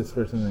go see this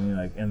person, and you're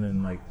like, and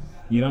then like,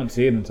 you don't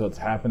see it until it's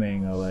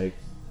happening, or like,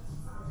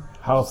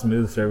 how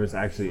smooth service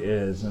actually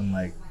is, and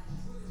like,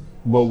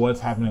 but what's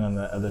happening on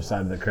the other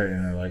side of the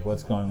curtain, or like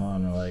what's going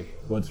on, or like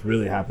what's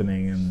really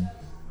happening, and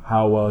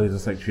how well he's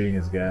just like treating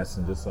his guests,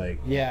 and just like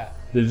Yeah.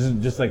 there's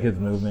just like his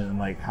movement, and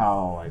like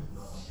how like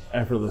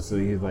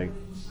effortlessly he's like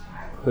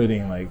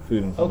putting like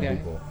food in front Okay. of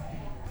people.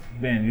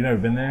 Man, you never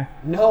been there?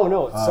 No,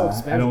 it's so I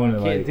expensive. don't wanna,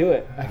 I can't like- do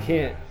it. I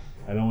can't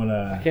I don't want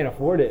to, can't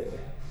afford it.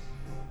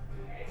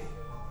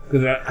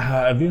 because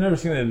if you've never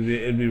seen it,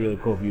 it'd be really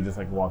cool if you just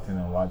like walked in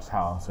and watched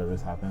how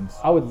service happens.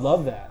 I would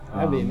love that.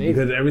 That'd be amazing.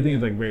 Because everything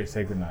is like very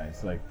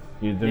synchronized. Like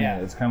you're doing Yeah.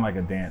 it. It's kind of like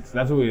a dance.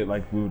 That's what we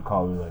would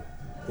call it. Like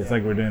it's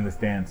like we're doing this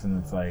dance,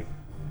 and it's like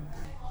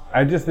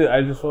I just feel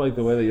like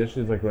the way that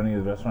Yoshi is like running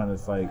his restaurant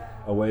is like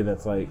a way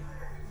that's like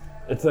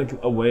it's like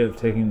a way of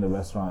taking the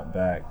restaurant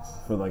back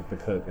for like the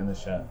cook and the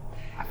chef.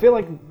 I feel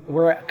like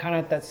we're kind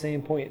of at that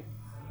same point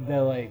that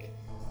like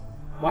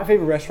my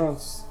favorite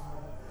restaurants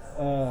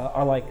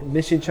are like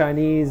Mission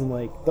Chinese and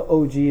like the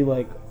OG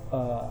like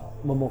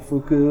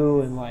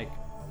Momofuku and like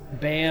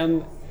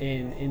Bam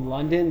in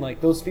London.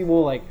 Like those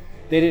people, like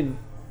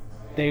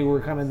they were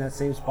kind of in that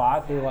same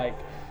spot. They're like,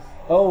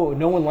 oh,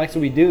 no one likes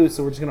what we do,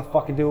 so we're just gonna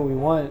fucking do what we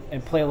want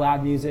and play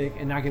loud music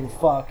and not give a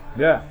fuck.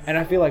 Yeah. And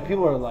I feel like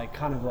people are like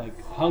kind of like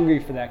hungry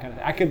for that kind of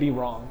thing. I could be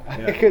wrong.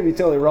 Yeah. I could be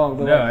totally wrong.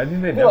 But no, like, I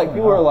think they feel like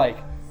people are. are like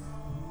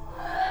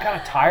kind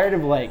of tired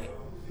of like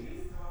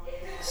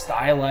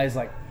stylized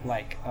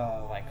like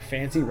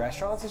fancy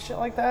restaurants and shit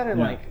like that, and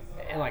like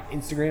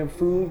Instagram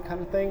food kind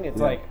of thing.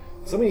 It's like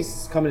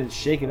somebody's coming and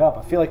shake it up.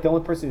 I feel like the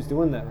only person who's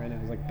doing that right now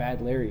is like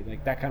Bad Larry,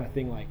 like that kind of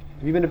thing. Like,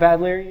 have you been to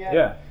Bad Larry yet?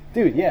 Yeah.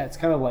 Dude, yeah, it's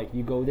kind of like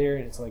you go there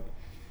and it's like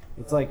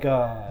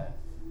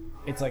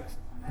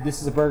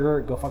this is a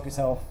burger, go fuck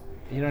yourself.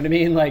 You know what I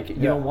mean? Like you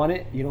don't want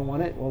it,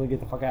 well then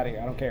get the fuck out of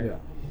here. I don't care. Yeah.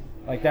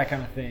 Like that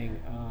kind of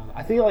thing.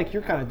 I feel like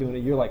you're kind of doing it.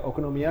 You're like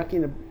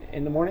okonomiyaki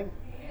in the morning.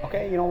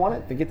 Okay, you don't want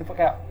it, then get the fuck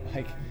out.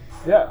 Like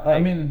I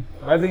mean,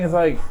 my thing is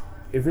like,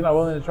 if you're not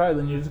willing to try it,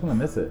 then you're just gonna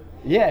miss it.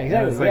 Yeah,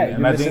 exactly. Like,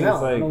 and my thing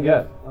is like,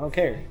 I don't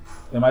care.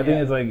 And my thing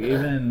is like,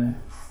 even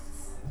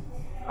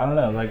I don't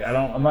know, like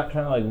I'm not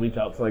trying to like reach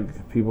out to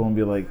like people and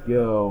be like,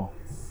 yo,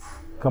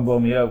 come blow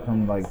me up,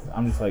 I'm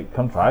just like,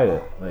 come try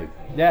it. Like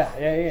yeah.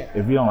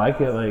 If you don't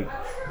like it, like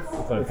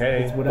it's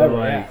okay. It's whatever. But,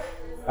 like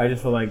I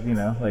just feel like, you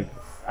know, like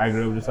I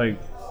grew up just like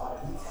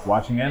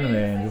watching anime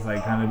and just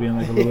like kind of being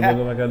like a little bit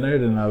of like a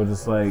nerd, and I was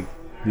just like,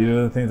 these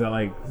are the things that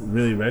like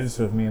really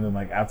register with me. And then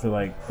like after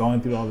like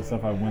going through all the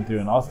stuff I went through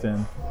in Austin,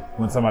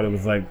 when somebody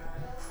was like,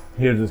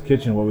 here's this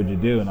kitchen, what would you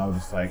do? And I was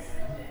just like,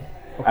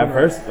 at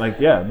first, like,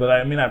 yeah, but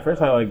I mean, at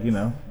first I like, you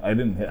know, I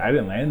didn't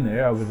land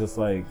there. I was just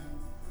like,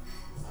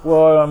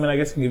 well, I mean, I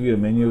guess I can give you a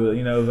menu.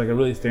 You know, it was like a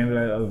really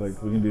standard. I was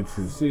like, we can do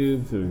 2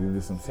 soups, or we can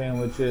do some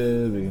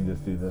sandwiches, we can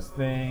just do this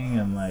thing,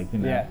 and like, you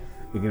know,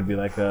 it could be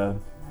like a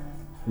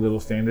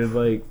little standard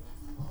like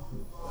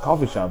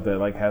coffee shop that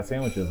like has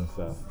sandwiches and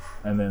stuff.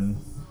 And then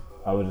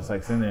I would just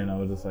like sit there and I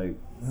was just like,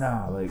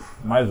 nah, like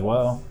might as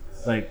well.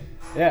 Like,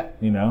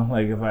 you know,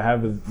 like if I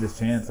have this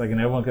chance, like, and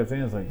everyone kept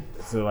saying it's like,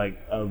 it's like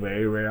a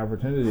very rare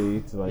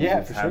opportunity to like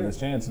just have this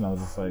chance. And I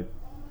was just like,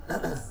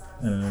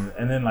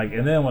 and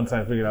then once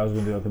I figured I was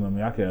gonna do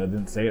okonomiyaki, I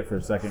didn't say it for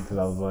a second because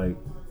I was like,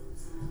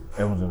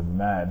 everyone's gonna be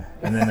mad.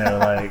 And then they were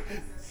like,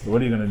 what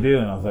are you gonna do?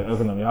 And I was like,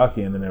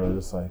 okonomiyaki. And then they were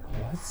just like,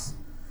 what?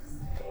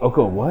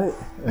 Oko what?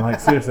 And like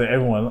seriously,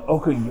 everyone,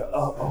 Oko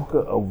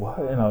what?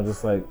 And I was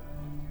just like,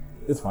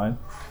 it's fine.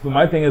 But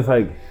my thing is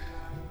like,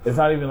 it's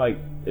not even like,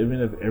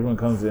 even if everyone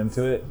comes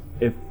into it,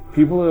 if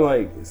people are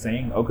like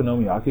saying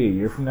okonomiyaki a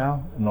year from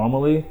now,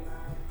 normally,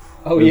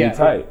 it'll be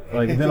tight.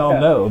 Like then I'll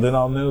know. Then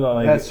I'll know that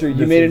like, that's true.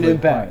 You made an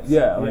impact.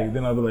 Yeah. Like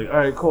then I'll be like, all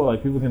right, cool.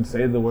 Like people can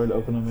say the word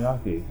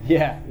okonomiyaki.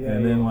 Yeah.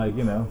 And then like,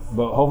 you know,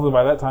 but hopefully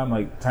by that time,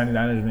 like Tiny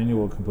Diner's menu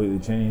will completely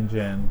change,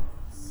 and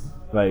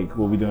like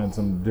we'll be doing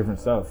some different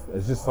stuff.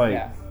 It's just like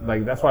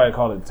that's why I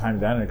called it Tiny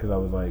Diner, because I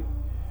was like,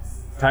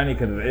 tiny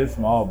because it is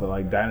small, but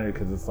like diner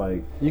because it's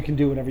like you can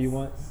do whatever you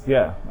want.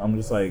 Yeah, I'm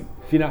just like,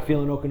 if you're not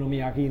feeling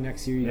okonomiyaki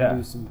next year, you can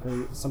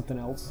do something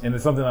else. And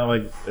it's something that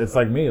like, it's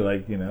like me,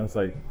 like, you know, it's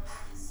like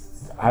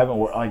I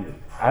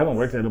haven't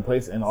worked at a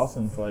place in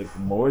Austin for like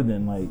more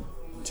than like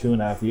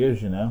 2.5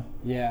 years, you know.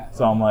 Yeah.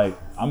 So I'm like,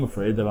 I'm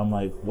afraid that I'm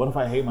like, what if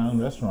I hate my own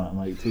restaurant in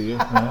like 2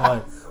 years? You know?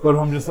 Like, what if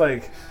I'm just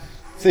like,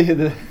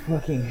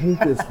 fucking hate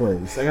this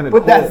place. I gotta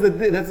quit.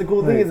 That's the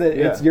cool thing is that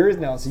it's yours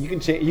now, so you can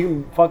you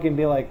can fucking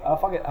be like, oh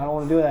fuck it, I don't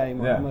want to do that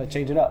anymore. I'm gonna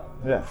change it up.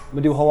 Yeah. I'm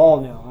gonna do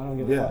halal now. I don't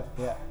give a fuck.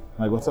 Yeah.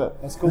 Like, what's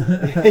up? That's cool.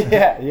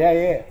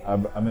 yeah. I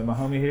met my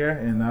homie here,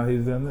 and now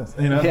he's doing this.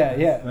 You know.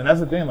 Yeah. And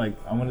that's the thing. Like,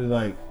 I wanted to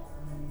like,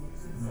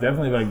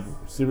 definitely like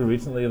super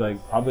recently,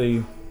 like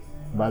probably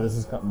by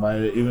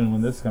even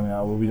when this is coming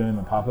out, we'll be doing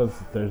the pop-ups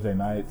Thursday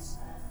nights,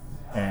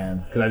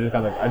 and because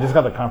I just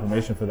got the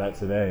confirmation for that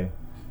today.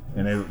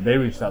 And they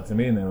reached out to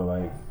me and they were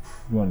like,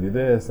 you want to do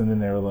this? And then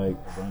they were like,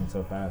 going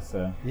so fast.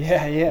 So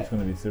yeah. It's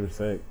going to be super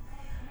sick.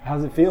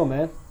 How's it feel,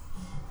 man?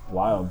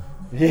 Wild.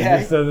 Yeah.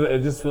 It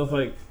just feels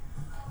like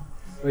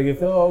it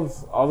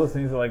feels all those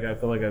things that like I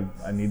feel like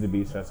I need to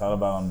be stressed out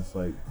about. I'm just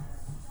like,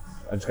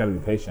 I just got to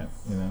be patient,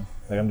 you know?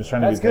 Like I'm just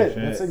trying to be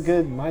patient. That's a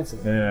good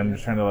mindset. And I'm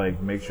just trying to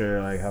like make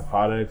sure like have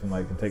products and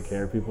like can take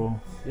care of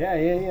people. Yeah.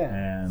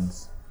 And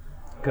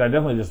because I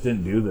definitely just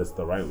didn't do this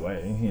the right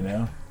way, you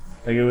know?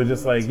 Like it was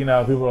just like, you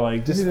know, people were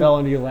like, just fell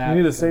into your lap.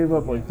 You need to save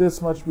up like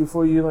this much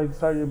before you like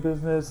start your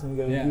business, and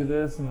you gotta do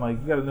this, and like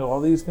you gotta know all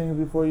these things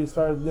before you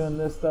start doing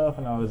this stuff.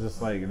 And I was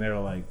just like, and they were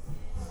like,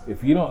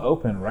 if you don't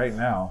open right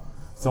now,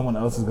 someone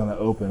else is gonna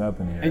open up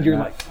in here. And you're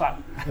like, fuck.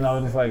 And I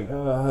was just like,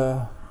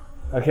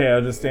 okay,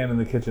 I'll just stand in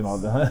the kitchen all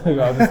day.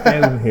 I'll just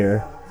stand in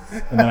here,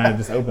 and then I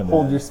just opened it.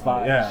 Hold your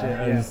spot. Yeah. Shit,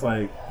 I was just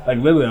like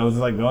literally, I was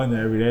just like going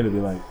there every day to be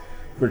like,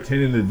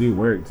 pretending to do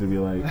work, to be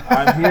like,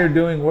 I'm here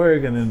doing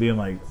work, and then being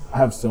like, I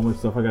have so much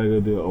stuff I gotta go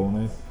do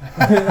only.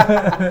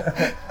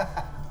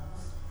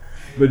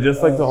 But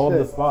just like to hold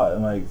the spot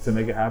and like to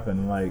make it happen,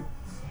 and like,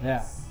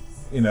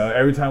 you know,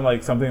 every time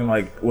like something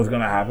like was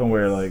gonna happen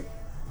where like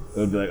it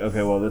would be like,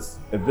 okay, well,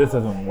 if this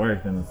doesn't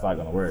work, then it's not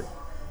gonna work,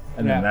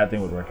 and then that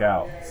thing would work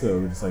out. So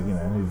it was just like, you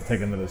know, he just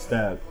take another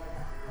step,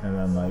 and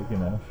then like, you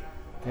know,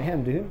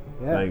 damn, dude,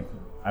 yeah. like,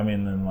 I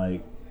mean, then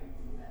like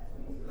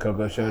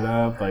Coco showed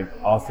up, like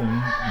Austin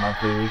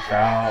Monthly reached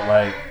out,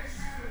 like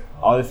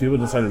all these people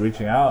just started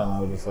reaching out, and I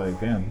was just like,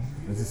 damn,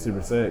 this is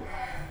super sick.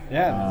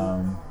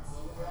 Yeah.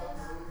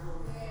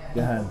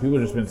 Yeah, and people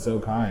have just been so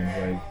kind.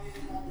 Like,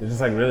 it's just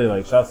like really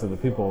like shouts to the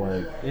people.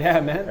 Like, yeah,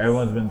 man.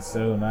 Everyone's been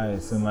so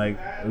nice, and like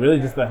really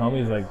just the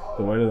homies. Like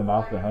the word of the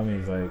mouth, of the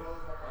homies. Like,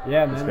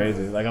 yeah, man. It's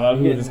crazy. Like a lot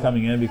of people just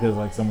coming in because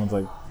like someone's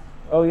like,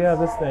 oh yeah,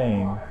 this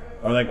thing,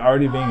 or like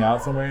already being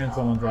out somewhere, and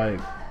someone's like,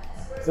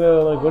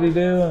 so like, what do you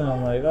do? And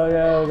I'm like, oh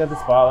yeah, we got this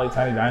spot like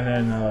Tiny Diner,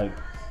 and they're like,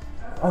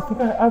 I think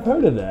I've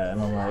heard of that,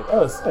 and I'm like,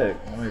 oh, sick.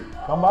 I'm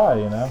like, come by,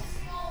 you know,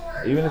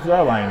 even if you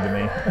are lying to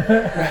me.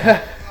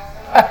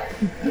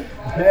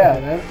 Yeah,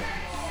 man.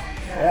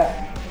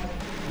 Yeah.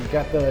 You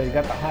got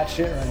the hot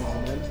shit right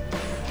now, man.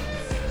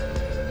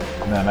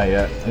 No, not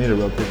yet. I need a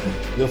real kitchen.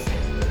 You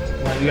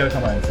gotta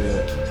come by and see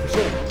it. For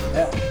sure.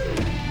 Yeah.